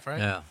my life, right?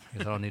 yeah,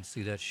 because I don't need to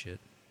see that shit.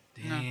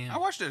 No, Damn. I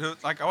watched it.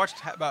 Like I watched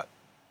about.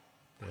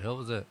 The hell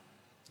was that?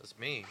 That's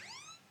me.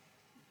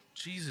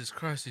 Jesus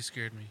Christ, he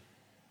scared me.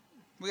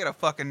 We got a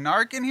fucking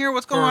narc in here.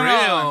 What's For going real.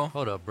 on?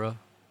 Hold up, bro. You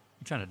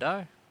trying to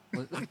die?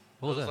 What was It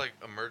was that? like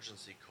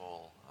emergency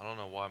call. I don't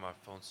know why my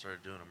phone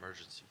started doing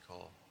emergency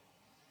call.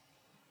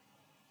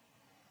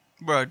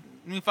 Bro, let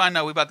me find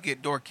out. We about to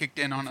get door kicked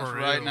in on For us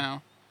right real.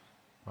 now.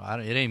 Well,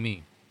 it ain't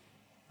me.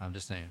 I'm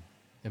just saying.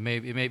 It may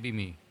be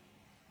me.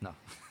 No.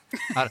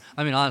 I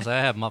mean, honestly, I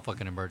have my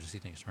fucking emergency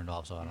things turned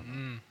off, so I don't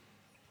know.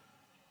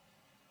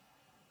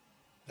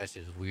 That's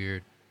just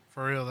weird.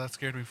 For real, that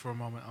scared me for a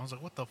moment. I was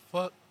like, what the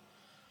fuck?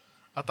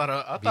 I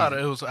thought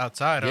it was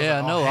outside. Yeah,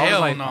 I was like, no, oh, I was hell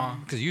like, no.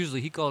 because usually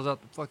he calls out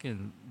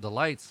the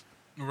lights.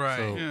 Right.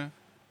 So- Yeah.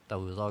 Thought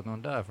we was all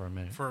gonna die for a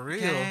minute. For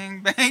real. Bang,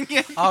 bang.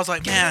 Yeah. I was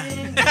like,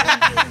 man.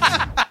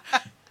 I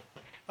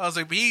was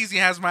like, Be Easy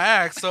has my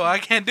axe, so I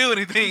can't do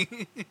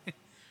anything.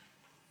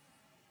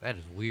 That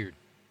is weird.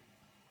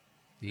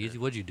 Easy,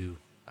 what'd you do?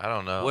 I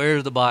don't know.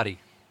 Where's the body?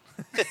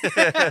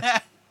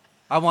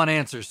 I want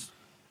answers.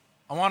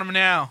 I want him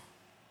now.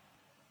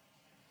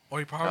 Or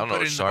he I probably don't know put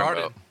what it in you're the talking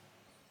garden. about.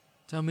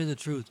 Tell me the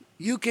truth.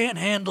 You can't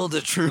handle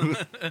the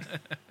truth.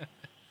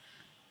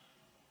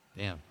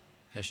 Damn.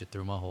 That shit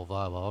threw my whole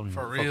vibe off. I don't even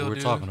For know what the fuck real, we were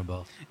dude. talking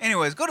about.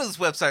 Anyways, go to this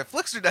website,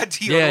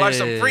 flickster.to, Yeah, and watch yeah,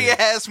 some yeah, free yeah.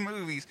 ass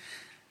movies.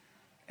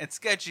 It's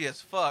sketchy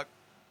as fuck,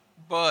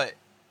 but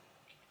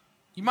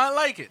You might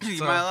like it. you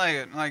so- might like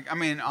it. Like, I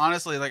mean,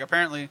 honestly, like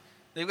apparently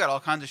they've got all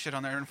kinds of shit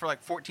on there, and for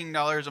like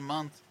 $14 a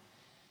month,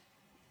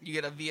 you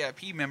get a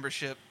VIP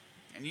membership,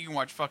 and you can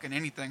watch fucking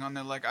anything on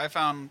there. Like I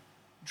found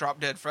Drop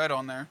Dead Fred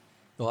on there.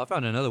 Well, I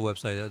found another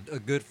website, a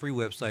good free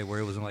website where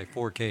it was in like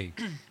 4K.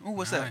 Ooh,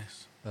 what's that?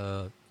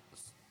 Nice.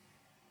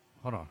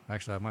 Hold on.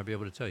 Actually, I might be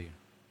able to tell you.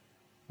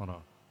 Hold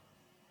on.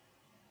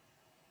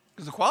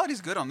 Because the quality's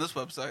good on this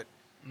website.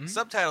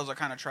 Subtitles are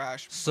kind of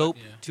trash.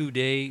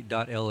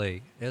 Soaptoday.la.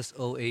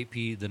 SOAP,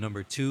 the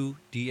number 2,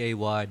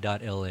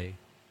 DAY.LA.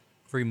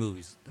 Free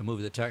movies. The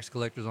movie The Tax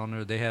Collector's on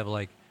there. They have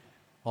like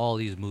all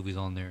these movies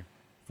on there.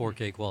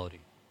 4K quality.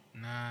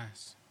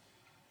 Nice.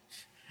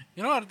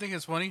 You know what I think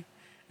is funny?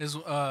 Is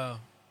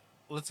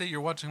let's say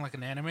you're watching like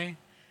an anime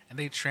and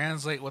they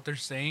translate what they're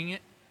saying,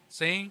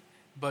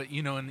 but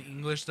you know in the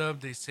English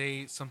dub they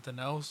say something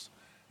else.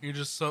 You're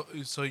just so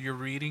you're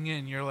reading it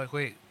and you're like,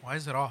 wait, why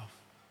is it off?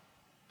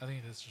 I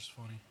think that's just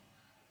funny.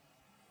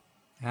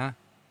 Huh?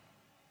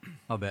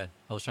 My bad.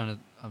 I was trying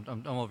to.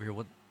 I'm over here.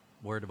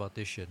 Worried about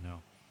this shit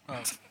now.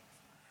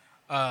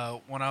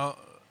 When I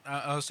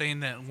was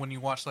saying that when you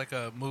watch like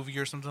a movie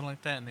or something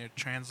like that and they're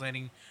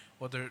translating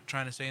what they're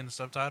trying to say in the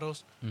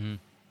subtitles,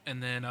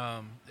 and then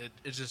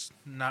it's just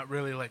not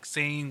really like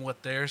saying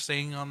what they're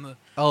saying on the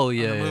Yeah, on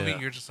the movie. yeah.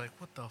 You're just like,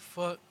 what the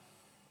fuck?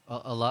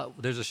 A lot.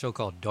 There's a show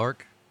called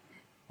Dark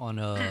on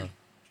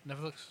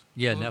Netflix.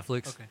 yeah, Hulu?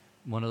 Netflix. Okay.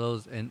 One of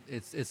those, and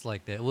it's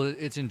like that. Well,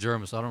 it's in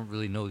German, so I don't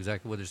really know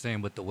exactly what they're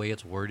saying, but the way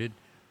it's worded,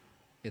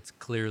 it's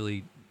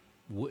clearly,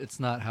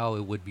 it's not how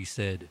it would be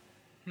said.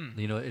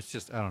 You know, it's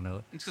just, I don't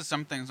know. It's because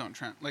some things don't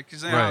translate. Like,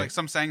 'cause, you Right. know, like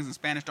some sayings in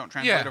Spanish don't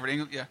translate Yeah. over to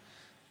English. Yeah,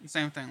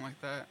 same thing like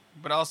that.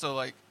 But also,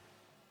 like,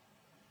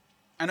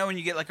 I know when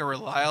you get like a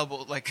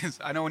reliable, like, 'cause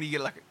I know when you get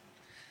like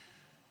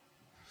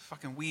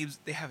fucking weebs,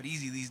 they have it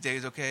easy these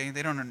days. Okay,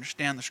 they don't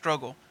understand the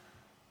struggle.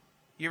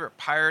 You ever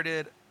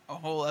pirated a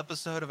whole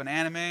episode of an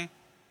anime,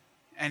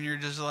 and you're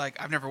just like,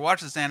 I've never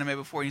watched this anime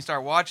before. And you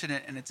start watching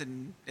it, and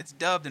it's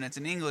dubbed and it's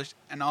in English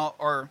and all,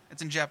 or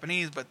it's in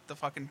Japanese, but the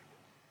fucking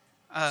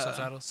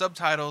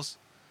subtitles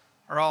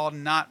are all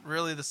not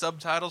really the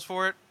subtitles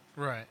for it.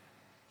 Right.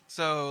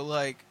 So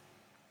like,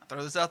 I'll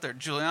throw this out there.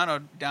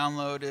 Giuliano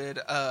downloaded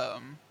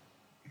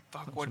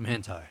Some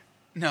hentai.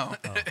 no,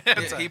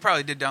 yeah, he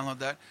probably did download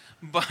that,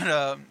 but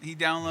he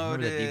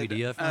downloaded Remember that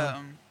DVD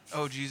now?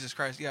 oh Jesus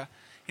Christ, yeah,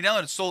 he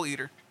downloaded Soul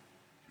Eater.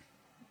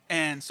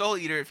 And Soul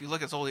Eater, if you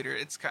look at Soul Eater,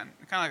 it's kind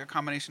of like a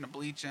combination of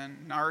Bleach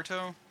and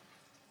Naruto.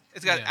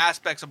 It's got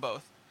aspects of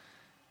both.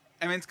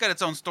 I mean, it's got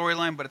its own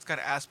storyline, but it's got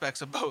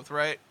aspects of both,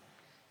 right?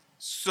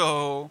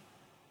 So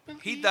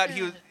he thought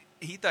he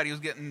was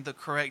getting the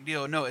correct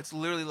deal. No, it's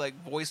literally like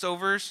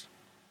voiceovers,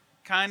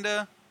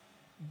 kinda,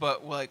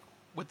 but like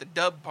with the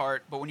dub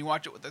part. But when you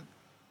watch it with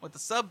the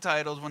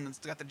subtitles, when it's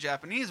got the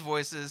Japanese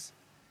voices,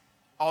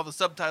 all the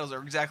subtitles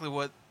are exactly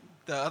what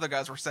the other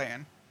guys were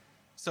saying.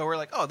 So we're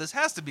like, oh, this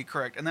has to be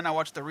correct. And then I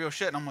watched the real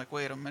shit, and I'm like,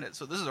 wait a minute.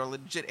 So this is a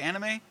legit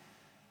anime,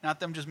 not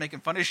them just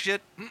making fun of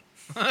shit.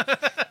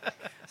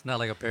 It's not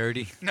like a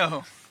parody.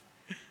 No,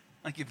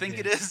 like you think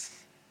it is.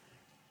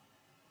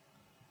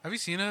 Have you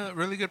seen a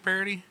really good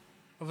parody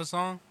of a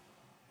song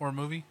or a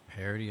movie?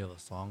 Parody of a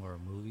song or a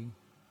movie?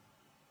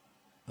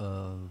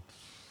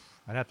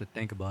 I'd have to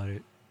think about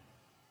it.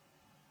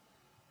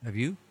 Have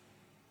you?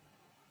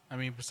 I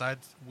mean,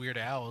 besides Weird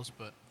Al's,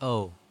 but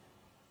Oh.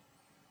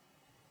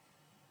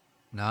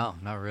 No,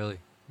 not really.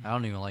 I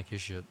don't even like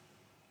his shit.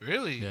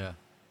 really, Yeah.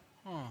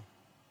 Huh.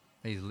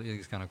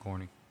 He's kind of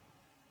corny.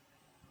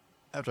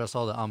 After I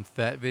saw the I'm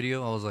Fat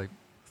video, I was like,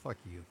 fuck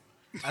you.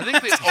 I think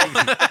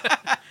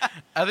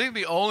I think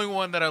the only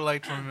one that I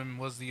liked from him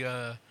was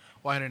the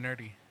White and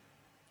Nerdy.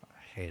 I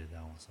hated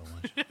that one so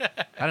much.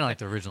 I didn't like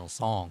the original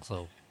song,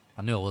 so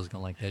I knew I wasn't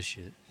going to like that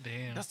shit.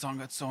 Damn. That song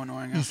got so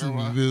annoying after a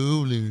while.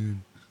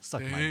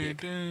 Suck my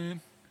dick.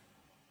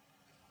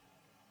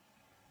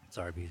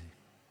 Sorry, BZ.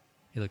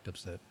 He looked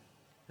upset.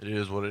 It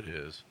is what it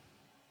is.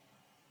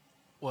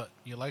 What,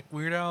 you like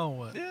Weird Al or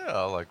what? Yeah,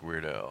 I like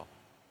Weird Al.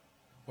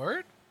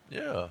 Word?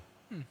 Yeah.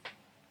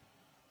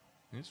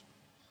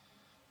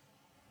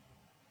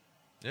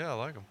 Yeah, I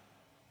like him.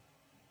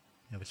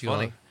 Yeah, but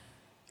Funny.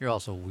 you're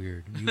also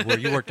weird.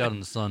 You worked out in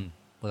the sun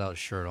without a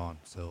shirt on,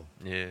 so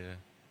Yeah.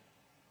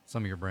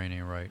 some of your brain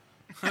ain't right.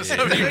 Some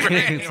of your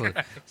brain.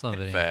 Some of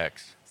it ain't.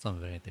 Facts. Some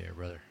of it ain't there,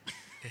 brother.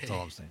 That's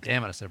all I'm saying.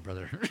 Damn it, I said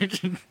brother.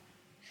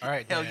 All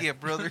right, Hell Dad. yeah,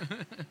 brother.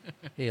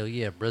 Hell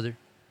yeah, brother.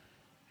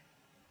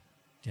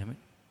 Damn it.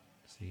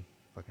 See,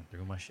 fucking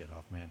threw my shit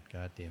off, man.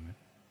 God damn it.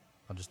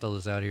 I'll just throw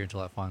this out here until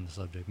I find the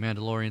subject.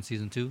 Mandalorian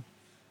season 2.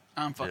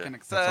 I'm fucking Yeah,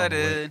 that's on the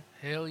way. excited.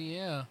 Hell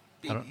yeah.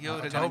 Baby don't-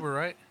 Yoda. October,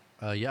 right?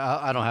 Yeah,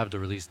 I don't have the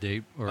release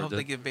date I or hope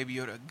they give Baby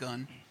Yoda a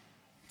gun.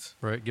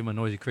 right. Give him a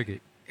noisy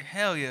cricket.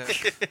 Hell yeah.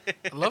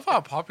 I love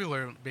how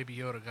popular Baby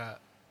Yoda got.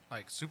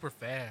 Like, super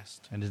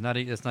fast. And it's not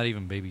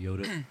even Baby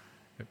Yoda.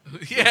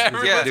 Yeah,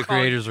 everybody's The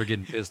calling- creators were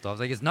getting pissed off.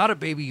 Like, it's not a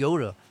Baby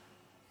Yoda.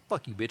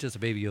 Fuck you, bitch. It's a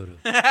Baby Yoda.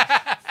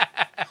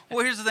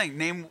 Well, here's the thing.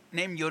 Name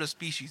Yoda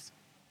species.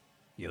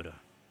 Yoda.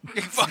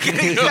 Fucking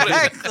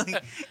exactly.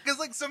 Because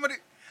like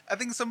I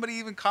think somebody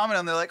even commented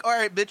on there like, all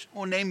right, bitch,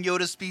 we'll name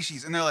Yoda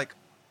species, and they're like,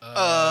 and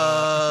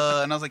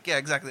I was like, yeah,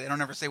 exactly. They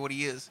don't ever say what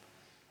he is.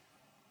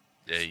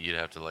 Yeah, you'd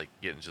have to like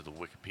get into the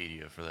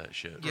Wikipedia for that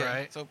shit. Yeah,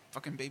 Right. so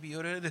fucking Baby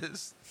Yoda it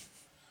is.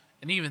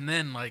 And even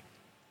then, like,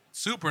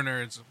 super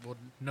nerds would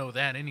know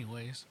that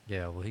anyways.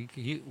 Yeah, well,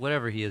 he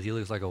whatever he is, he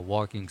looks like a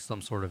walking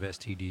some sort of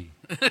STD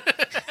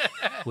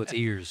with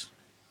ears.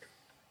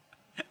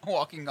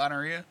 Walking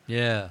gonorrhea.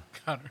 Yeah,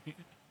 Connor,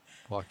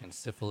 walking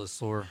syphilis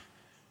sore.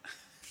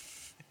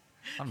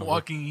 I don't know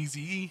walking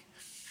easy.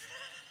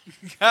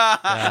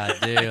 God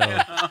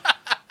damn.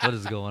 What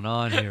is going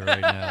on here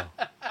right now?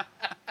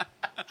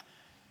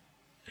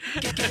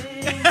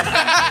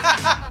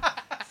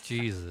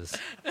 Jesus.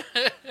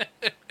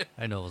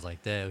 I know it was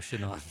like that. It was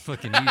shit on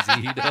fucking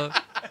easy, dog.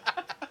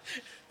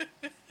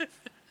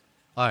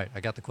 All right, I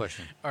got the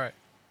question. All right.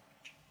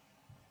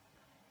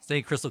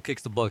 Say Crystal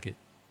kicks the bucket.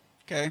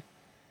 Okay.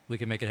 We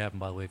can make it happen,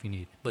 by the way, if you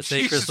need. But say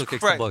Jesus Crystal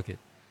kicks Christ. the bucket.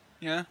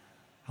 Yeah.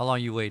 How long are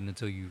you waiting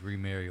until you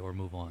remarry or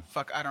move on?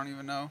 Fuck, I don't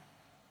even know.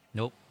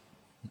 Nope.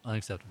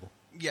 Unacceptable.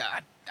 Yeah,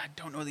 I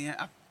don't know the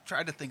answer. I've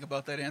tried to think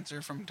about that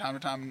answer from time to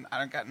time. And I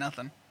don't got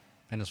nothing.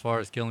 And as far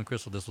as killing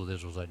Crystal, this was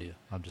Israel's idea.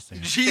 I'm just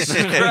saying. Jesus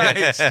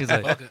Christ. He's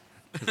like, Fuck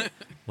it.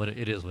 what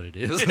it is, what it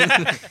is.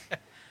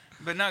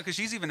 But no, because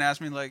she's even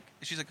asked me, like,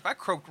 she's like, if I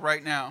croaked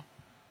right now,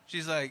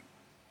 she's like,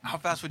 how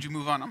fast would you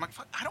move on? I'm like,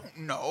 fuck, I don't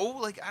know.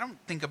 Like, I don't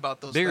think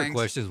about those Bigger things.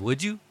 question is,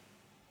 would you?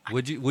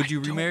 Would you I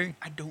don't- remarry?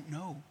 I don't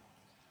know.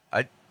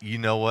 You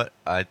know what?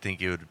 I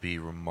think it would be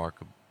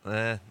remarkable.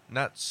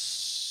 Not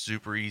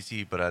super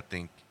easy, but I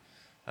think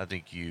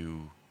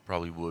you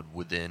probably would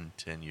within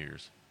 10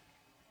 years.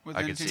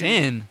 Within could 10 see-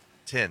 years.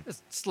 10? 10.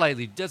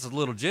 That's a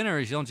little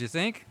generous, don't you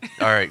think?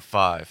 All right,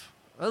 5.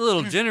 A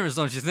little generous,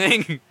 don't you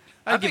think?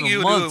 I I'd give think him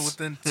you would do it months.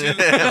 within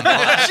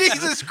 2.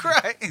 Jesus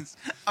Christ.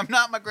 I'm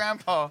not my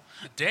grandpa.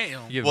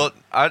 Damn. Give- Well,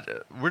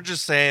 we're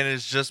just saying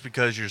it's just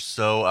because you're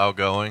so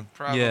outgoing.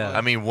 Probably. Yeah.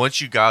 I mean,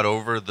 once you got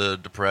over the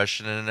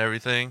depression and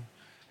everything,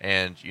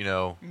 and you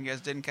know, You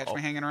guys didn't catch me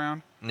hanging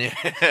around? and You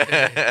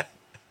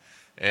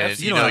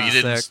you don't know, have you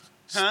to didn't. stack.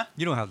 Huh?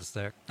 You don't have to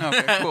stack.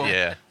 Okay, cool.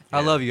 Yeah. I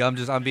yeah, love you.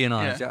 I'm being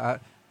honest. Yeah.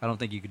 I don't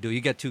think you could do it.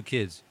 You got 2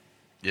 kids.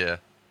 Yeah.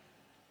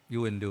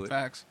 You wouldn't do it.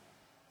 Facts.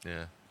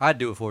 Yeah. I'd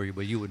do it for you,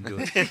 but you wouldn't do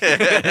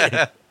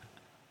it.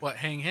 What,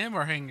 hang him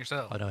or hang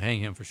yourself? I don't hang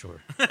him for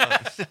sure.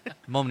 The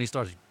moment he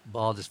starts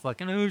ball just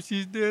fucking, oh,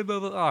 she's dead, blah,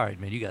 blah. All right,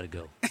 man, you got to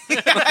go.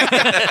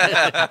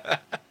 I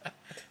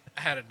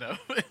had to know.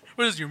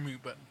 What is your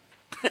mute button?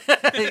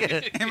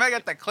 Anybody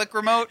got that click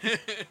remote?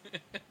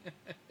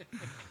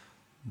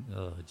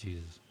 Oh,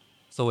 Jesus.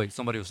 So, wait,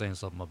 somebody was saying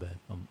something, my bad.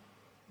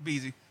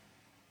 Beezy.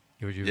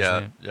 Hear what you were Yeah.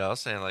 saying? Yeah. I was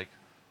saying, like,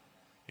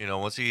 you know,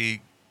 once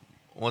he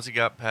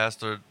got past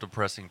the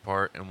depressing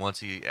part, and once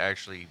he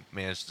actually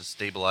managed to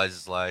stabilize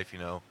his life, you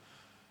know,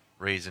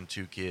 raising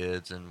 2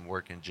 kids and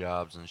working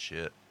jobs and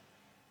shit,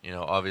 you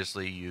know,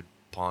 obviously you'd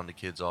pawn the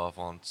kids off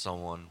on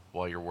someone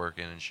while you're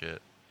working and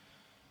shit.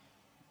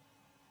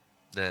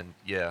 Then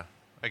yeah,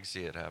 I can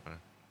see it happening.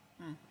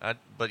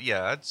 But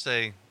yeah, I'd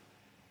say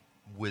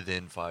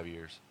within 5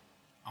 years.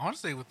 I want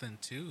to say within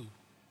 2,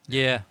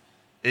 Yeah.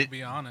 to It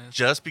be honest.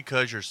 just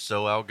because you're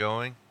so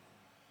outgoing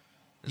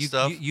and You-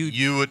 stuff,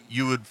 you-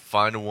 you would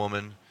find a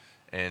woman,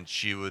 and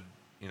she would,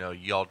 you know,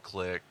 y'all'd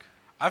click.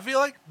 I feel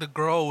like the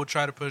girl would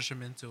try to push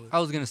him into it. I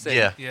was going to say,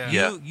 Yeah, Yeah.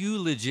 yeah,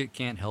 you legit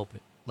can't help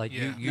it. Like,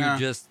 Yeah. you're Yeah.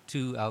 just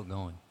too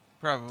outgoing.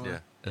 Probably. yeah.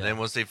 And Yeah. then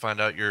once they find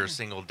out you're a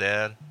single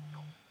dad,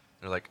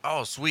 they're like,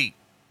 "Oh, sweet,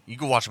 you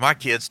can watch my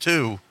kids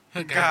too."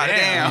 God Goddamn.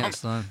 damn. Yeah,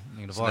 son.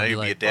 You're gonna So now be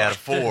you'll be a like, dad of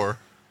 4.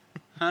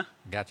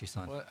 got you,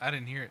 son. What? I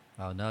didn't hear it.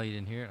 Oh, no, you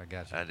didn't hear it? I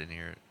got you. I didn't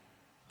hear it.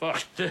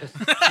 Fuck this.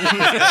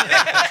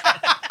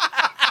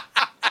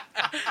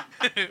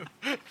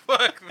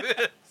 Fuck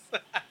this.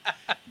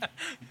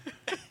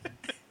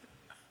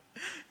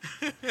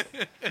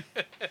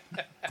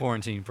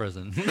 Quarantine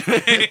present.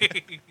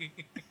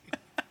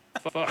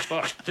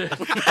 Fuck this.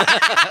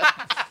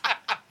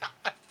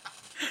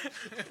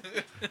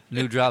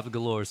 New drops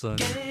galore, son.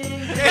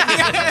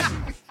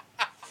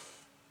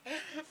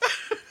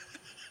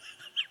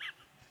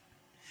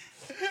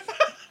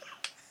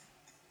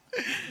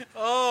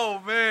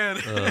 Oh, man.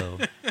 Oh,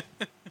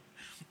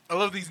 I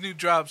love these new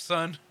drops,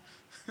 son.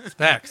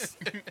 facts.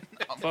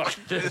 Fuck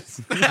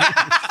this.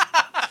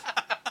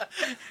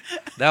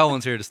 That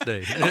one's here to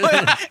stay.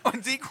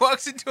 When Zeke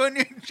walks into a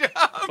new job.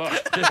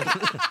 Fuck this.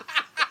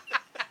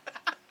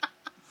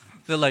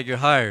 Feel like you're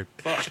hired.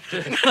 Fuck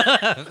this.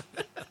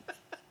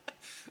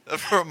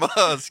 From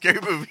Scary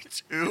Movie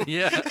 2,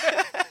 Yeah.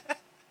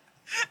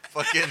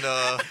 fucking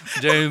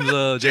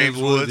James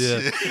Woods.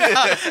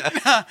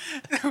 Yeah.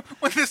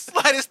 When the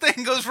slightest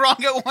thing goes wrong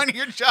at one of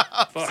your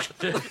jobs. Fuck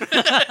this.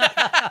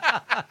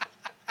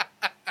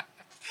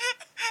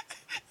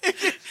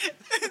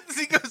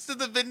 Zeke goes to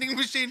the vending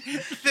machine.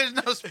 There's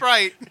no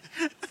Sprite.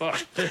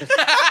 Fuck this.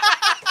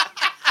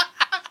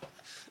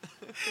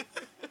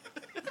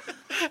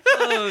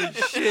 Oh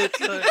shit.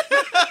 Son.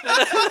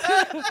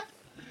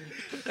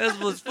 That's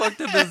what's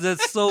fucked up is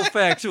that's so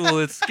factual.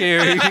 It's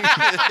scary.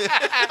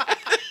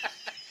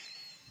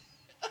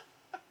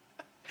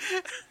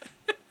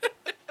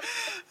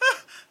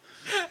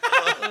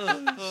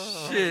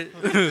 Oh, shit.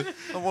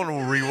 I'm want to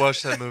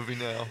rewatch that movie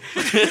now.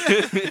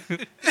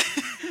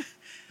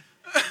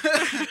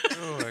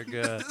 Oh my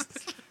god.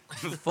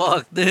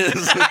 Fuck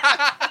this.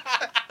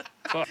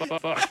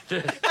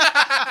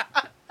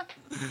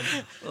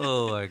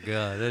 Oh my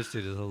god, that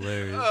shit is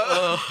hilarious.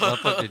 My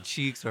fucking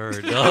cheeks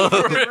hurt, dog.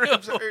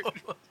 Ribs hurt.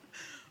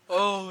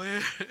 Oh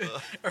man,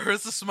 it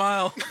hurts to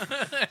smile.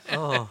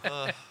 Oh.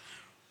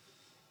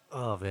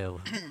 Oh man,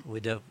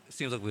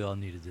 seems like we all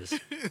needed this.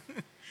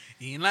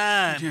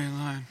 Elon. You're in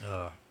line.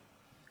 So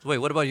wait,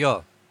 what about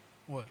y'all?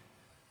 What?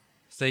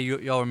 Say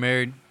y'all were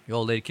married, your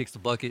old lady kicks the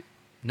bucket,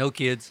 no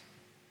kids,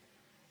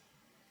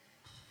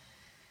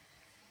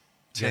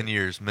 10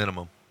 years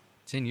minimum.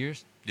 10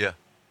 years? Yeah.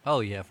 Oh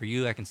yeah, for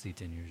you I can see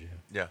 10 years,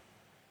 yeah. Yeah.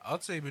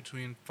 I'd say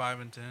between 5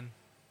 and 10.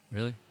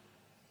 Really?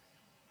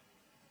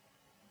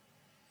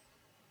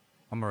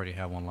 I'm already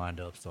have one lined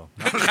up, so.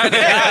 God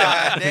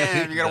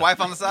damn, you got a wife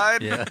on the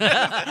side? Yeah.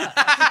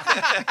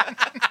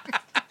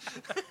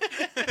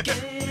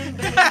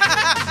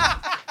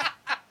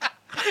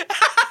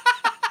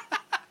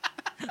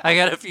 I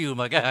got a few,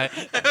 my guy.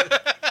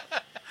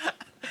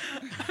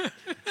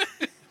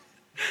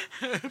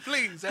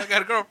 Please, I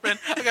got a girlfriend.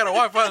 I got a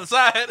wife on the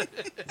side.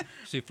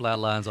 She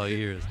flatlines all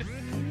years.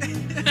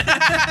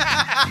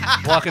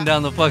 Walking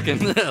down the fucking.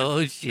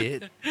 Oh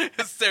shit.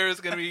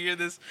 Sarah's gonna be here.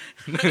 This.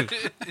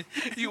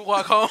 You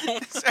walk home.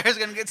 Sarah's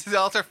gonna get to the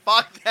altar.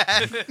 Fuck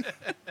that.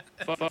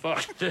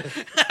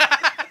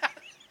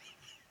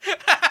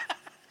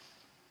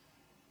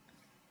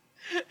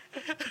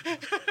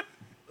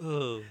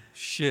 Oh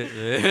shit,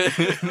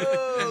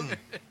 man.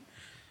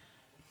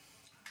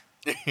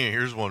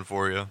 Here's one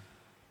for you.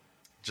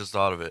 Just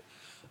thought of it.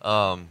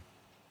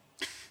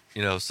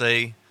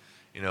 Say,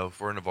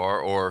 if we're in a bar,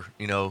 or,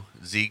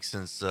 Zeke,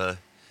 since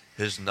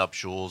his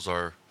nuptials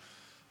are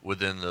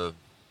within the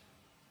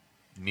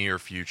near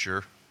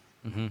future,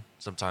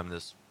 sometime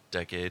this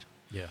decade.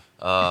 Yeah.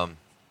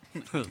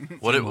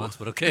 What it wants,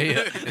 but okay.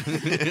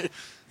 Yeah.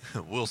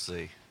 We'll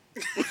see.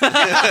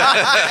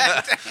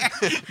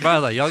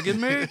 Brian's like, y'all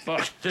getting married?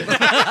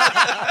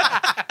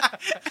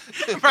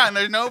 Brian,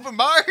 there's no open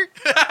bar.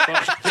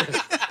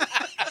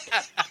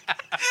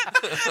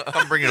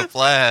 I'm bringing a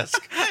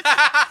flask.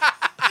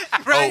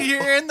 Right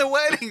here in the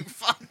wedding.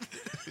 Fuck.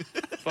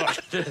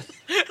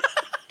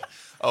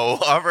 Oh,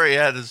 I've already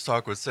had this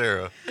talk with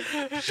Sarah.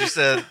 She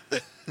said,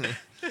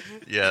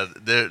 yeah,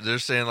 they're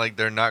saying like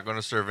they're not going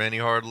to serve any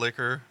hard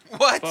liquor.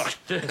 What?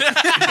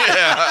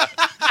 Yeah.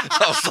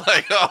 I was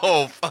like,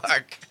 oh,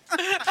 fuck.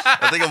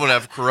 I think I'm going to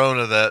have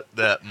Corona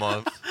that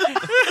month.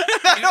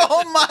 That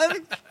whole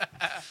month.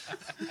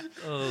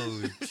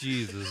 Oh,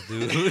 Jesus,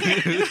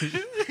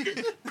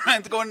 dude.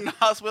 Brian's going to the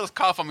hospital.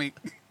 Cough on me.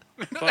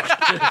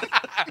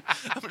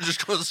 I'm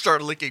just going to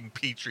start licking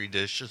Petri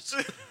dishes.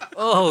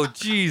 Oh,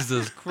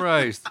 Jesus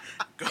Christ.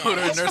 Go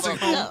to a nursing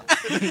home.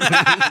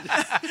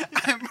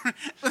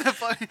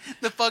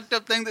 The fucked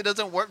up thing that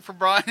doesn't work for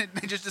Brian,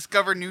 they just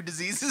discover new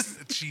diseases.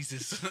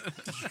 Jesus.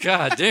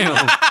 God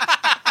damn.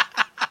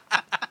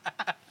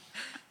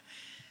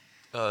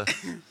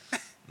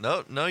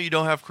 No, you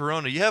don't have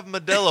Corona. You have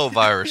Modelo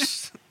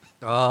virus.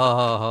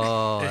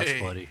 Oh, that's Hey.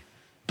 funny.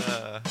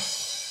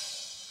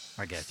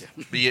 I got you.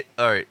 But yeah,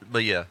 all right,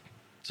 but yeah.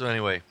 So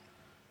anyway,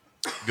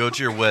 go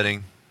to your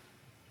wedding,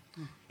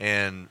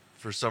 and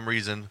for some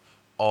reason,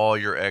 all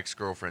your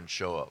ex-girlfriends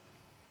show up.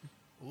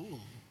 Ooh.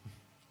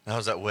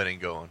 How's that wedding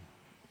going?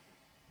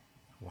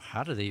 Well,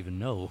 how do they even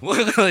know?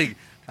 Like,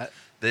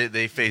 They word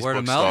Facebook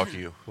of mouth? stalk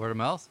you. Word of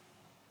mouth?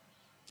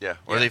 Yeah,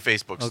 or they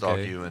Facebook stalk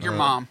Okay. you. And Your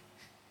mom.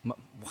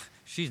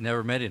 She's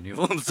never met any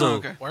of them, so. Oh,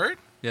 okay. Word?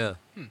 Yeah.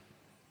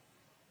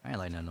 I ain't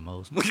like none of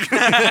most.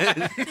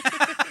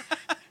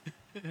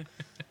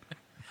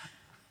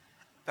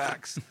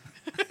 Facts.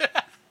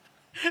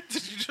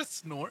 Did you just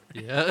snort?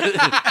 Yeah.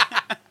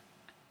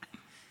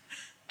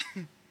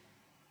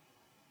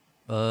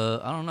 I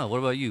don't know. What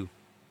about you?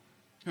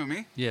 Who,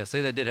 me? Yeah,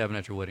 say that did happen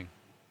at your wedding.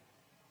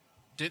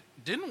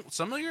 Didn't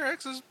some of your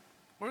exes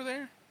were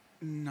there?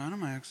 None of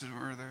my exes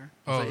were there.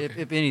 Oh, So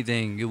if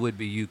anything, it would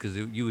be you because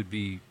you would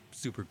be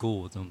super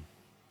cool with them.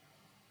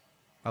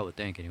 I would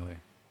think, anyway.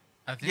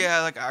 I think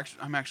Yeah, like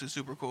I'm actually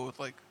super cool with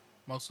like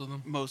most of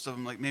them. most of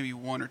them. Like maybe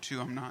one or two,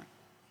 I'm not.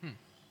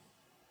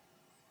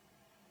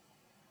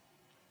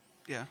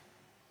 Yeah.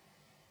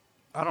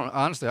 I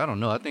don't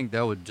know. I think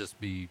that would just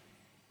be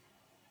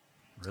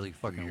really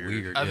fucking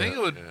weird. I think yeah.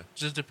 it would Yeah.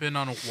 just depend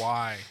on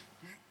why.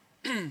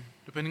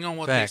 Depending on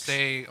what Facts.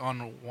 they say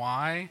on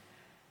why,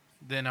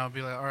 then I'll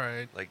be like, all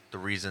right, like the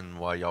reason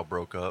why y'all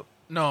broke up.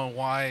 no,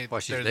 why? Why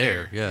she's they're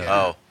there, yeah.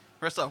 Oh,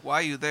 First off, why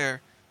are you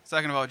there?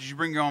 Second of all, did you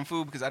bring your own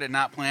food? Because I did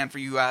not plan for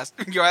your ass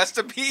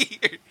to be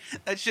here.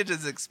 That shit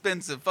is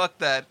expensive. Fuck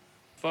that.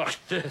 Fuck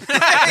this.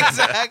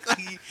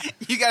 Exactly.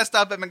 You gotta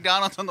stop at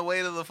McDonald's on the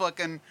way to the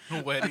fucking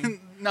Wedding.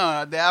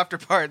 no, the after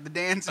part, the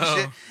dance and Oh.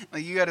 shit.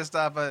 Like you gotta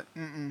stop at.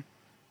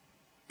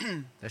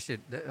 That shit,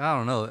 I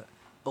don't know.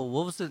 Oh,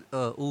 what was it?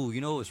 You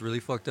know what's really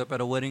fucked up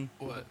at a wedding?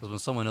 What? Was when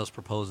someone else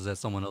proposes at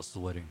someone else's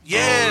wedding.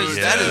 Yes, Oh,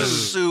 That yeah.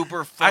 is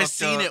super fucked I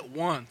seen up. it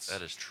once.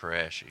 That is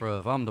trashy. Bro,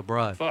 if I'm the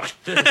bride, for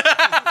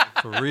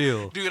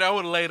real. Dude, I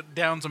would have laid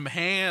down some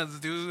hands,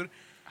 dude.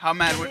 How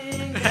mad would...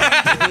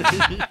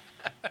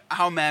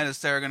 How mad is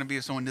Sarah gonna be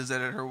if someone does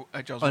that at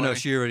y'all's Oh wedding? no,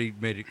 she already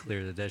made it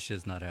clear that that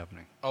shit's not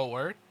happening. Oh,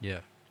 word? Yeah.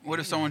 What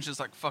if someone's just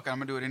like, fuck it, I'm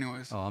gonna do it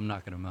anyways? Oh, I'm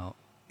knocking him out.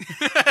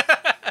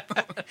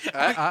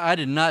 I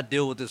did not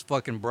deal with this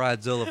fucking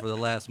bridezilla for the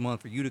last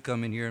month for you to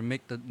come in here and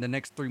make the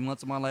next 3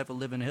 months of my life a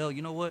living hell.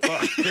 You know what?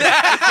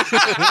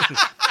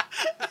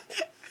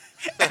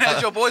 And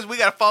as your boys, we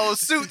gotta follow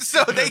suit,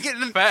 so they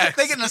getting Facts.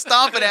 a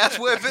stomping ass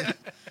whipping.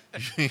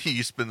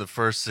 You spend the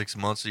first 6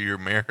 months of your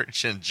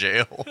marriage in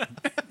jail.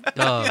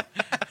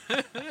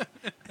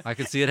 I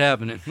can see it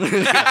happening.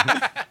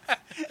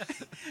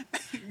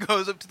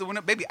 Goes up to the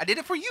window, baby, I did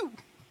it for you.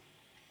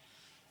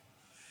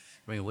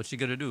 I mean, what's she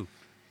gonna do?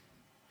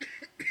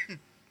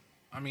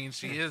 I mean,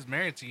 she is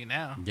married to you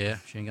now. Yeah,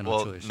 she ain't got no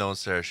Well, choice. knowing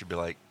Sarah, she'd be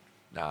like,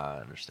 "Nah, I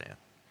understand."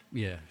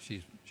 Yeah,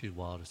 she's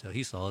wild as hell.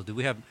 He saw us. Dude,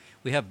 we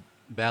have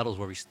battles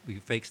where we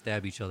fake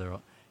stab each other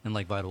in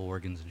like vital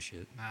organs and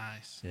shit.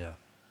 Nice. Yeah.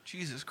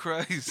 Jesus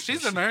Christ.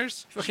 She's a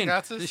nurse. She Fucking,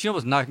 got this. she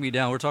almost knocked me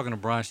down. We're talking to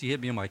Brian. She hit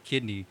me in my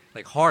kidney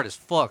like hard as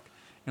fuck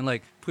and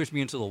like pushed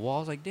me into the wall. I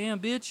was like, damn,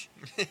 bitch,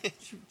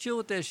 chill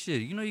with that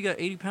shit. You know you got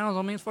 80 pounds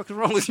on me. What's fucking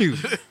wrong with you?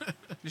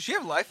 Does she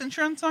have life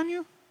insurance on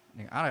you?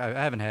 Like, I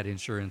haven't had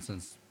insurance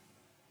since.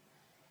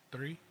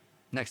 3.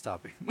 Next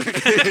topic.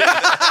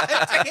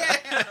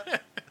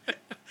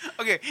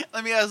 Okay,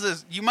 let me ask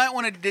this. You might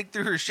want to dig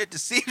through her shit to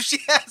see if she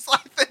has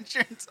life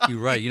insurance on You're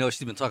right. You know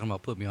she's been talking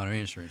about putting me on her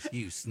insurance.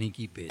 You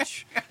sneaky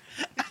bitch.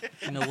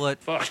 You know what?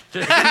 Fuck.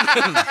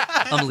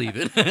 I'm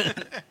leaving.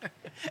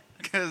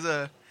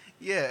 Because,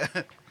 yeah.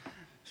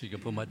 She can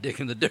put my dick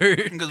in the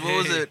dirt. Because what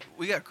was it?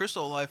 We got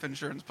Crystal life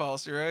insurance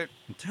policy, right?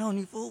 I'm telling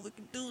you, fool, we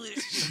can do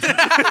this.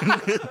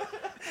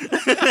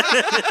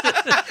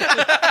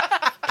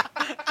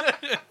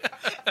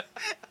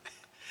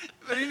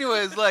 But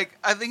anyways, like,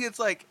 I think it's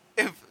like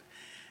if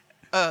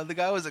the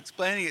guy was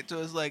explaining it to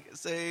us, like,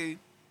 say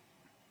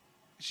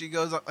she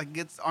goes like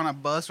gets on a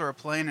bus or a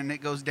plane and it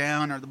goes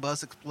down, or the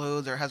bus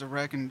explodes or has a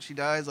wreck and she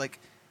dies, like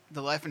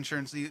the life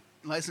insurance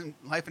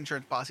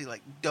policy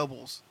like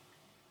doubles.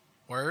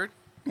 Word?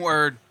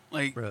 Word.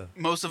 Like Bruh.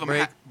 most of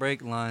them,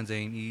 Break lines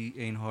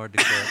ain't hard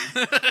to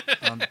cut.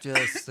 I'm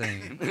just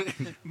saying.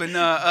 but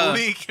no,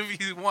 Week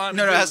if you want.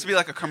 no, it has to be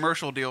like a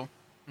commercial deal.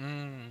 We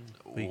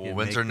can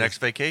When's make her this- next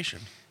vacation?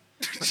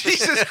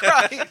 Jesus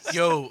Christ!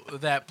 Yo,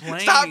 that plane.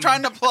 Stop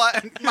trying to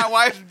plot. My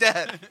wife's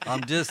dead.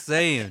 I'm just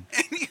saying.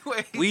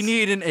 Anyways, We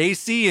need an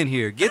AC in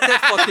here. Get that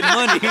fucking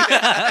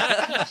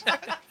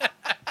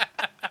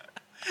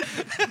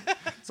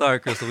money. Sorry,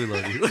 Crystal, we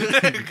love you.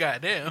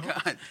 Goddamn.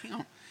 God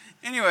damn.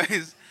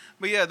 Anyways,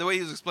 but yeah, the way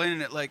he was explaining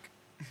it, like,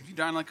 if you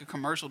die on like a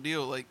commercial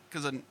deal, like,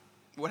 because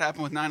what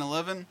happened with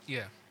 9/11,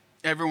 Yeah.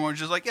 everyone was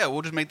just like, yeah,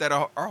 we'll just make that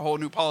our whole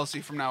new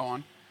policy from now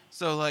on.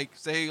 So, like,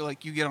 say,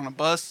 like, you get on a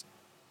bus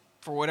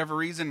for whatever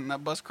reason and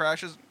that bus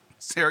crashes,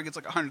 Sarah gets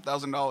like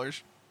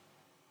 $100,000.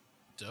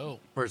 Dope.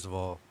 First of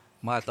all,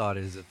 my thought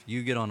is if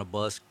you get on a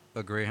bus,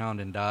 a Greyhound,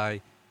 and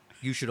die,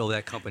 you should owe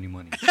that company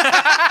money.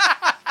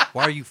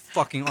 Why are you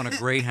fucking on a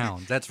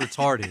Greyhound? That's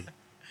retarded.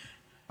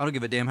 I don't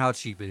give a damn how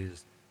cheap it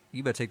is.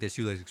 You better take that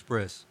Shoelace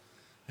Express.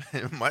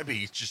 It might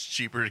be just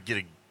cheaper to get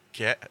a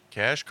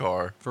cash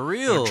car. For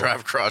real. Or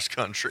drive cross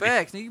country.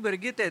 Facts. Now you better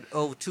get that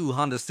 02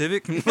 Honda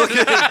Civic.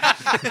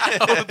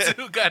 Oh,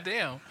 dude,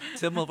 goddamn.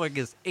 That motherfucker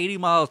gets 80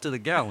 miles to the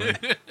gallon.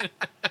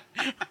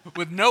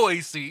 With no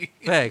AC.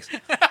 Facts.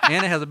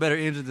 And it has a better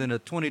engine than a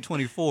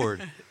 2020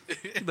 Ford.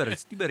 You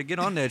better get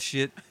on that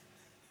shit.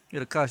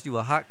 It'll cost you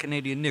a hot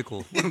Canadian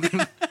nickel.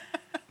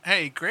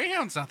 Hey,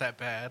 Greyhound's not that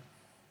bad.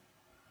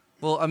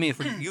 Well, I mean,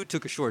 you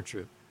took a short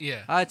trip.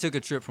 Yeah. I took a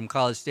trip from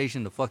College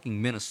Station to fucking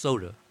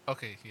Minnesota.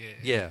 Okay, yeah.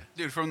 Yeah.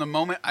 Dude, from the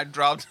moment I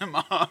dropped him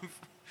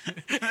off,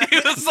 He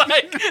was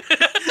like,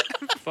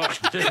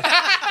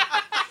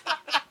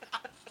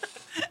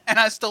 and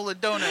I stole a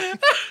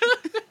donut.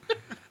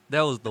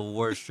 That was the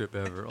worst trip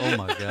ever. Oh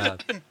my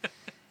God.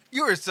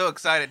 You were so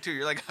excited too.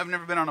 You're like, I've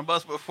never been on a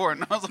bus before,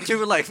 and I was like, You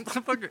were like,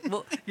 motherfucker.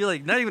 Well, you're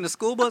like, not even a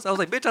school bus? I was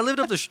like, bitch, I lived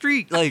up the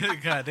street. Like,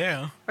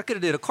 goddamn. I could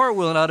have did a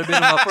cartwheel and I'd have been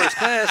in my first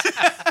class.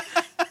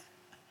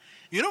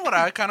 You know what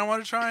I kind of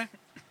want to try?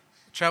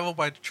 Travel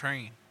by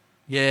train.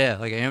 Yeah,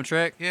 like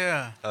Amtrak.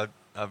 Yeah.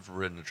 I've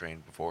ridden a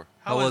train before.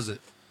 How was it?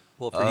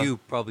 Well, for Uh, you,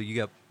 probably you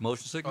got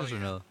motion sickness Oh, or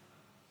yeah. no?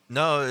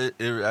 No,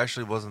 it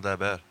actually wasn't that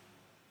bad.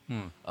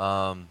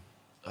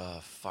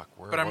 Fuck,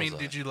 where But I was mean,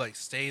 did you like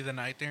stay the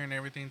night there and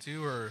everything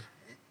too, or?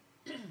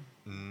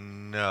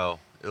 No,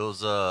 it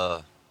was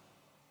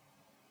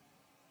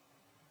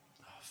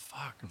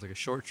fuck. It was like a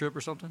short trip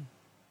or something?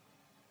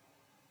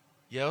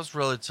 Yeah, it was a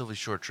relatively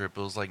short trip.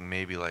 It was like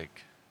maybe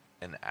like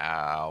an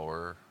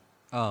hour,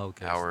 Oh,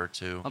 okay. hour or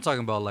two. I'm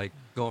talking about like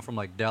going from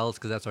like Dallas,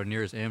 because that's our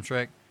nearest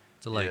Amtrak,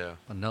 to like Yeah.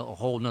 a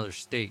whole nother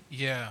state.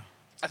 Yeah.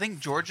 I think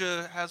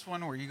Georgia has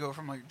one where you go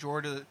from like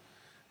Georgia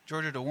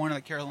Georgia to one of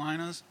the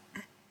Carolinas,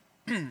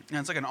 and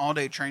it's like an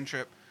all-day train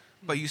trip.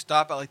 But you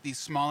stop at like these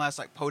small-ass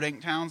like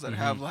podunk towns that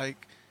have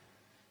like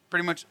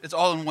pretty much it's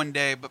all in one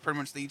day, but pretty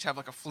much they each have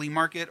like a flea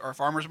market or a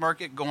farmer's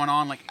market going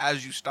on like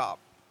as you stop.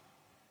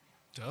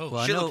 Dope.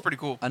 Well, I Shit know- looks pretty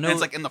cool. I And know-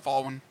 it's like in the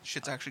fall when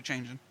shit's actually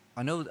changing.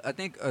 I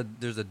think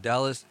there's an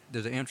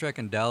Amtrak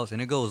in Dallas,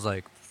 and it goes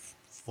like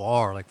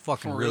far, like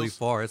fucking For really reals?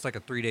 far. It's like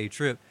a 3-day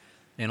trip,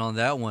 and on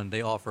that one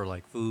they offer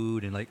like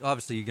food and like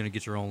obviously you're gonna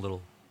get your own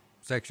little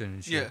section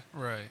and shit, Yeah.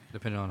 Right.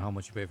 depending on how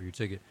much you pay for your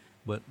ticket.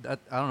 But I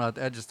don't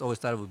know. I just always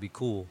thought it would be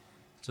cool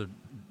to,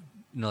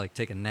 like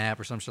take a nap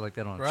or some shit like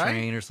that on a Right?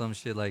 train or some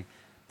shit. Like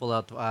pull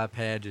out the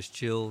iPad, just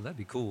chill. That'd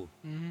be cool.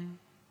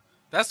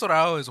 That's what I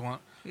always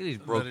want. Look at these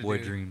Let broke it boy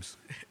do. dreams.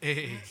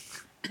 Hey.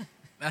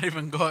 Not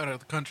even go out of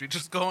the country.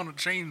 Just go on a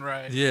train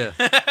ride. Yeah,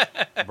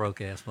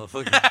 broke ass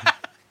motherfucker.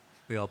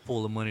 We all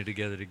pull the money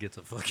together to get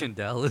to fucking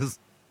Dallas.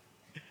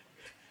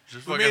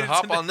 Just We made fucking it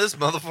hop to on this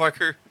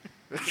motherfucker.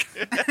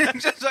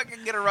 Just so I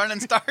can get a running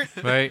start.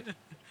 Right?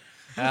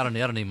 I don't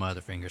need my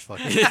other fingers. Fuck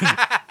it.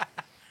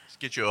 Just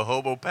get you a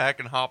hobo pack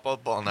and hop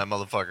up on that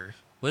motherfucker.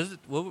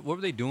 What were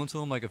they doing to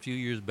him like a few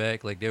years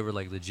back? Like they were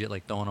like legit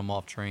like throwing him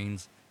off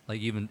trains. Like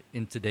even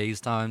in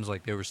today's times,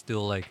 like they were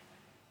still like,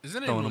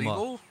 Isn't it Throwing 'em up.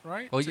 illegal,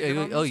 right? oh to yeah, get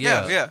on oh this?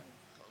 yeah, Yeah.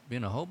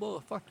 being a hobo,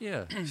 fuck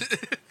yeah.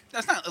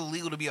 That's not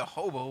illegal to be a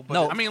hobo, but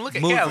No, I mean, look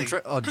at moving Cali.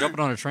 from jumping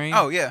on a train.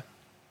 oh yeah.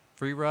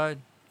 Free ride.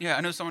 Yeah,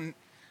 I know someone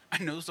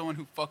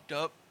who fucked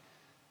up.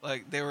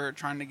 Like they were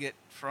trying to get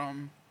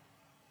from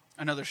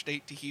another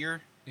state to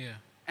here, Yeah.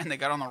 and they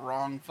got on the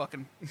wrong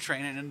fucking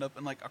train and ended up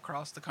in like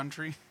across the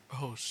country.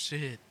 Oh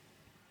shit.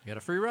 You got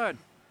a free ride.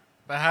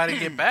 But how to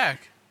get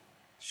back?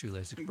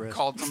 Shoelace Express.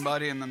 Called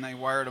somebody and then they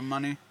wired him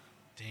money.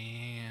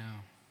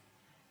 Damn.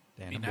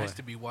 Damn, Be that nice boy,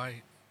 to be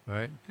white.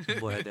 right? That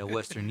boy had that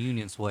Western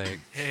Union swag.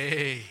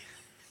 Hey.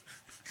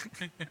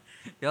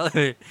 Y'all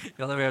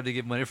ever have to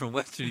get money from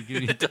Western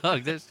Union?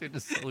 Dog, that shit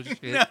is so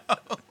shit.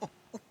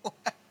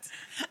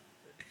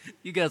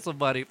 You got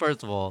somebody,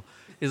 first of all,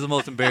 it's the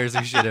most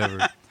embarrassing shit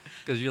ever.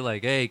 Because you're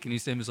like, hey, can you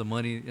send me some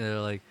money? And they're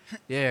like,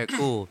 yeah,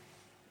 cool.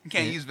 You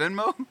can't Yeah. use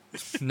Venmo.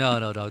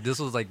 No. This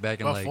was like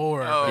back in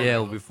Before. Oh. like,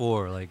 yeah,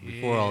 before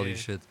all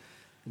these Yeah. shits.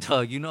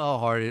 Dog, you know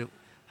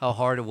how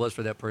hard it was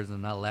for that person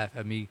to not laugh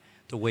at me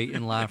to wait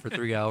in line for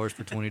 3 hours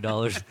for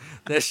 $20.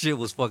 That shit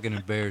was fucking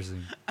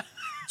embarrassing.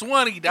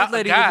 $20. That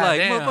lady was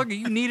like, motherfucker,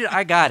 you need it?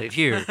 I got it.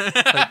 Here.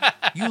 Like,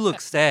 you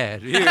look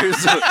sad. Here's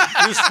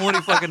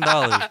 $20 fucking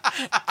dollars.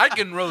 I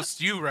can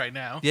roast you right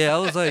now. Yeah, I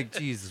was like,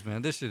 Jesus,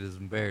 man, this shit is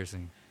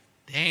embarrassing.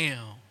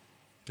 Damn.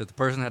 Because the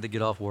person had to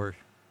get off work,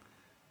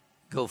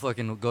 go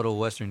to a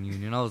Western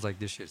Union. I was like,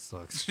 this shit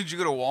sucks. Did you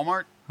go to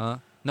Walmart? Huh?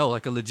 No,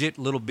 like a legit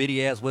little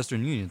bitty ass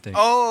Western Union thing.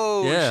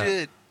 Oh Yeah.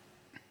 shit!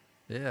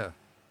 Yeah.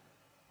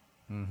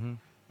 Mm-hmm.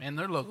 Man,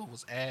 their logo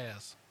was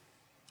ass.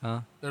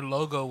 Huh? Their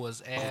logo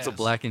was ass. Oh, it's a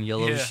black and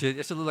yellow Yeah. shit.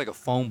 That should look like a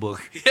phone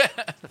book. Yeah.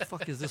 The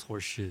fuck is this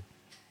horse shit?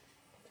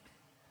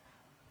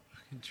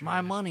 It's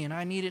my money and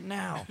I need it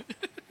now.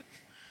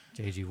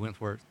 JG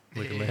Wentworth,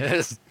 look at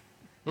that.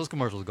 Those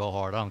commercials go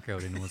hard. I don't care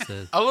what anyone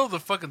says. I love the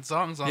fucking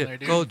songs on Yeah, there,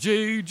 dude. call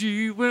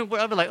JG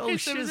Wentworth. I'd be like, oh Hey,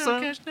 shit, 7-0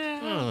 son. cash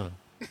now.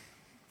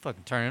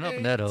 Fucking turning up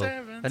in that hoe.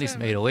 8-7-7. I need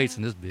some 808s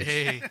in this bitch.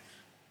 Hey.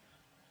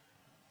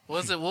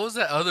 What was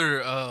that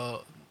other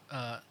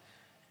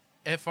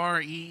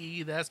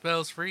FREE that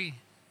spells free?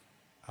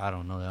 I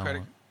don't know that Credit-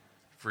 one.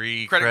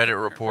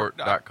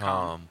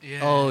 FreeCreditReport.com. Yeah.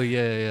 Oh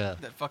yeah.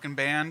 That fucking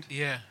band.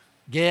 Yeah.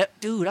 Yeah,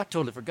 dude, I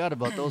totally forgot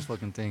about those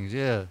fucking things.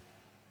 Yeah.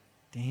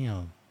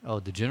 Damn. Oh,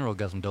 the General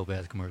got some dope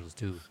ass commercials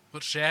too.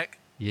 With Shaq.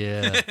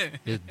 Yeah,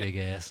 his big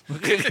ass.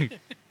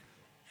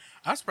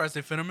 I'm surprised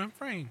they fit him in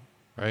frame.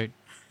 Right?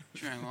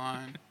 You ain't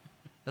lying.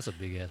 That's a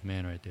big ass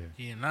man right there.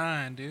 He in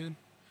line, dude.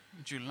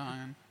 You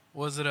lying.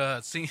 Was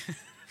it seeing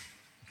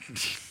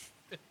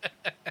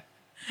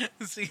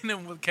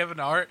him with Kevin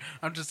Hart?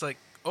 I'm just like,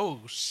 oh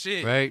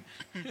shit. Right?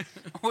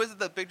 Was it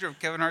that picture of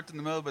Kevin Hart in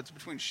the middle, but it's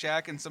between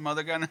Shaq and some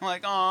other guy? And I'm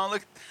like, oh,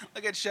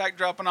 look at Shaq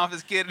dropping off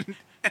his kid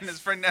and his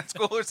friend at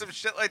school or some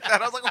shit like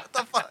that. I was like, what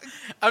the fuck?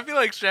 I feel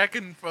like Shaq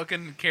can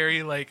fucking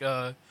carry like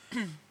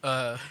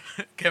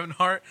Kevin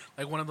Hart,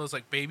 like one of those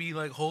like baby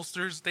like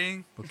holsters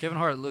thing. But Kevin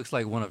Hart looks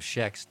like one of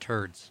Shaq's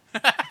turds.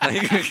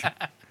 Like,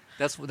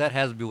 that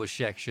has to be what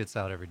Shaq shits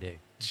out every day.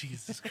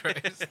 Jesus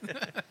Christ.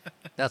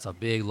 That's a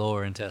big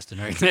lower intestine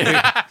right there.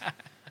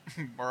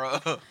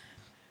 Bruh.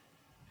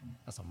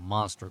 That's a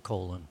monster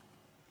colon.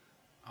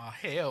 Oh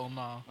hell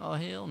no. Oh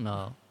hell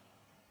no.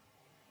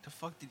 The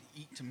fuck did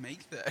he eat to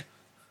make that?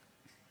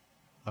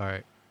 All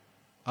right,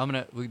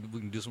 we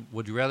can do some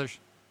would you rather's.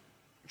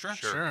 Sure.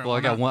 Sure. Well, why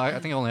I got not? one. I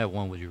think I only have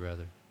one. Would you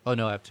rather? Oh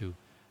no, I have two.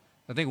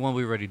 I think one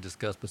we already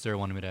discussed, but Sarah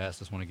wanted me to ask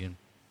this one again.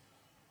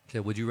 Okay,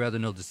 would you rather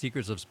know the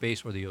secrets of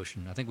space or the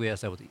ocean? I think we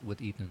asked that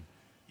with Ethan.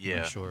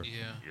 Yeah. I'm sure.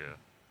 Yeah. Yeah.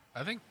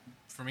 I think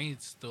for me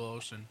it's still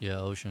ocean. Yeah,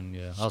 ocean.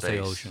 Yeah, I'll say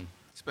Space. ocean.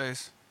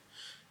 Space.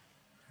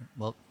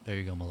 Well, there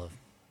you go, my love.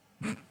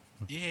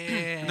 Yeah.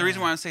 And the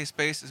reason why I say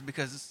space is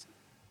because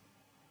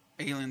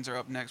aliens are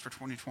up next for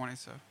 2020,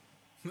 so.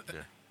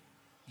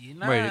 You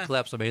I'm ready know. to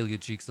clap some alien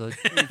cheeks. Like,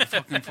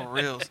 Fucking for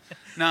reals.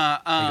 Nah.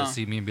 they gonna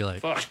see me and be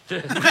like, "Fuck,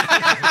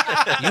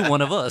 you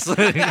one of us.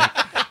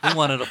 We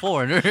wanted a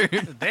foreigner."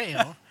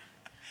 Damn.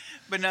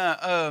 But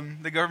nah.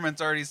 The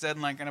government's already said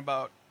like in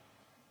about,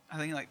 I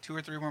think like 2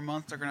 or 3 more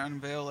months they're gonna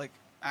unveil like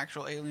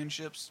actual alien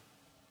ships.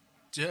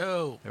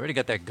 Dope. They already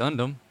got that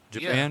Gundam.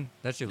 Japan.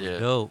 That shit was Yeah.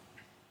 dope.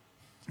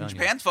 Telling you.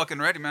 Japan's fucking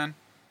ready, man.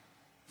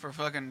 For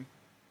fucking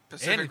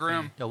Pacific Anything.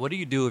 Rim. Yo, what do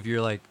you do if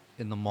you're like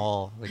in the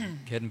mall, like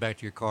heading back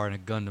to your car and a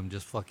Gundam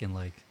just fucking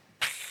like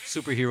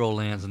superhero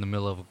lands in the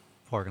middle of a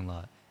parking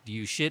lot? Do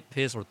you shit,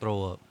 piss, or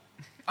throw up?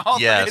 All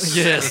three at the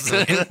Yes.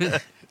 same-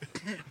 Yes.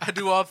 I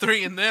do all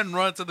three and then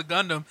run to the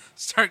Gundam.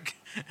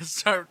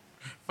 Start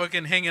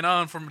fucking hanging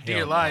on for dear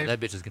Hell no, life. that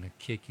bitch is gonna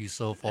kick you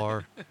so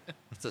far.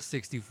 It's a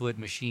 60-foot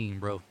machine,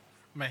 bro.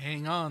 I'm gonna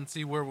hang on,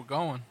 see where we're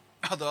going.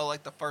 Although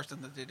like the first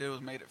thing that they did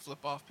was made it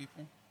flip off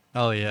people.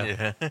 Oh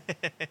yeah. Yeah.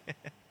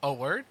 Oh,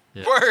 word?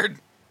 Yeah. Word.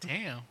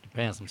 Damn.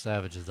 Japan's some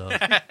savages though.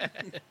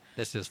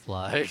 Let's just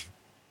fly.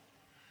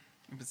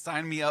 But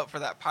sign me up for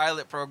that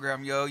pilot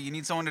program, yo. You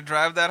need someone to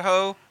drive that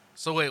hoe?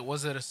 So wait,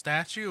 was it a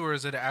statue or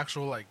is it an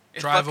actual like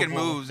It drivable? fucking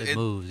moves. It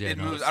moves, yeah, It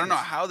no, moves. it's- I don't know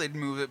how they'd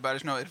move it, but I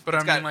just know it. But I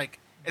it's mean, got, like,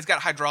 it's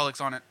got hydraulics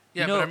on it.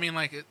 yeah, You but know- I mean,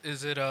 like,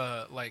 is it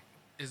like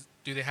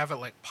do they have it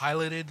like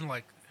piloted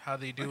like how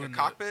they do Like a in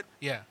cockpit?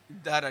 The, yeah.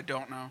 That I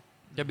don't know.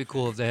 That'd be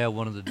cool if they had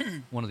one of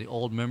the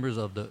old members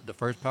of the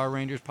first Power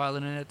Rangers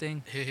piloting that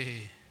thing.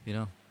 Hey. You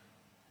know.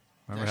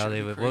 Remember That how should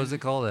they be what was crazy.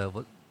 it called?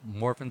 What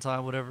morphin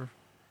time, whatever.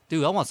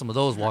 Dude, I want some of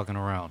those walking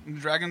around.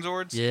 Dragon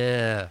Zords?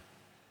 Yeah.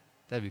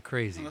 That'd be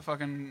crazy. The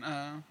fucking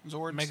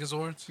Zords?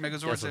 Megazords.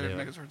 Megazords. That's what Yeah, they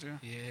are. Megazords, yeah.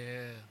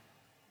 Yeah.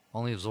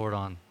 Only if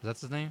Zordon.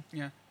 That's his name?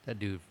 Yeah. That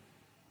dude.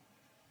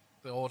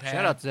 The old hat.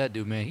 Shout out to that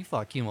dude, man. He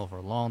fought chemo for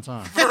a long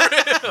time.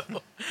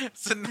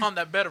 Sitting on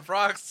that bed of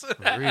rocks.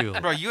 For real.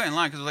 Bro, you ain't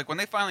lying, because like when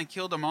they finally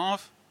killed him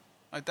off,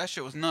 like that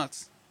shit was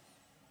nuts.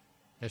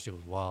 That shit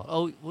was wild.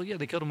 Oh, well, yeah,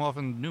 they killed him off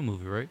in the new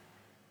movie, right?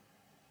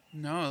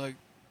 No, like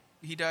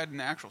he died in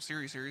the actual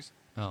series.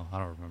 Oh, I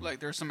don't remember. Like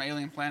there's some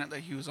alien planet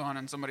that he was on,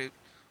 and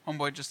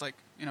homeboy just like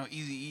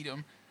easy eat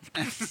him,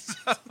 and so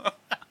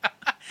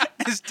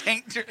his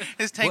tank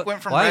What-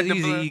 went from why red is to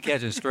Easy blue. E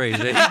catching strays?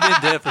 Man? He's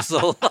been dead for so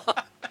long.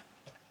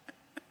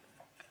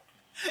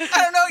 I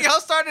don't know, y'all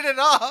started it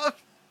off.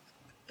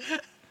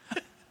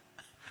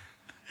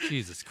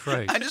 Jesus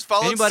Christ. I just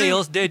followed Anybody suit.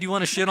 else dead you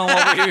want to shit on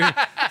while we're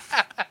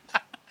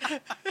here?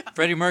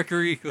 Freddie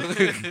Mercury.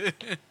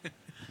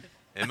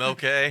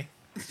 MLK.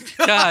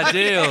 God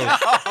damn.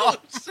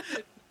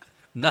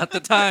 Not the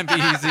time, be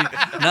easy.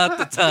 Not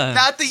the time.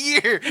 Not the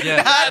year.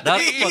 Yeah, not not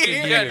the the fucking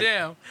year. year.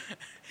 Goddamn.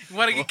 You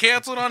want to get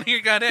canceled on here?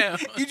 Goddamn.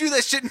 You do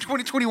that shit in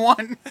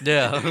 2021,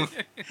 Yeah.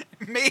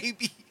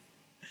 maybe.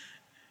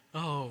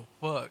 Oh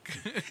fuck.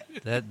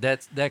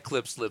 That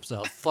clip slips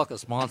out. Fuck a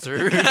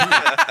sponsor.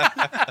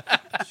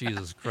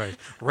 Jesus Christ.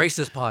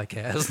 Racist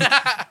podcast.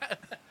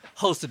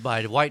 Hosted by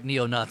a white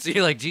neo-Nazi.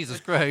 Like, Jesus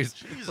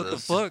Christ. What the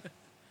Jesus. fuck?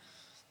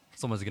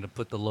 Someone's going to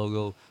put the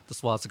logo, the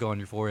swastika on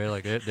your forehead.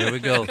 Like, there we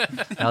go.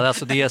 Now that's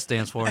what the S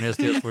stands for, and S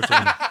stands for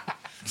 20.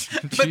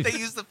 But they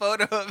used the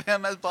photo of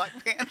him as Black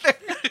Panther.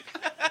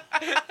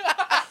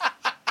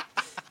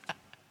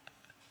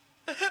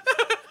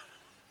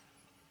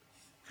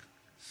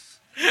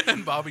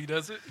 And Bobby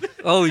does it.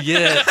 Oh,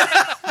 yeah.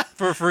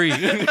 For free.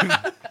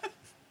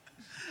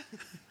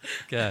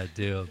 God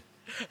damn.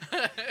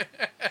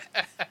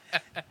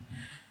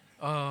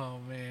 Oh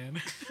man.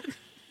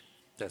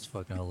 That's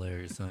fucking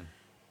hilarious, son.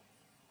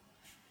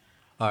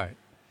 All right.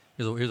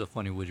 Here's a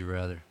funny would you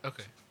rather.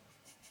 Okay.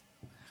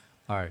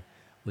 All right.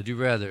 Would you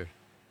rather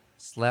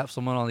slap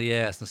someone on the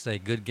ass and say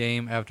good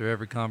game after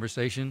every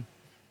conversation,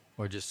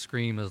 or just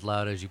scream as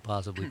loud as you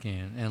possibly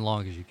can and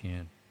long as you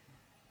can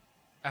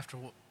After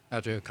what?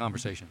 after a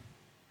conversation?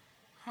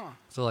 Huh.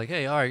 So like,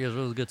 hey, all right, it was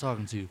really good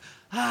talking to you.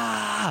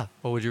 Ah!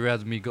 Or would you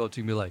rather me go up to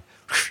you and be like,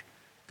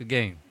 good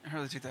game? I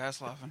heard they took the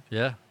ass laughing.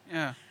 Yeah?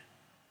 Yeah.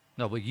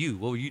 No, but you,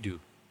 what would you do?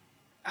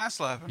 Ass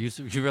laughing. You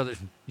rather,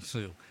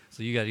 so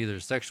you got either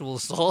sexual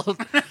assault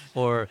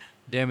or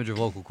damage your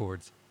vocal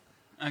cords.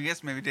 I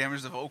guess maybe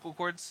damage the vocal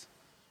cords.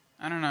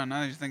 I don't know.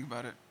 Now that you think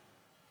about it.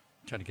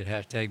 Trying to get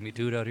hashtag me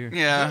too out here.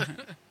 Yeah.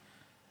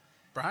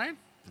 Brian?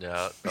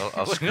 Yeah,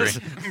 I'll scream.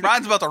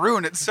 Brian's about to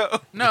ruin it,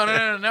 so. No,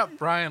 not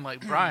Brian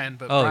like Brian,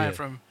 but Oh, Brian yeah.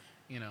 from,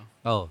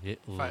 Oh, yeah.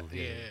 Ooh,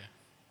 yeah.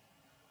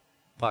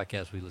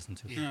 Podcast we listen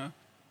to. Yeah.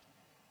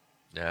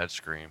 Yeah, I'd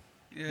scream.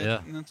 Yeah. Yeah.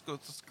 Let's go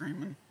to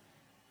screaming.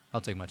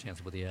 I'll take my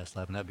chance with the ass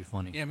slapping. That'd be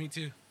funny. Yeah, me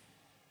too.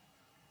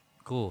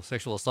 Cool.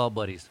 Sexual assault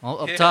buddies. Oh,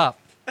 up Yeah. top.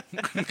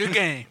 Good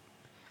game.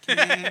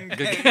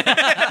 Good.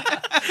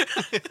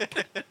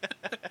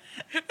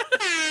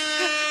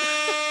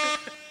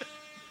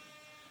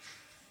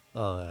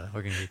 Oh,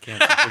 we're gonna get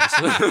canceled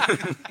pretty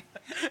soon.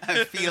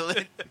 I feel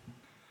it.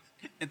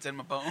 It's in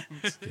my bones.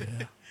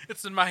 Yeah.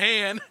 It's in my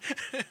hand.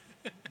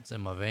 It's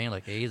in my vein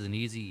like A's and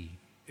easy.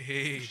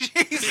 Hey.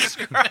 Jesus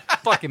Christ.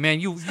 Fuck it, man.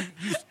 You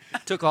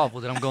took off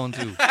with it. I'm going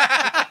to.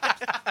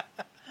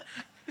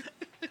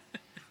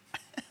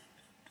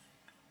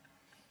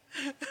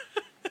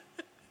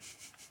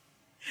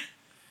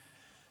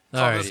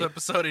 Call Alrighty. this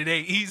episode "It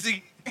Ain't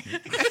Easy."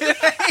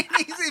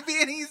 Easy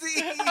being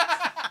easy.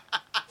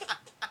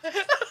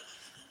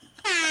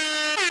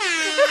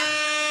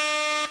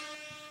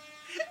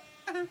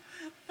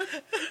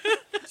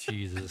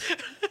 Jesus.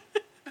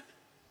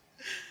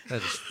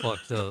 That is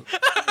fucked up.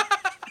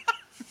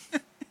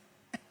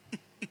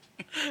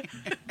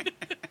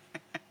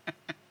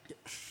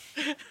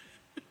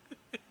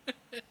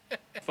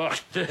 Fuck.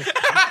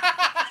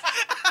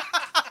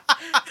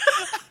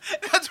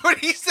 That's what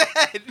he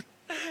said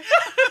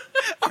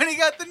when he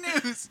got the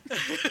news.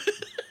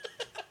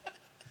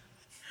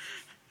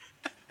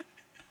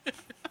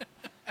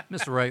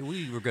 Mr. Wright,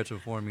 we regret to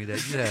inform you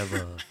that you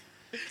have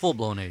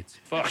full-blown AIDS.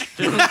 Fuck.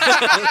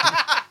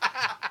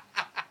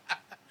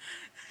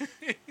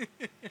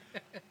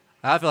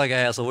 I feel like an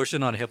asshole. We're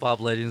shitting on hip-hop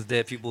legends,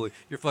 dead people.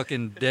 Your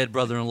fucking dead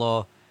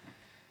brother-in-law.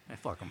 Man,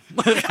 fuck him.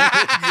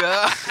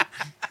 Yeah.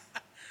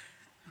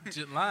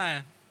 Just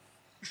lying.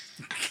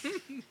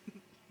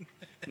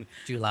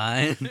 You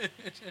lying?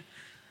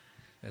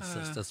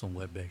 That's some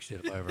wetback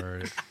shit if I ever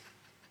heard it.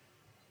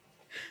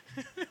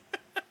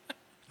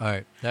 All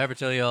right. Did I ever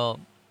tell y'all?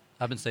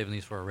 I've been saving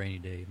these for a rainy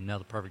day. Now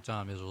the perfect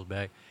time. Israel's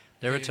back.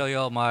 Did I ever Yeah. tell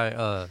y'all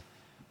my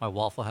my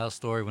Waffle House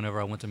story whenever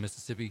I went to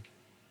Mississippi?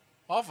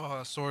 Waffle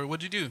House story.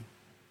 What'd you do?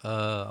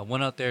 I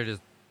went out there to.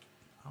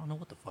 I don't know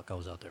what the fuck I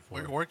was out there for.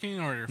 Were you working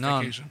or your No,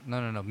 vacation?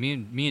 no. Me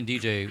and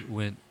DJ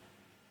went.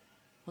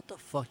 What the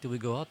fuck did we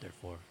go out there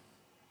for?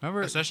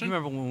 Remember? A session? You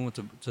remember when we went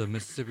to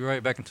Mississippi,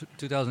 right? Back in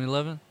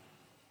 2011?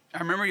 I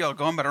remember y'all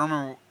going, but I don't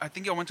remember. I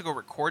think y'all went to go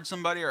record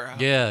somebody or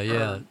Yeah.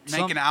 or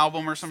make an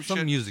album or some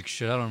shit. music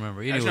shit. I don't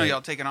remember. I just know Anyway,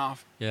 y'all taking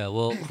off. yeah.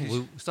 Well,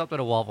 we stopped at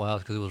a Waffle House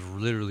because it was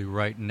literally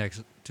right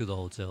next to the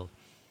hotel.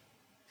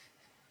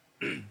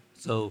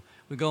 So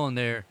we go in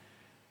there,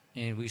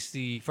 and we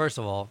see. First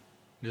of all,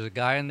 there's a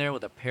guy in there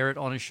with a parrot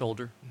on his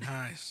shoulder.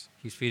 Nice.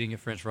 He's feeding it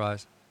French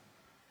fries.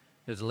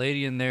 There's a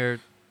lady in there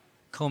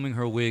combing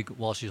her wig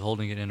while she's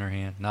holding it in her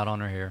hand, not on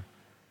her hair.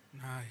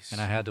 Nice.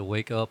 And I had to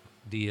wake up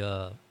the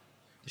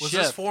Was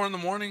chef. this 4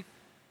 a.m?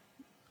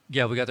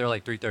 Yeah, we got there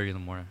like 3:30 in the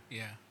morning.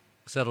 Yeah.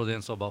 Settled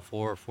in, so about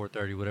 4 or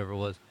 4:30, whatever it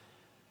was.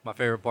 My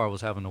favorite part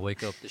was having to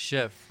wake up the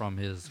chef from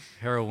his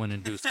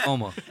heroin-induced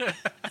coma.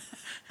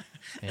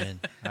 And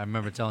I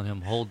remember telling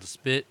him, hold the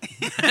spit,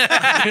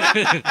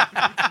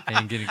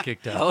 and getting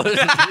kicked out.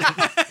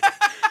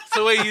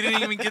 So wait, you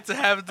didn't even get to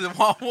have the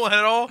waffle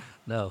at all?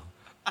 No.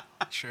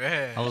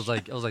 Trash. I was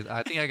like,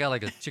 I think I got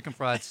like a chicken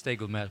fried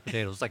steak with mashed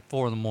potatoes. It's like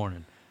 4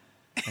 a.m.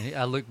 And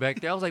I looked back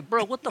there. I was like,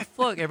 bro, what the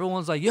fuck?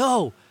 Everyone's like,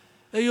 yo,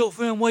 hey, yo,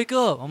 fam, wake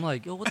up. I'm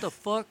like, yo, what the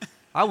fuck?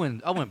 I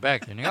went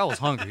back there, nigga. I was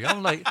hungry.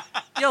 I'm like,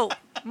 yo,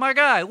 my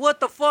guy, what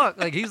the fuck?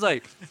 Like, he's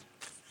like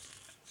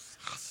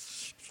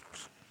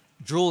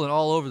drooling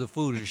all over the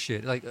food and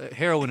shit. Like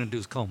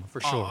heroin-induced coma, for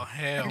sure. Oh,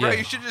 hell. Bro, Yeah.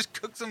 you should just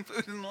cook some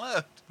food and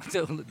left.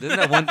 Didn't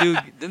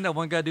that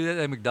one guy do that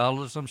at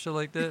McDonald's or some shit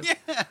like that?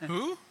 Yeah.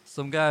 Who?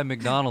 Some guy at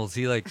McDonald's,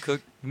 he like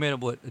cooked, he made up,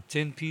 what, a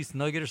 10-piece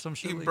nugget or some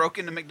shit? He like- broke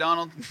into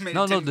McDonald's. Made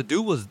No, a no, tin- the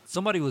dude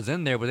somebody was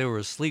in there, but they were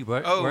asleep,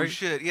 right? Oh right?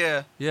 shit!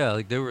 Yeah. Yeah,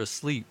 like they were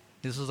asleep.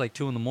 This was like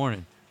 2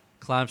 a.m.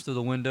 Climbs through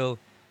the window,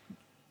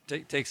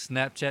 takes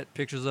Snapchat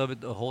pictures of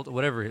it, the whole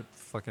whatever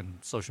fucking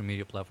social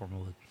media platform it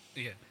was.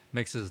 Yeah.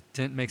 Makes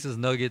his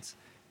nuggets,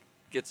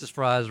 gets his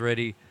fries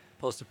ready,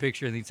 posts a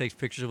picture, and he takes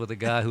pictures with a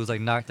guy who's like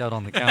knocked out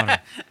on the counter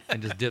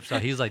and just dips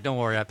out. He's like, "Don't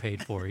worry, I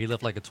paid for it." He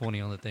left like a 20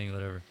 on the thing,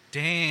 whatever. I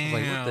Damn.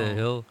 was like, "What the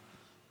hell?"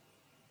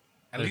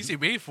 At least he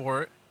paid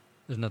for it.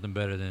 There's nothing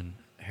better than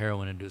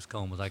heroin-induced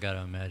comas, I gotta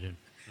imagine.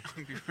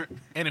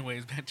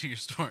 Anyways, back to your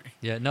story.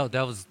 Yeah, no,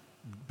 that was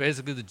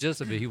basically the gist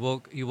of it. He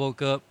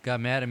woke up, got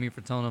mad at me for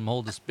telling him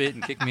hold the spit,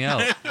 and kicked me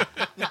out.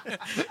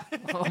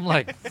 I'm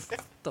like, what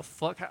the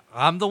fuck?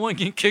 I'm the one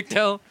getting kicked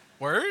out?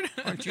 Word?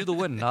 Aren't you the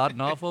one nodding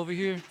off over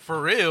here?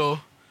 For real?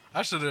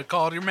 I should have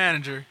called your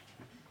manager.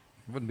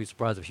 I wouldn't be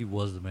surprised if he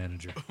was the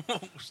manager. Oh,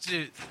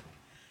 shit.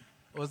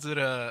 Was it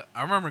I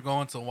remember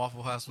going to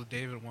Waffle House with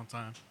David one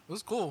time. It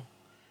was cool.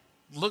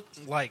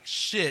 Looked like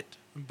shit,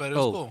 but it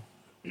was Oh.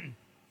 cool.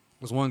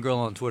 This one girl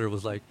on Twitter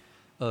was like,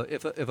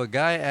 if a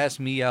guy asks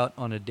me out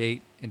on a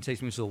date and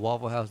takes me to a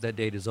Waffle House, that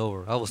date is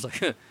over. I was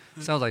like,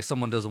 sounds like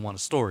someone doesn't want a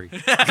story.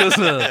 'Cause,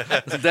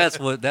 that's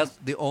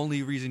the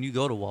only reason you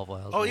go to Waffle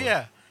House. Oh, for.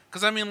 yeah.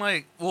 Because, I mean,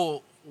 like,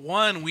 well,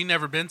 one, we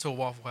never been to a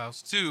Waffle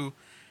House. Two,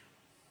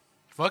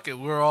 fuck it.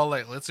 We were all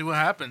like, let's see what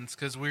happens.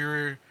 Because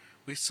we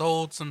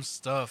sold some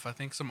stuff. I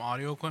think some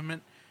audio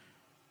equipment.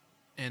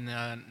 And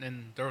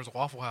there was a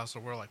Waffle House, so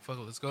we're like, fuck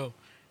it, let's go.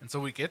 And so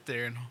we get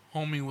there, and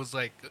homie was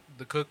like,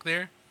 the cook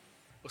there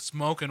was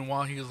smoking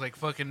while he was like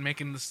fucking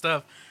making the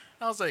stuff.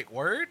 I was like,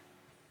 word?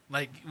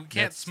 Like, we can't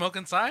That's- smoke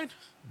inside?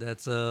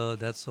 That's a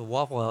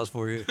Waffle House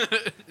for you.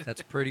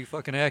 That's pretty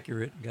fucking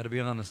accurate. Got to be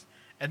honest.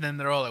 And then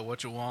they're all like,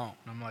 what you want?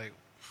 And I'm like,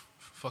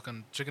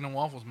 fucking chicken and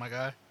waffles, my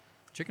guy.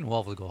 Chicken and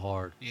waffles go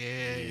hard.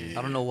 Yeah.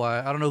 I don't know why.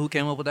 I don't know who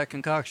came up with that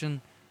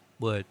concoction,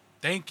 but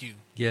Thank you.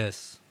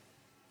 yes,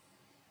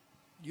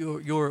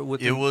 you're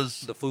with It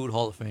was- the Food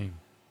Hall of Fame.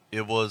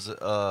 It was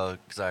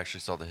because I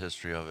actually saw the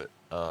history of it,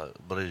 but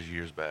it was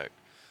years back.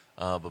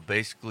 But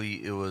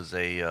basically, it was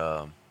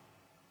a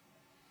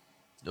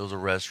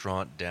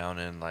restaurant down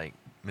in like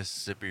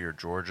Mississippi or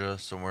Georgia,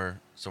 somewhere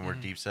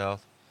deep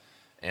south,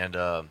 and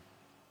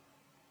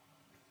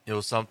it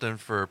was something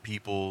for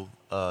people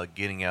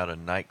getting out of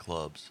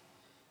nightclubs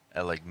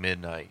at like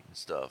midnight and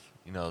stuff.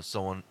 You know,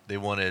 they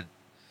wanted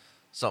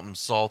something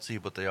salty,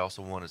 but they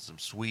also wanted some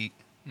sweet.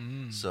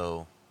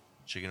 So,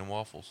 chicken and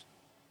waffles.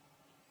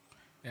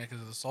 Yeah, because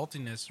the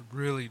saltiness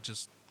really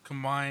just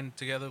combined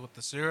together with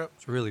the syrup.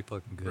 It's really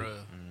fucking good.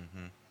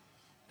 Bruh.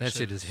 That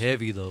shit is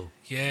heavy though.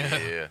 Yeah.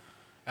 Yeah.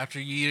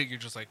 After you eat it, you're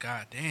just like,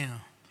 God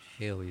damn,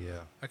 Hell yeah.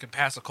 I could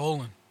pass a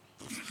colon.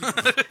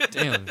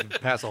 Damn, you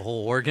pass a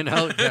whole organ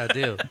out. God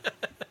damn.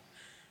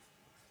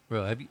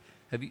 Bro, have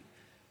you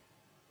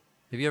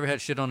ever had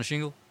shit on a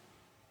shingle?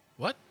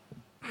 What?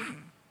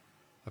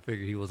 I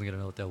figured he wasn't gonna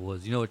know what that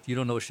was. You know what? You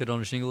don't know what shit on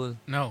a shingle is?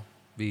 No.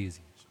 Be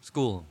easy.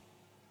 School him.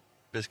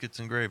 Biscuits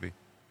and gravy.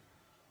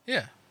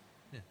 Yeah.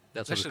 That's That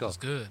what it's shit was called.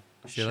 good.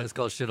 Shit, it's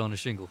called shit on a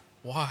shingle.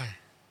 Why?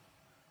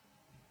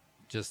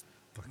 Just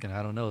fucking,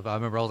 I don't know. I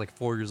remember I was like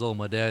 4 years old.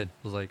 My dad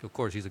was like, of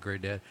course he's a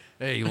great dad.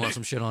 Hey, you want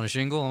some shit on a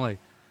shingle? I'm like,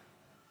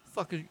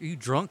 fuck, are you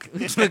drunk?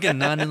 It's fucking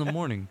 9 in the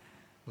morning.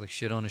 I was like,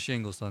 shit on a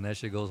shingle, son. That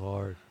shit goes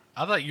hard.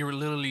 I thought you were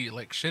literally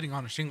like shitting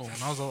on a shingle,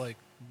 and I was all like,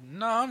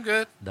 no, I'm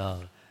good. Nah,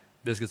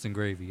 biscuits and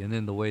gravy. And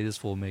then the way this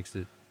fool makes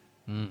it.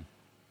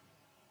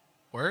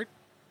 Word?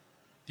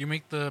 Do you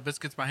make the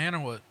biscuits by hand or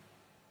what?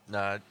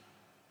 Nah,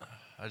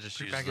 I just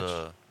use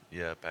Prepackaged?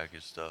 the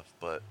packaged stuff,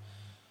 but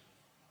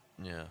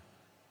yeah.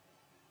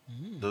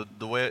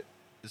 The way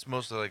it's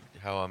mostly like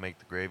how I make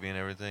the gravy and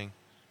everything.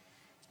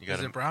 You got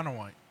Is it brown or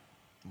white?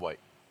 white.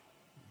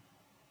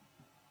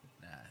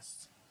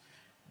 Nice.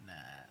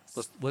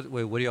 What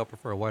do y'all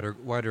prefer, white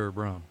or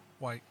brown?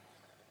 White.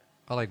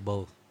 I like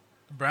both.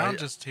 Brown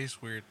just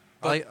tastes weird.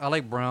 I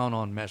like brown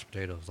on mashed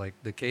potatoes, like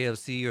the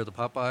KFC or the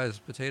Popeyes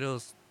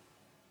potatoes.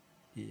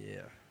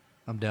 Yeah,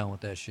 I'm down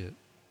with that shit.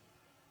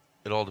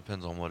 It all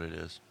depends on what it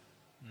is.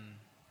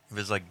 If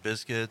it's like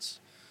biscuits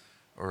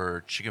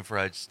or chicken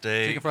fried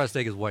steak, Chicken fried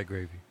steak is white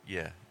gravy.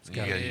 yeah, you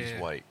gotta gotta be- use Yeah.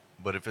 white.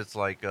 But if it's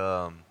like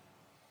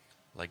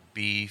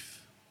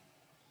beef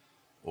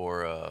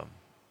or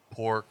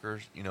pork, or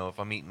if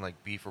I'm eating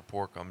like beef or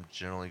pork, I'm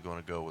generally going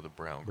to go with a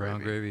brown gravy.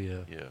 Brown gravy,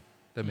 yeah, Yeah.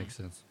 that makes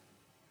sense.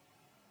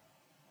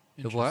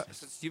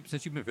 Interesting.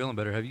 Since you've been feeling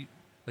better,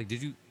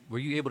 were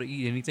you able to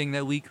eat anything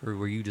that week, or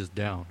were you just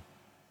down?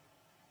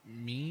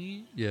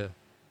 Me? Yeah,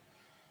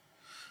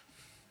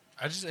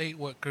 I just ate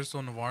what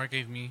Crystal Navarre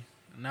gave me.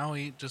 And I'll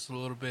eat just a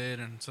little bit,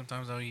 and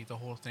sometimes I'll eat the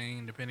whole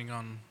thing, depending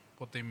on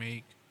what they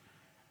make.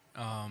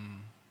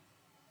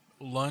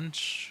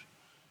 Lunch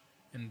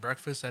and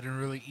breakfast, I didn't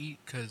really eat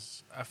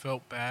because I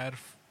felt bad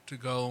to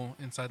go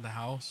inside the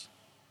house.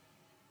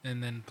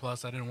 And then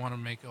plus, I didn't want to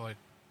make it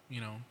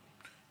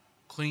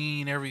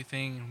clean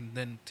everything and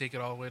then take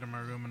it all the way to my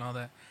room and all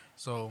that.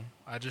 So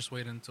I just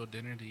waited until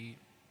dinner to eat.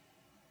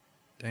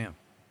 damn,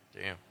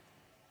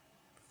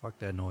 fuck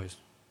that noise.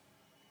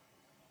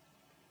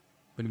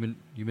 But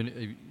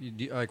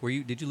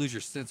did you lose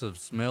your sense of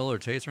smell or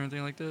taste or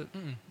anything like that?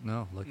 Mm-mm.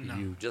 No, lucky No.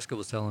 you. Jessica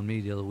was telling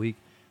me the other week,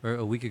 or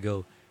a week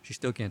ago, she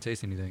still can't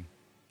taste anything.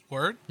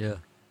 Word? Yeah,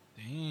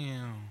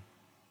 Damn.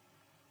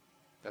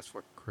 that's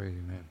fucking crazy,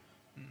 man.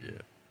 Yeah.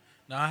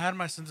 Now I had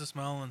my sense of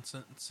smell and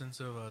sense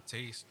of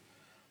taste,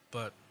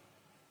 but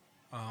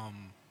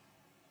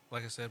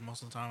like I said,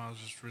 most of the time I was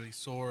just really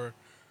sore.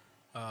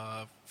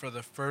 For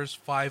the first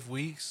 5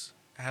 weeks,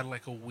 I had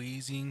like a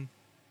wheezing,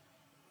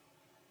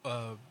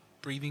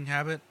 breathing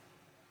habit.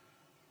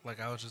 Like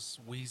I was just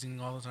wheezing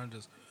all the time,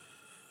 just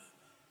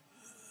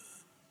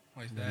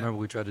like that. Remember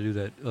we tried to do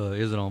that?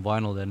 Is it on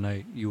vinyl that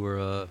night? You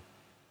were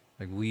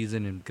like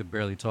wheezing and could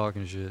barely talk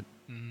and shit.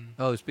 Mhm.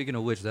 Oh, speaking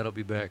of which, that'll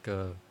be back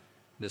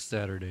this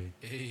Saturday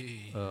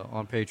Hey.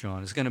 on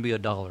Patreon. It's gonna be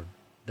 $1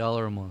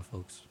 a month,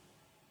 folks.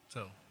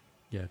 So,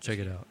 Yeah, check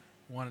it out.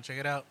 want to check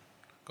it out?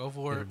 Go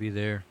for It'll it. be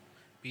there.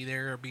 Be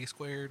there or be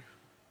squared.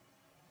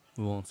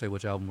 We won't say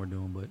which album we're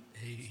doing, but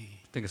Hey.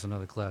 I think it's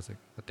another classic.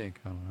 I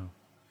don't know.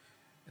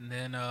 And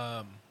then,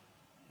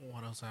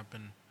 what else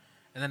happened?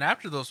 And then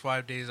after those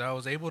 5 days, I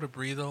was able to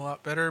breathe a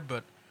lot better,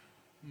 but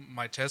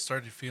my chest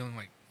started feeling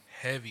like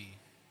heavy.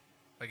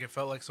 Like it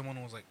felt like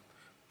someone was like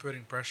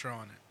putting pressure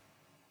on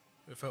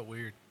it. It felt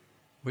weird.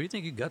 Where do you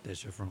think you got that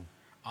shit from?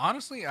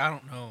 Honestly, I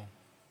don't know.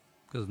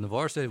 Because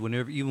Navarre said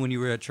even when you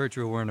were at church,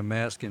 you were wearing a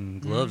mask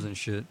and gloves and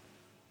shit.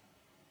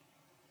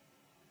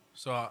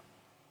 So,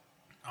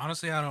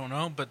 honestly, I don't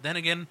know. But then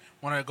again,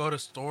 when I go to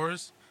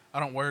stores, I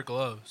don't wear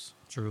gloves.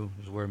 True,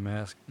 just wear a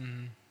mask.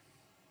 Mhm.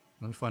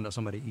 Let me find out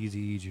somebody easy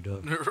eats you,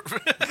 dog.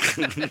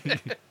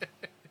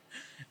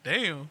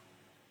 Damn.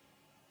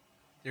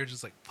 They're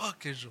just like,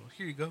 fuck Israel.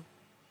 Here you go.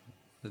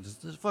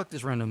 Just fuck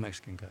this random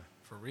Mexican guy.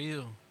 For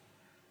real.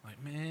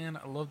 Like, man,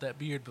 I love that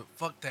beard, but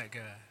fuck that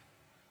guy.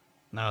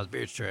 Nah, his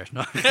beard's trash.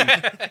 No.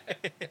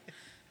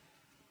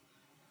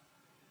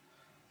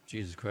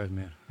 Jesus Christ,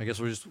 man. I guess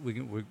we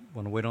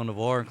want to wait on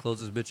Navarre and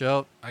close this bitch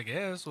out. I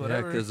guess, Yeah,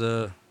 whatever.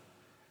 because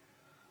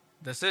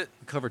That's it.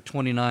 We covered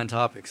 29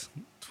 topics.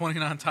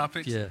 29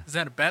 topics. Yeah. Is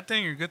that a bad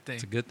thing or a good thing?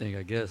 It's a good thing,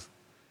 I guess.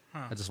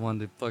 Huh. I just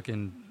wanted to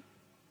fucking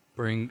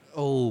bring.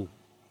 Oh,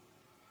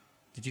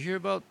 did you hear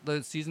about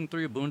the season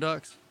 3 of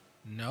Boondocks?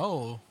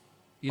 No.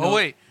 You know,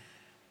 wait.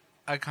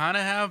 I kind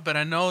of have, but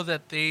I know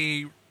that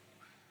they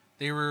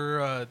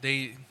were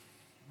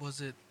was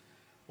it,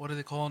 what do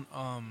they call it?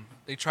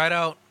 They tried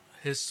out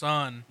his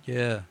son,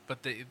 Yeah,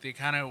 but they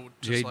kind of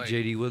just like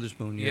J.D.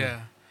 Witherspoon.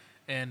 yeah,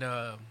 and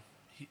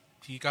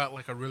he got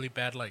like a really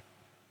bad like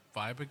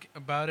vibe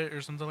about it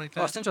or something like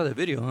Oh, I that. sent you that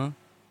video, huh?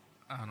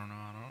 I don't know.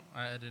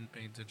 I didn't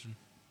pay attention.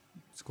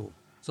 It's cool.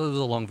 So it was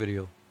a long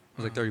video. It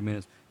was like 30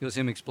 minutes. It was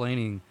him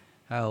explaining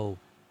how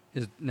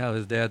his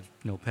dad,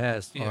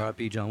 passed. Yeah.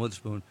 R.I.P. John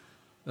Witherspoon.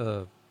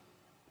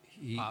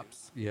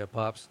 Pops. Yeah,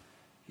 Pops.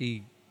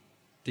 They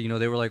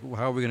were like,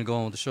 how are we gonna go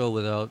on with the show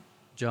without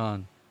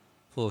John?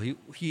 Well,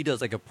 he does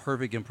like a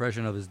perfect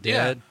impression of his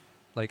dad, Yeah.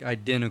 like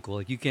identical.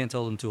 Like you can't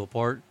tell them two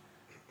apart.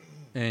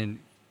 And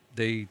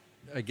I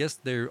guess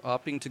they're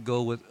opting to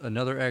go with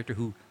another actor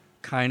who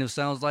kind of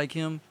sounds like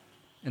him,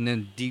 and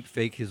then deep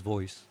fake his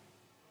voice.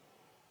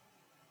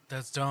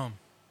 That's dumb.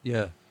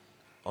 Yeah.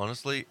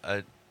 Honestly,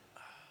 I'd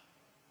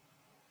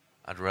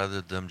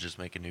rather them just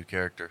make a new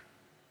character.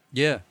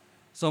 Yeah.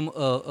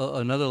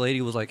 Another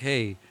lady was like,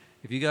 "Hey,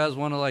 if you guys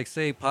want to like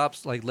say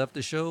Pops like left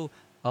the show,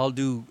 I'll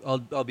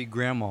be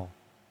grandma."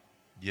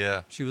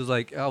 Yeah. She was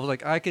like, I was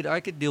like, I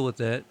could deal with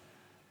that,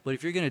 but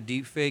if you're gonna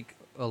deep fake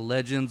a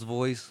legend's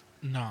voice,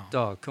 No.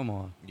 dog, come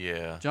on.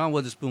 Yeah. John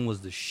Witherspoon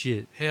was the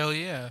shit. Hell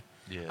yeah.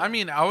 Yeah. I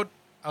mean, I would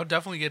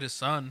definitely get his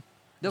son.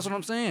 That's what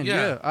I'm saying.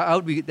 Yeah.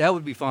 Yeah, that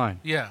would be fine.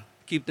 Yeah.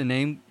 Keep the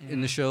name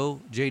in the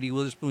show. J.D.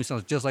 Witherspoon, he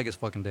sounds just like his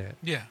fucking dad.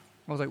 Yeah.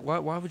 I was like,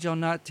 why would y'all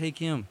not take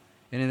him?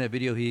 And in that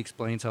video, he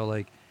explains how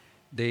like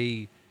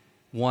they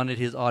wanted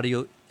his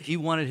audio. He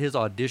wanted his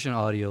audition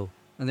audio,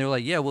 and they were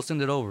like, yeah, we'll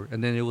send it over.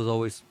 And then it was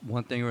always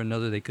one thing or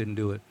another, they couldn't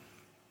do it.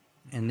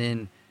 And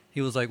then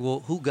he was like,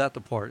 well, who got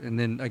the part? And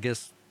then I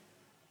guess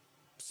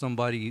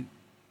somebody.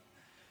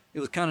 It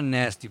was kind of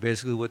nasty.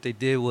 Basically, what they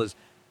did was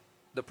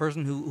the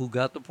person who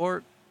got the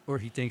part, or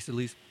he thinks at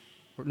least,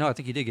 or no, I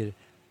think he did get it,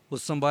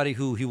 was somebody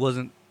who he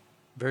wasn't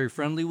very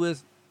friendly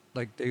with.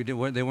 Like they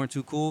weren't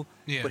too cool.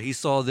 Yeah. But he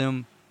saw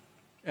them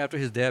after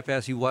his dad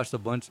passed. He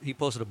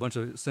posted a bunch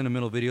of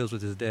sentimental videos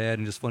with his dad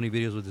and just funny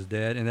videos with his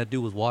dad. And that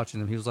dude was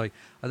watching them. He was like,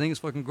 I think it's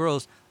fucking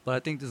gross, but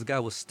I think this guy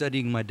was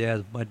studying my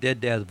dead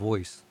dad's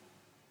voice.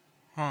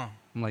 Huh.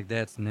 I'm like,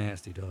 that's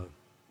nasty, dog.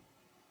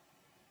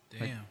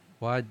 Damn.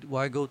 Like,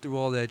 why go through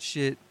all that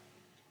shit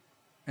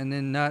and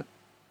then not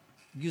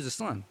use a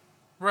son?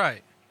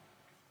 Right.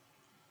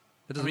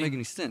 That doesn't I mean, make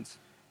any sense.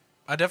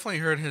 I definitely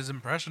heard his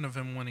impression of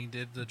him when he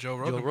did the Joe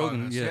Rogan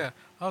podcast. yeah.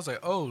 I was like,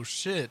 oh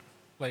shit.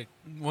 Like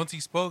once he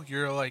spoke,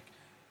 you're like,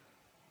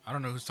 I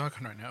don't know who's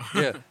talking right now.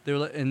 Yeah, they were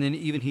like, and then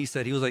even he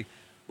said, he was like,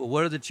 well,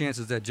 what are the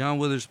chances that John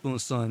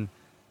Witherspoon's son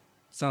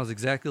sounds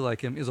exactly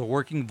like him, is a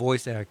working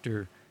voice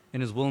actor,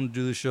 and is willing to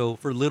do the show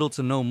for little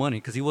to no money?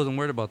 Because he wasn't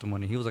worried about the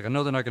money. He was like, I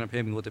know they're not going to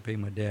pay me what they paid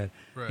my dad.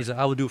 Right. He said,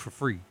 I would do it for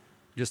free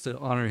just to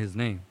honor his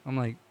name. I'm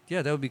like,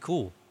 yeah, that would be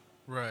cool.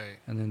 Right.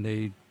 And then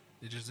they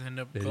Just end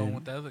up They going didn't.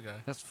 with the other guy.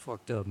 that's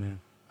fucked up, man.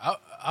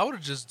 I would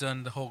have just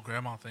done the whole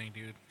grandma thing,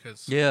 dude.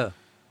 Because Yeah.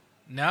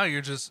 now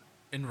you're just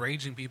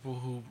enraging people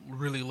who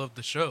really love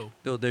the show.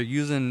 They're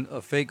using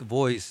a fake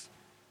voice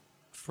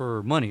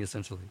for money,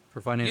 essentially,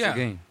 for financial Yeah.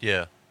 gain.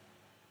 Yeah.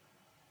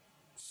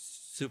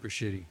 Super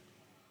shitty.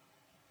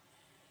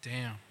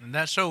 Damn. And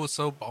that show was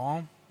so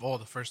bomb. Oh,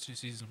 the first 2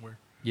 seasons were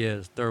Yeah,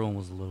 the third one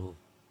was a little,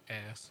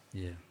 ass.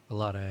 yeah, a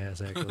lot of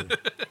ass, actually.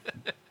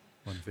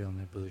 Wasn't feeling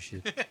that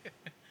bullshit.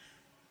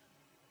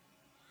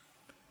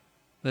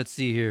 Let's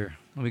see here.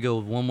 Let me go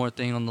with one more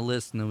thing on the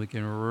list, and then we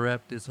can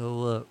wrap this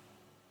whole up.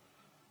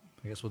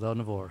 I guess without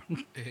Navarre.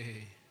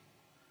 Hey.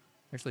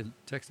 Actually,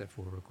 text that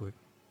for her real quick.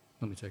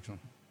 Let me text him.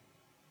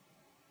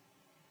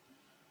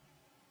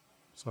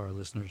 Sorry,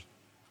 listeners.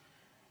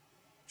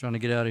 Trying to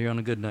get out of here on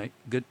a good night.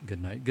 Good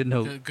night. Good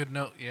note. Good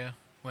note, yeah.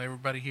 Well,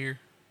 everybody here.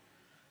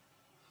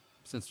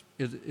 Since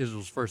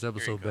Israel's first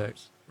episode back.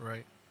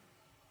 Right.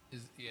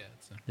 It's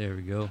There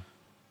we go.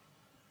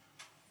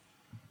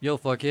 Yo,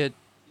 fuckhead.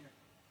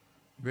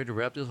 Ready to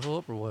wrap this whole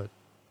up or what?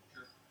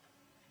 Sure.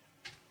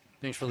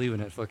 Thanks for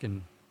leaving at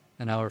fucking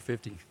an hour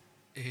 50.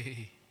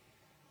 hey.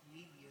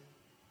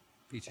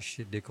 Piece of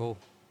shit, dickhole.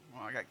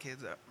 Well, I got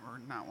kids that are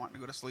not wanting to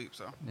go to sleep,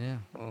 so. Yeah,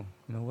 well,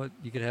 you know what?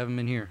 You could have them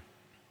in here.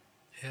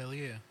 Hell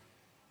yeah.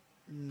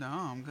 No,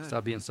 I'm good.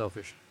 Stop being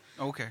selfish.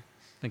 Okay.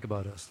 Think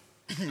about us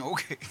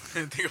Okay.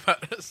 Think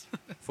about us.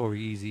 before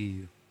we easy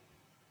you.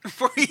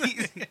 For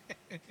easy.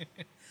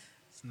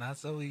 It's not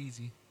so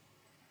easy.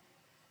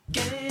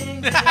 You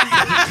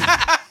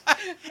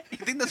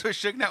think that's what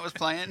Suge Knight was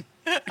playing?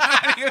 He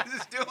was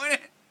just doing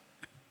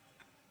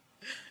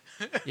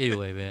it.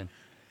 Anyway, man.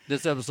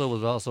 This episode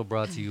was also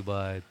brought to you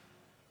by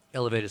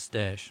Elevated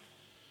Stash.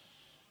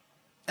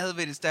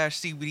 Elevated Stash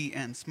CBD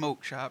and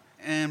Smoke Shop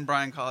in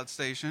Bryan College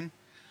Station.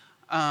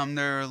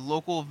 They're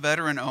local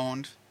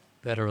veteran-owned.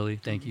 Federally,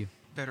 thank you.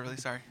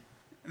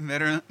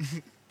 Veteran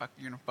fuck,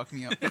 you're gonna fuck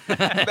me up.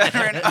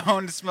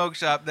 Veteran-owned smoke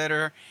shop that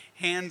are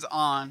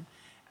hands-on,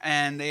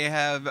 and they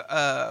have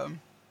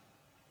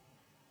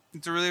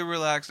it's a really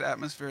relaxed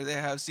atmosphere. They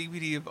have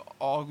CBD of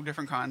all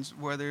different kinds,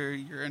 whether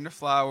you're into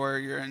flower,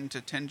 you're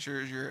into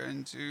tinctures, you're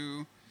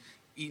into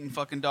eating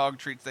fucking dog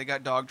treats. They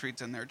got dog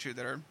treats in there too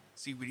that are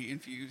CBD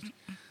infused.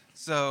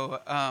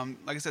 So,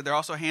 like I said, they're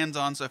also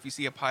hands-on. So if you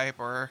see a pipe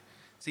or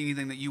see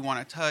anything that you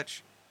want to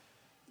touch,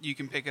 you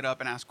can pick it up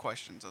and ask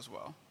questions as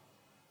well.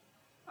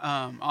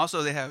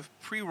 Also, they have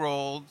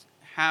pre-rolled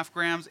half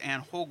grams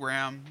and whole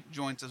gram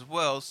joints as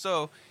well.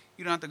 So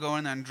you don't have to go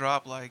in there and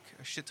drop like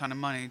a shit ton of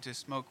money to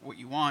smoke what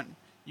you want.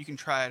 You can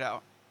try it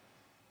out.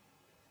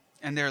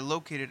 And they're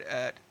located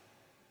at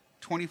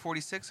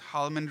 2046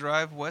 Holloman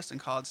Drive West in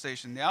College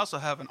Station. They also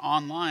have an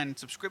online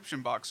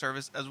subscription box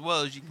service, as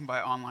well as you can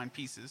buy online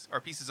pieces or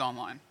pieces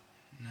online.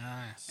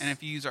 Nice. And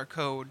if you use our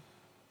code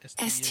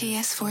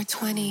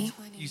STS420,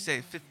 you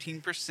save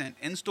 15%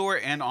 in store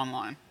and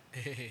online.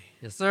 Hey.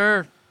 Yes,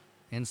 sir.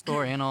 In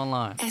store and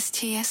online.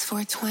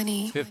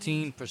 STS420,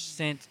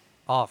 15%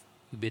 off,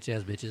 you bitch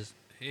ass bitches.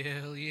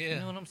 Hell yeah. You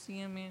know what I'm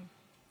saying, man?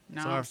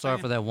 No, Sorry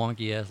for that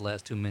wonky ass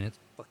last 2 minutes.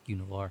 Fuck you,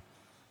 Navar.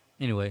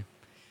 Anyway,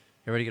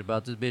 you ready to get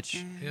about this bitch?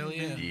 Hell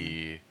yeah.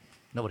 Yeah.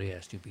 Nobody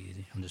asked you, be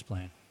easy. I'm just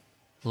playing.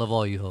 Love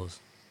all you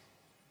hoes.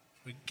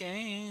 We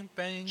gang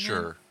banging.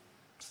 Sure.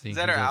 See, Is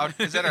that our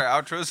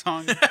outro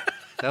song? That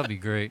would be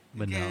great,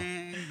 but no.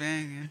 Gang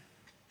banging.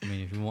 I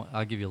mean, if you want,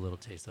 I'll give you a little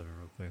taste of it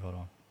real quick. Hold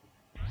on.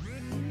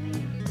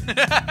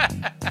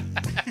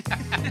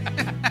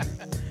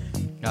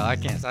 No, I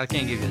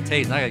can't give you a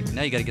taste. Now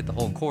you got to get the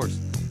whole course.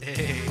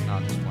 Hey. No,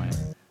 I'm just playing.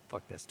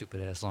 Fuck that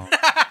stupid ass song.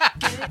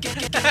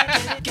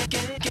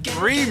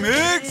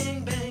 Remix.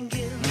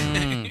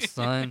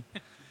 Son.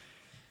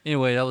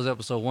 Anyway, that was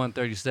episode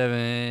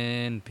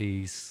 137.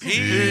 Peace.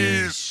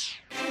 Peace.